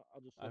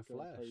 I'll just I like,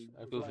 flash. tell you.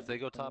 I Goof, flash. if they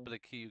go top of the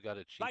key, you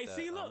gotta cheat Like, that.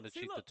 see, I'm look, gonna see,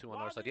 cheat look. the 2 on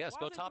Why our is side. it- Yes, why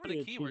go is it top of three? the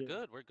Yeah, key. cheat We're it.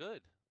 good. We're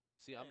good.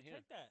 See, I'm Yeah, here.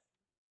 take that. Let's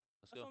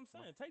That's go. what I'm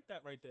saying. Take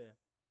that right there.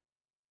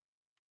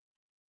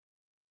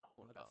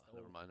 Oh, I got never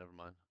stole.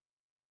 mind.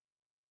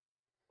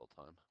 Full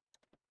time.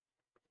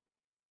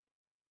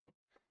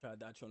 Try to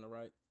dodge you on the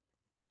right.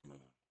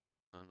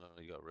 Oh,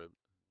 no, you got ribbed.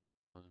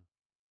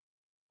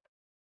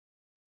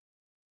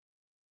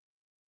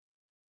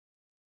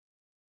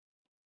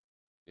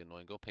 Be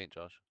annoying. Go paint,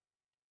 Josh.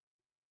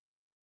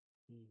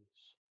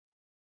 Jeez.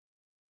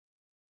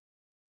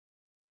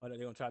 Oh, they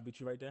gonna try to beat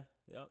you right there?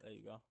 Yep, there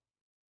you go.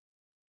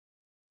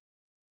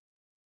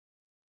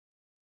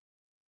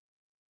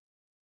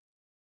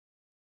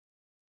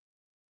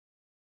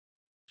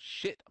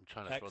 Shit, I'm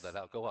trying to throw X. that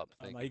out. Go up. Oh,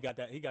 Thank no, you. he got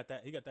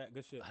that.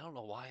 Good shit. I don't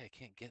know why I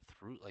can't get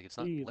through. Like, it's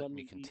not Please let letting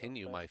me me eat up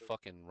continue my faster.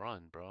 fucking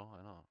run, bro.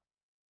 I know.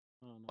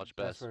 Oh, no. Watch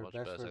Best best. for- Watch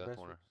best best. for- I got best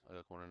corner. for- I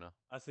got corner now.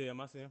 I see him.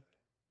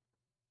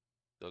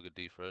 Go good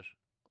D fresh.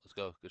 Let's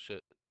go. Good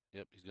shit.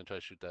 Yep, he's gonna try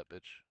to shoot that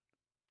bitch.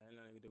 Ain't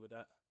nothing you can do with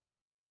that.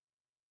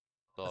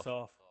 Off. That's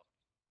off.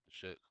 Good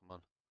shit. Come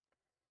on.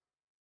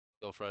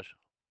 Go fresh.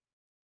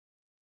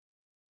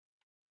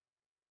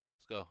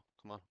 Let's go.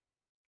 Come on.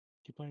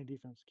 Keep playing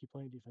defense. Keep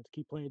playing defense.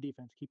 Keep playing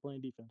defense. Keep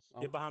playing defense.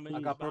 Oh, Get behind me. I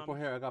Get got behind purple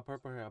me. hair. I got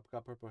purple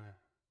hair.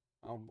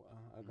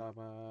 I got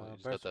Well, you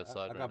just burst. got that side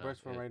I right got now.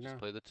 burst from Yeah, right just now.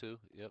 play the 2.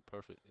 Yep,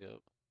 perfect. Yep.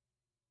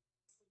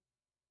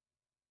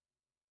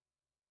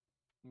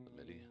 The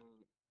midi. Me.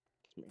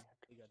 You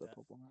got Step that.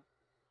 up on that.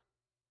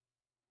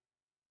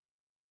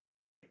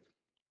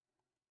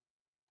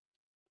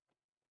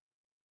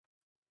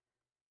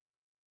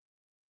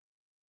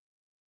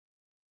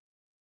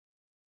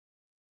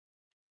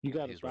 You Yeah,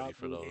 gotta he's ready stop,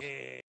 for Goof. those.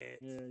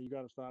 Yeah, you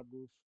gotta stop,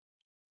 Goof.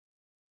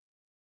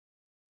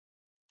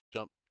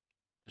 Jump.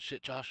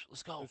 Shit, Josh.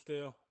 Let's go. Good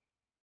still.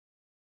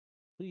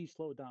 Please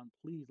slow it down.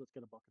 Please, let's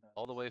get a bucket out.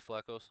 All the way,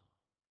 Flaccos.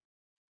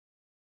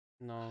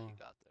 No. He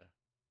got there.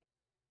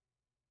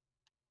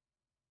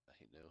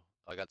 He knew.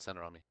 I got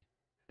center on me.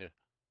 Here.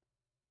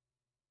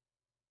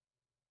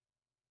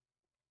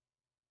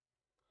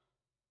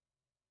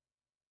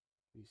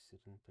 He's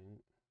sitting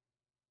paint.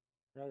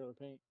 I gotta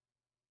paint.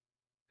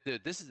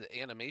 Dude, this is the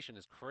animation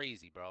is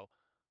crazy, bro.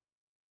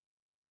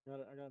 I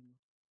got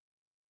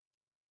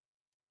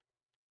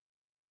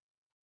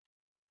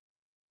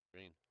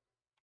Green.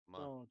 Come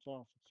on. Oh, it's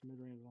off. It's mid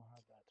range. I don't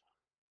have that.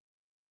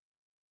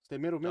 Stay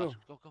middle. Josh,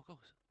 go.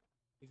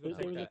 He's gonna There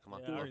take was that. come on,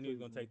 Yeah, come I on. already knew he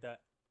was gonna take that.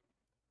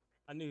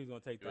 I knew he was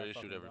gonna take Be that. ready to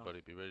shoot, fucking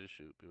everybody. Be ready to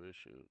shoot. Be ready to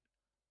shoot.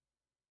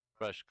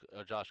 Fresh.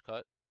 Josh,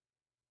 cut.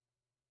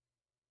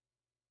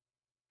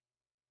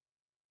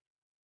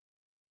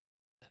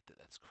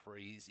 That's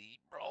crazy,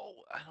 bro.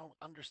 I don't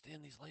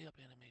understand these layup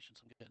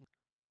animations I'm getting.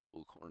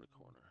 Ooh, corner to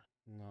corner.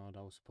 No,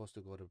 that was supposed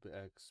to go to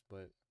X,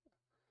 but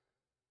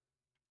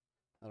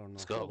I don't know.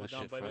 Let's go. That Good shit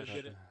shit, boy, fresh. let's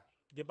get it.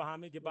 Get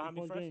behind me. Get behind me,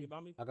 One fresh. game. Get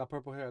behind me. I got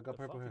purple hair. The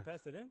fuck, he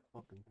passed it in.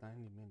 Fucking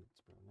 90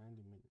 minutes, bro.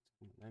 90 minutes.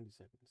 90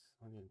 seconds.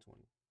 120.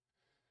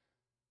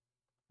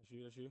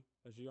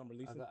 That's you. I'm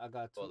releasing. I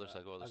got two. Go other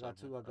side. Go other I side. got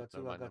two. I got two.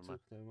 Never I mind. got Never two.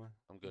 mind. Never mind.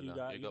 I'm good You now.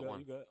 got, You you got good, one.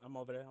 you good. I'm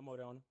over there. I'm over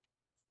there on him.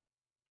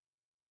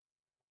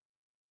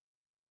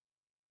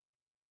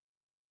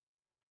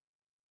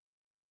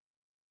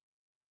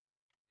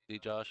 See,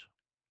 Josh.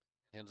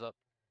 Hands up.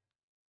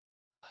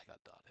 I got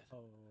dotted.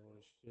 Oh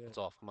shit. It's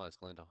off. Come on,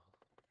 Escalando.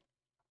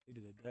 He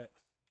did that.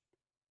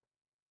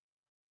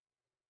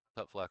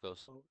 Cut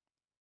Flacos. Oh.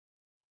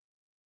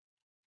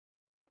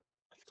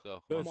 Let's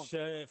go. Come Good on.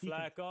 shit,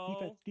 Defense,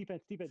 Flacco.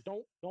 defense.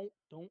 Don't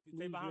Stay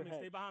lose behind your me. head.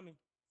 Stay behind me.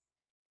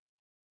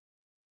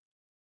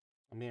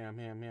 I'm here.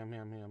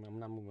 I'm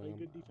not moving. Play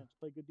good defense.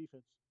 Play good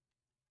defense.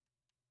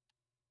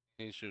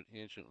 He ain't shooting. He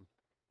ain't shooting.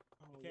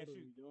 Oh, You can't what are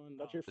shoot. we doing?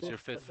 That's your It's your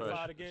fifth. fifth That's the fresh.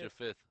 five to It's your give.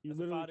 fifth. You That's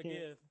the literally five to can't.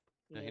 give.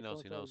 Yeah, he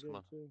knows. He knows. Come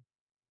on.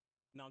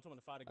 No, I'm talking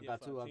the five to I give.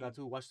 got two. I got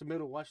two. Watch the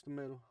middle. Watch the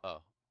middle. Oh.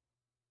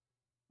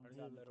 Where's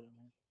that middle?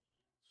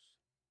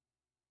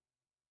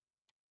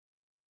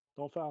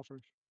 Don't foul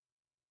first.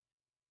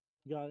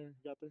 You got there. You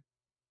got there.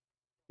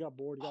 You got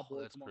bored. You got Oh,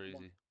 bored. that's Come on, come on.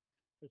 crazy.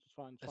 It's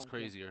fine. It's That's fine. Come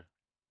on. crazier.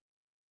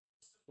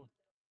 Oh,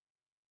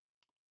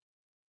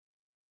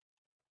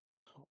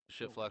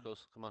 Shit, oh, man. Flacos.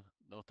 Come on.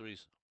 No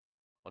threes.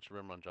 Watch the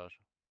rim run, Josh.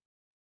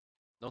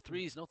 No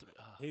threes. No threes.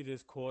 He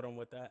just caught him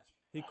with that.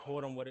 He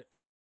caught him with it.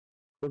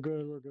 We're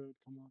good. We're good.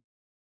 Come on.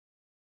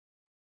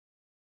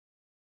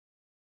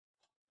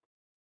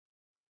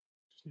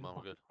 Just need Come a on,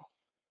 we're bucket, good. bro.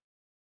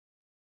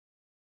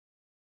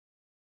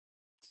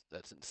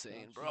 That's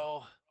insane, Gotcha.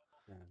 bro.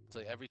 Yeah, It's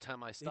like every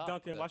time I He's stop.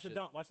 dunking. that Watch the shit-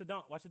 dunk. Watch the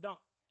dunk. Watch the dunk.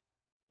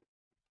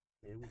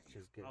 Maybe we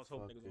just get I was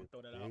hoping they was gonna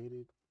throw that out.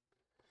 baited.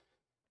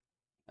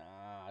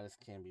 Nah, this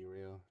can't be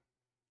real.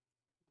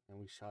 And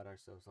we shot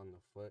ourselves on the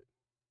foot.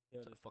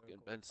 Yeah, It's this that fucking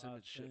circle. Ben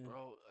Simmons shit, 5'10".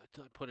 bro.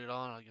 I put it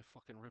on, I get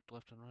fucking ripped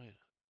left and right.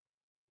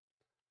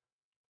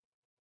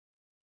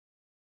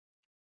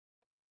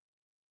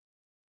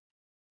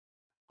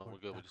 Oh, we're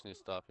good. We just need to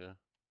stop here.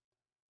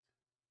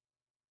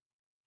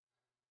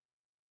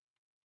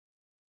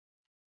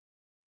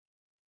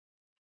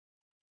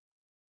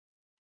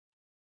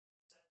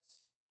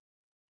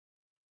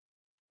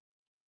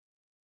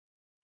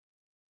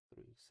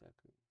 Three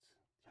seconds.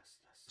 Yes.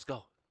 Let's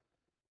go.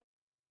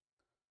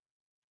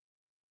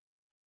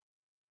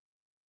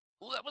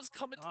 Oh, that was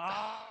coming.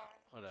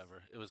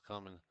 Whatever. It was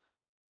coming.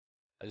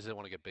 I just didn't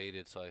want to get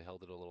baited, so I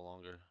held it a little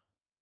longer.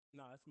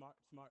 No, that's smart.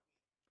 Smart.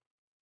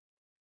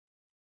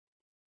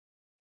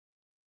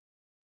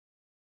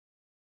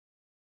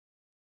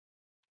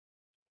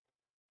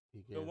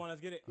 Good one.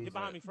 Let's get it. Get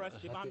behind me, fresh.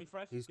 Get behind me,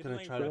 fresh. He's Get the gonna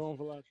lane, try fresh.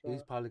 to.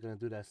 He's probably gonna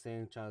do that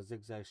same trying to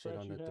zigzag shit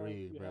on the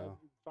three, bro.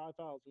 5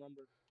 fouls.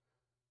 Remember.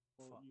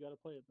 Well, you gotta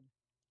play it then.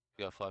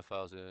 You got 5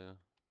 fouls, yeah.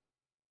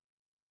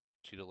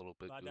 Cheat a little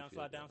bit. Slide down, goofy,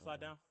 slide down, slide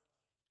down.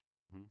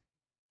 Mhm.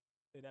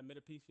 Say that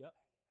middle piece, yep.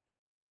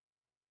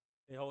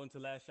 They hold into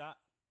last shot.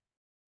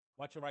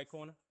 Watch your right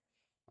corner.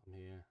 I'm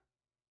here.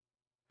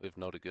 We have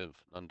none to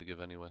give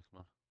anyway. Come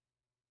on.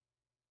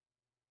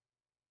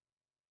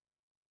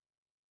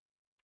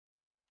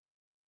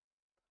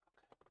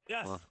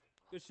 Yes. Come on.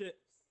 Good shit.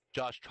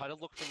 Josh, try to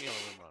look for me on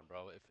the rim run,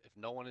 bro. If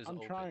no one is I'm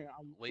open, trying.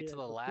 wait till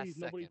the but last please,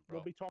 second, bro.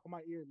 Nobody talk in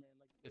my ear, man.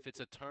 Like, If it's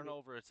a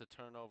turnover, it's a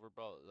turnover,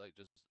 bro. Like,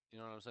 just, you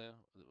know what I'm saying?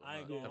 I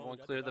ain't going. Everyone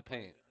clear the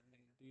paint.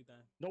 Do you think?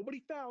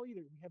 nobody foul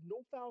either. We have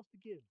no fouls to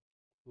give.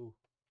 Ooh.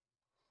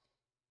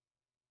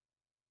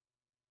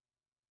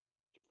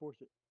 Force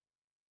it.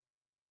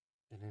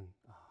 And then,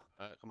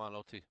 All right, come on,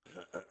 OT.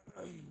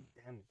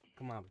 damn it.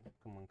 Come on,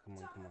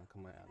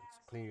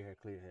 Alex. Clear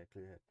your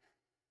head.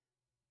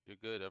 You're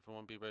good.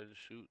 Everyone be ready to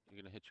shoot.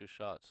 You're going to hit your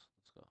shots.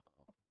 Let's go.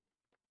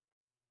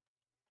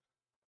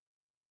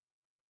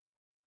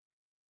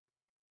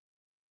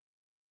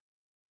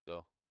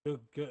 Go.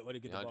 Good. Way to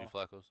get Behind the you,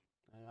 ball. Flacos.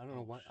 I don't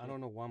know why. I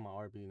don't know why my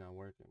RB not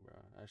working, bro.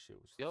 That shit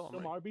was. Yo, No,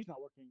 my RB's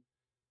not working.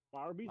 My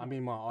RB's. I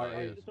mean, my RA.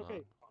 It's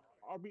okay.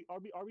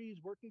 RB is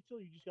working still.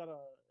 You just gotta.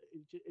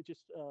 It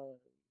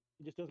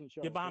just doesn't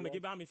show. Get behind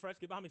me, fresh.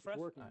 Get behind me, fresh.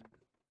 It's working.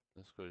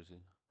 That's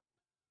crazy.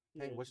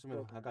 Hey, Yeah, what's it's the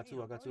middle? broken. I got two.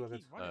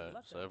 Keep running Alright,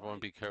 left so and everyone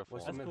right. be careful.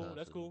 What's on the the middle?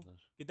 That's cool.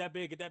 passes. Get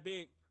that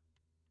big.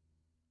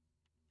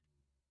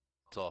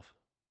 It's off.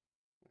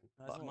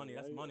 That's Fuck. money.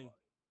 That's money.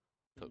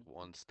 Took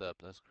one step.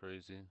 That's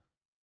crazy.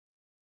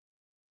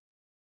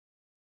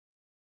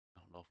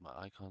 I don't know if my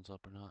icon's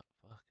up or not.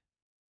 Fuck.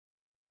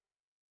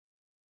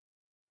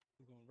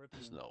 He's gonna rip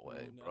There's you. no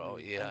way, I bro.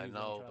 knew- Yeah, I knew he was gonna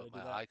know, try to but do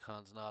my that.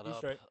 icon's not You up.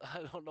 straight.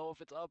 I don't know if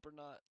it's up or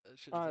not. That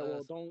shit is All right. Well,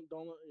 ass. don't.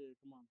 Yeah,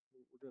 come on.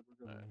 We're good.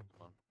 Alright,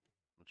 come on.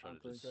 I'm trying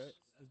to Three. just. Straight.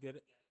 Let's get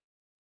it.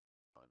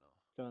 I know.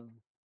 Gotta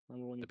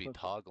remember when you To be put.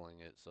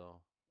 toggling it, so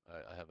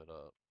I have it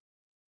up.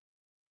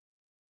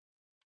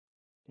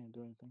 Can't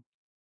do anything.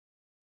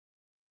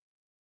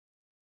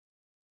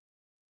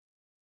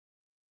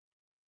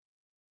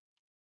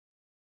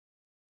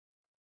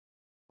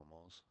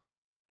 Almost.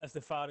 That's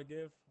the foul to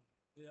give.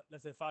 Yep.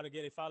 That's the foul to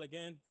get. A foul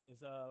again.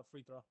 It's a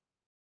free throw.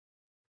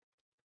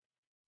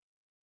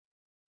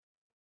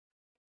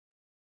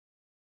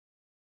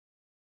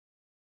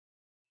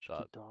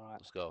 Shot. Dot.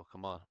 Let's go.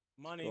 Come on.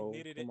 Money So,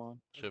 needed it. come on.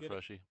 Let's Shit, get it.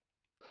 Freshy.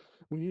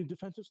 We need a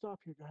defensive stop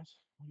here, guys.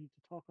 We need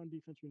to talk on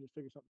defense. We need to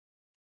figure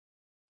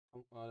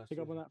something. Let's Pick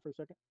see. up on that for a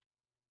second.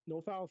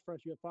 No fouls,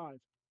 Fresh. You have 5.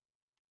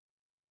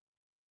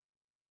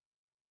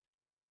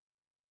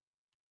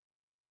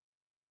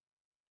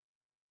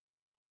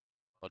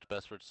 Watch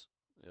Bestfords.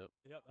 Yep.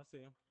 Yep, I see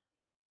him.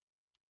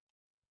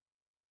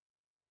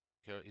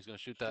 He's gonna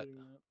shoot that. Shooting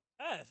that.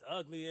 That's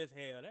ugly as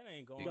hell. That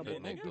ain't going He in,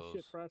 couldn't make nigga. Good those.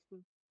 shit,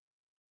 Preston.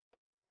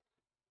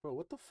 Bro,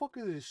 what the fuck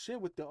is this shit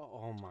with the?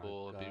 Oh my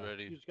Cool. god. Be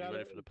ready. You Be just gotta-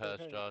 ready for the it's pass,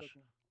 okay, it's Josh.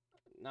 okay.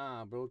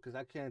 Nah, bro, because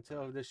I can't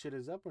tell if this shit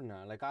is up or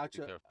not. Like I Be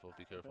careful.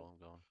 Be careful. I'm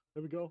going.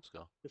 There we go. Let's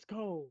go. Let's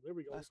go. There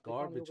we go. That's Get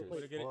behind me, garbage as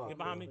overplay. Get it. fuck, Get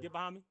behind me. bro. Get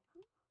behind me.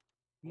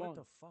 Come What on.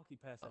 the fuck? He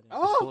passed that in.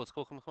 Oh! It's cool. It's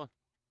cool. Come on.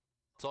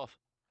 It's off.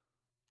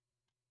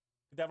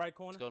 Hit that right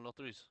corner. Let's go. No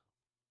threes.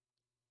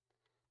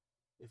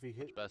 If he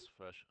hit, Best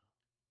Fresh.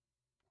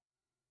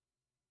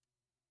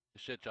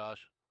 Good shit, Josh.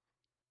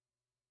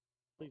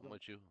 Please I'm don't.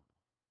 with you.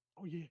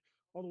 Oh, yeah.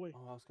 All the way.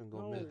 oh, I was gonna go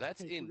No. miss.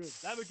 That's Okay, we're good.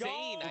 There we go.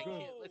 insane. I We're good.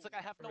 can't. It's like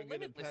I have no We're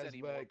getting limitless passed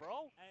anymore, back.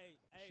 Hey,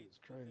 Shit's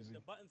the crazy.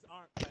 buttons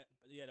aren't.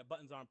 Yeah, the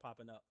buttons aren't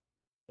popping up.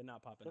 They're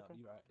not popping up. Okay.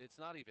 You right. It's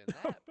not even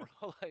that,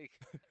 bro. Like,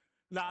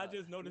 Nah, I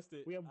just noticed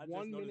it. We have I just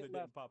 1 noticed minute it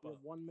left. didn't pop We up.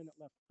 have 1 minute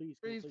left. Please.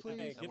 Freeze, please. please.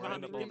 Hey, and get we're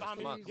in behind the me, bonus. get behind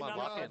me, Come on, get come on.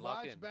 behind Lock me. in, lock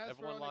Watch in. Best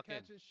Everyone on the lock in.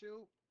 catch and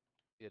shoot.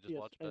 Yeah, just Yes,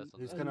 watch and- Best on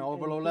He's that. gonna And-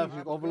 overload and left.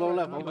 please- Overload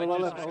left. I'm Overload like,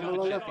 left. just Overload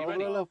gotta left. be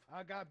Overload ready. left.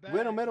 I got bags.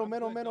 Middle, middle, I'm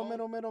middle, good, middle, though.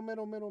 middle, middle,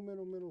 middle, middle,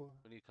 middle, middle.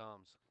 We need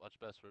comms. Watch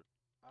Bestford.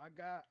 I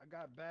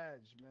got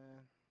badge,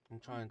 man. I'm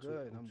trying to.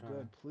 Good. I'm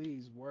good.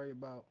 Please worry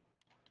about,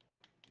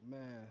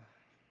 man.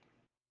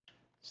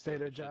 Stay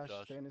there, Shit, Josh.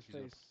 Josh. Stay in his He's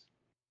gonna- face.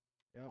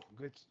 Yep.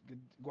 Good.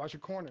 Watch your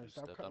corner.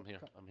 Stop Step. cut. I'm here.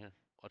 I'm here.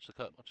 Watch the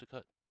cut. Watch the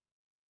cut.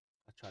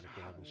 I try to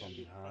grab him from Shit.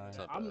 behind. It's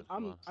not I'm, bad.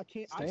 Come on. I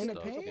can't. I Stay in the can't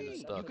Stuck, pick up paint. getting on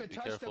stuck. You that. could Be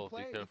touch careful, the be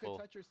play. You careful.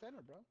 could touch your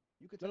center, bro.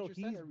 You could No, touch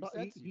your center. he's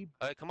Resets you.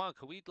 All right, come on.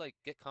 Could we like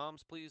get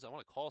comms, please? I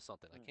want to call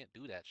something. I Alright. can't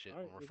do that shit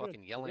Alright, when we're you're good. fucking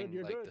You're good, yelling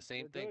you're like good, the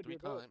same you're thing good, 3 you're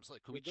good. times.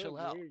 Like, could we We're good. chill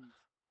out? We hear you.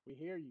 We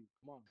hear you.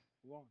 Come on.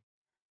 Move on.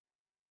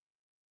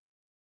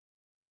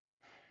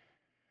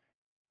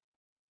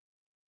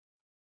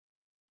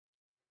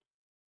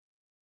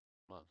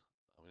 Come on.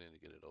 We need to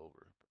get it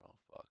over, bro.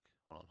 Fuck.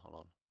 Hold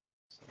on.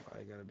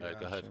 Somebody gotta be Alright,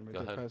 go out ahead, here. Make go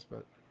it ahead. press,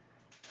 but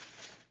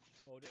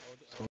Hold it.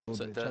 so a little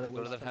Set bit. Try that. to Go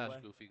to waste that time.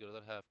 half, Goofy. Go to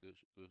that half,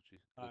 Gucci.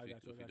 Alright, Goofy,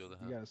 got you, Goofy, got go to you. the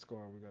We half. gotta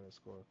score. We gotta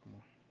score. Come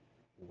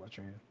on. Watch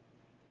your hand.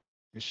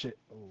 Good shit.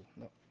 Oh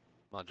no.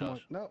 Come on, Come on.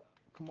 Josh. No.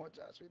 Come on,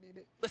 Josh. We need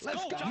it. Let's go,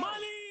 Josh.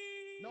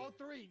 Money. No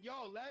three.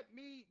 Yo,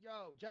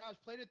 Josh,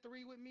 play the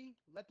 3 with me.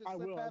 Let the I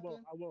slip will. I happen. will.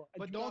 I will. And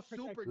But do don't not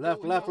protect super. me.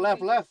 Left, don't left, leave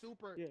left, it left.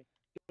 Super. Yeah.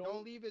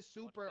 Don't leave it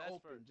super Watch open.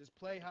 Bestford. Just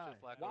play Shit, high.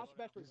 Flacco. Watch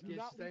Bedford. Just Do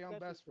not stay leave on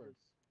Bedford. Bestford.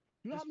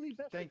 Do not leave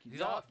Bedford. Thank you. He's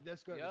Yup, off.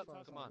 That's good. Yep,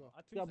 That's come fine. on. Go.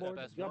 Yeah, board.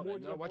 Bestford. Yeah,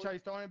 board. No, watch how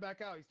he's throwing it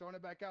back out. He's throwing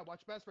it back out.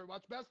 Watch Bestford.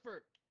 Watch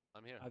Bestford.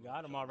 I'm here. I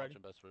got him already.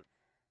 Watching Bestford.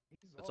 He's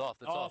It's off.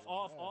 It's off.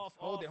 Off.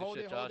 Hold it. Good Hold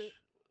shit, it. Josh. Hold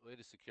it. Way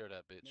to secure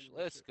that bitch. Maybe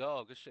Let's shit.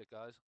 go. Good shit,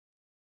 guys.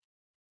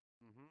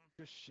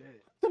 Good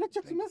shit. Then I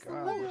just Thank missed the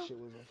God that layup. shit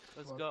was a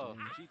Let's go.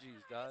 fucking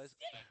GG's, guys.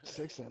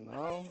 6-0.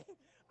 I was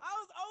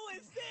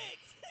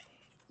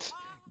 0-6.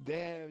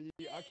 Damn,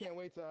 I can't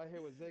wait till I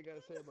hear what Zay got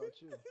to say about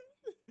you.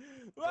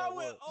 Bro, I About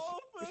went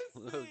what?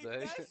 0 for 6. Zay?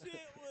 That shit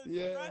was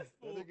Yeah, that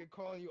stressful. nigga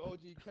calling you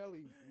OG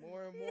Kelly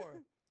more and more.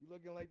 You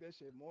looking like that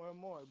shit more and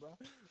more, bro.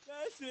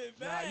 That shit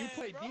Nah, bad, you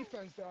play bro.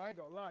 defense though. I ain't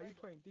gonna lie. You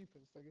playing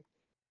defense, nigga.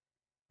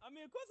 I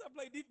mean, of course I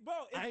play deep, bro.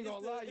 I ain't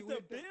gonna lie. It's You a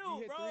hit build,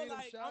 you hit bro. 3 of them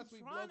Like I'm shots. We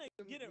trying to blow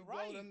them, get it we blow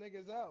right, them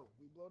niggas out.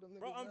 We blow them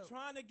niggas bro. I'm out.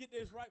 trying to get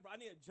this right, bro. I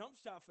need a jump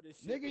shot for this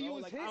shit, Nigga, bro. you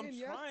was like, I'm hitting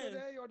trying.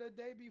 yesterday or the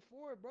day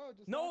before, bro.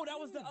 Just No, lock that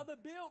was the in. other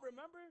build.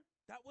 Remember?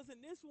 That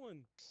wasn't this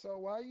one.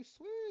 So why you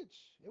switch?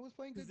 It was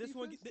playing good This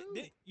one, defense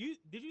too.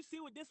 did you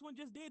see what this one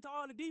just did to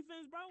all the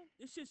defense, bro?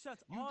 This shit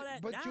shuts You all d- that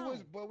but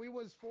down. but we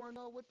was 4-0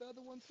 with the other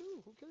one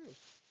too. Who cares?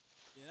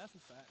 Yeah, that's a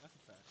fact. That's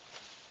a fact.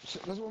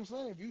 That's what I'm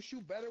saying. If you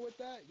shoot better with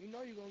that, you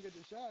know you're gonna get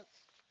the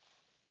shots.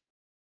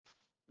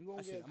 You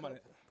gonna get.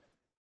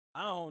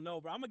 I don't know,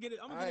 bro. I'm gonna get it.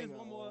 I'm gonna get this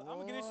one more. I'm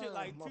gonna get this shit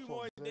like My 2 fault,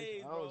 more Zay.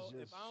 days, I bro. was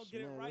If I don't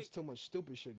get it man, right, there's too much stupid shit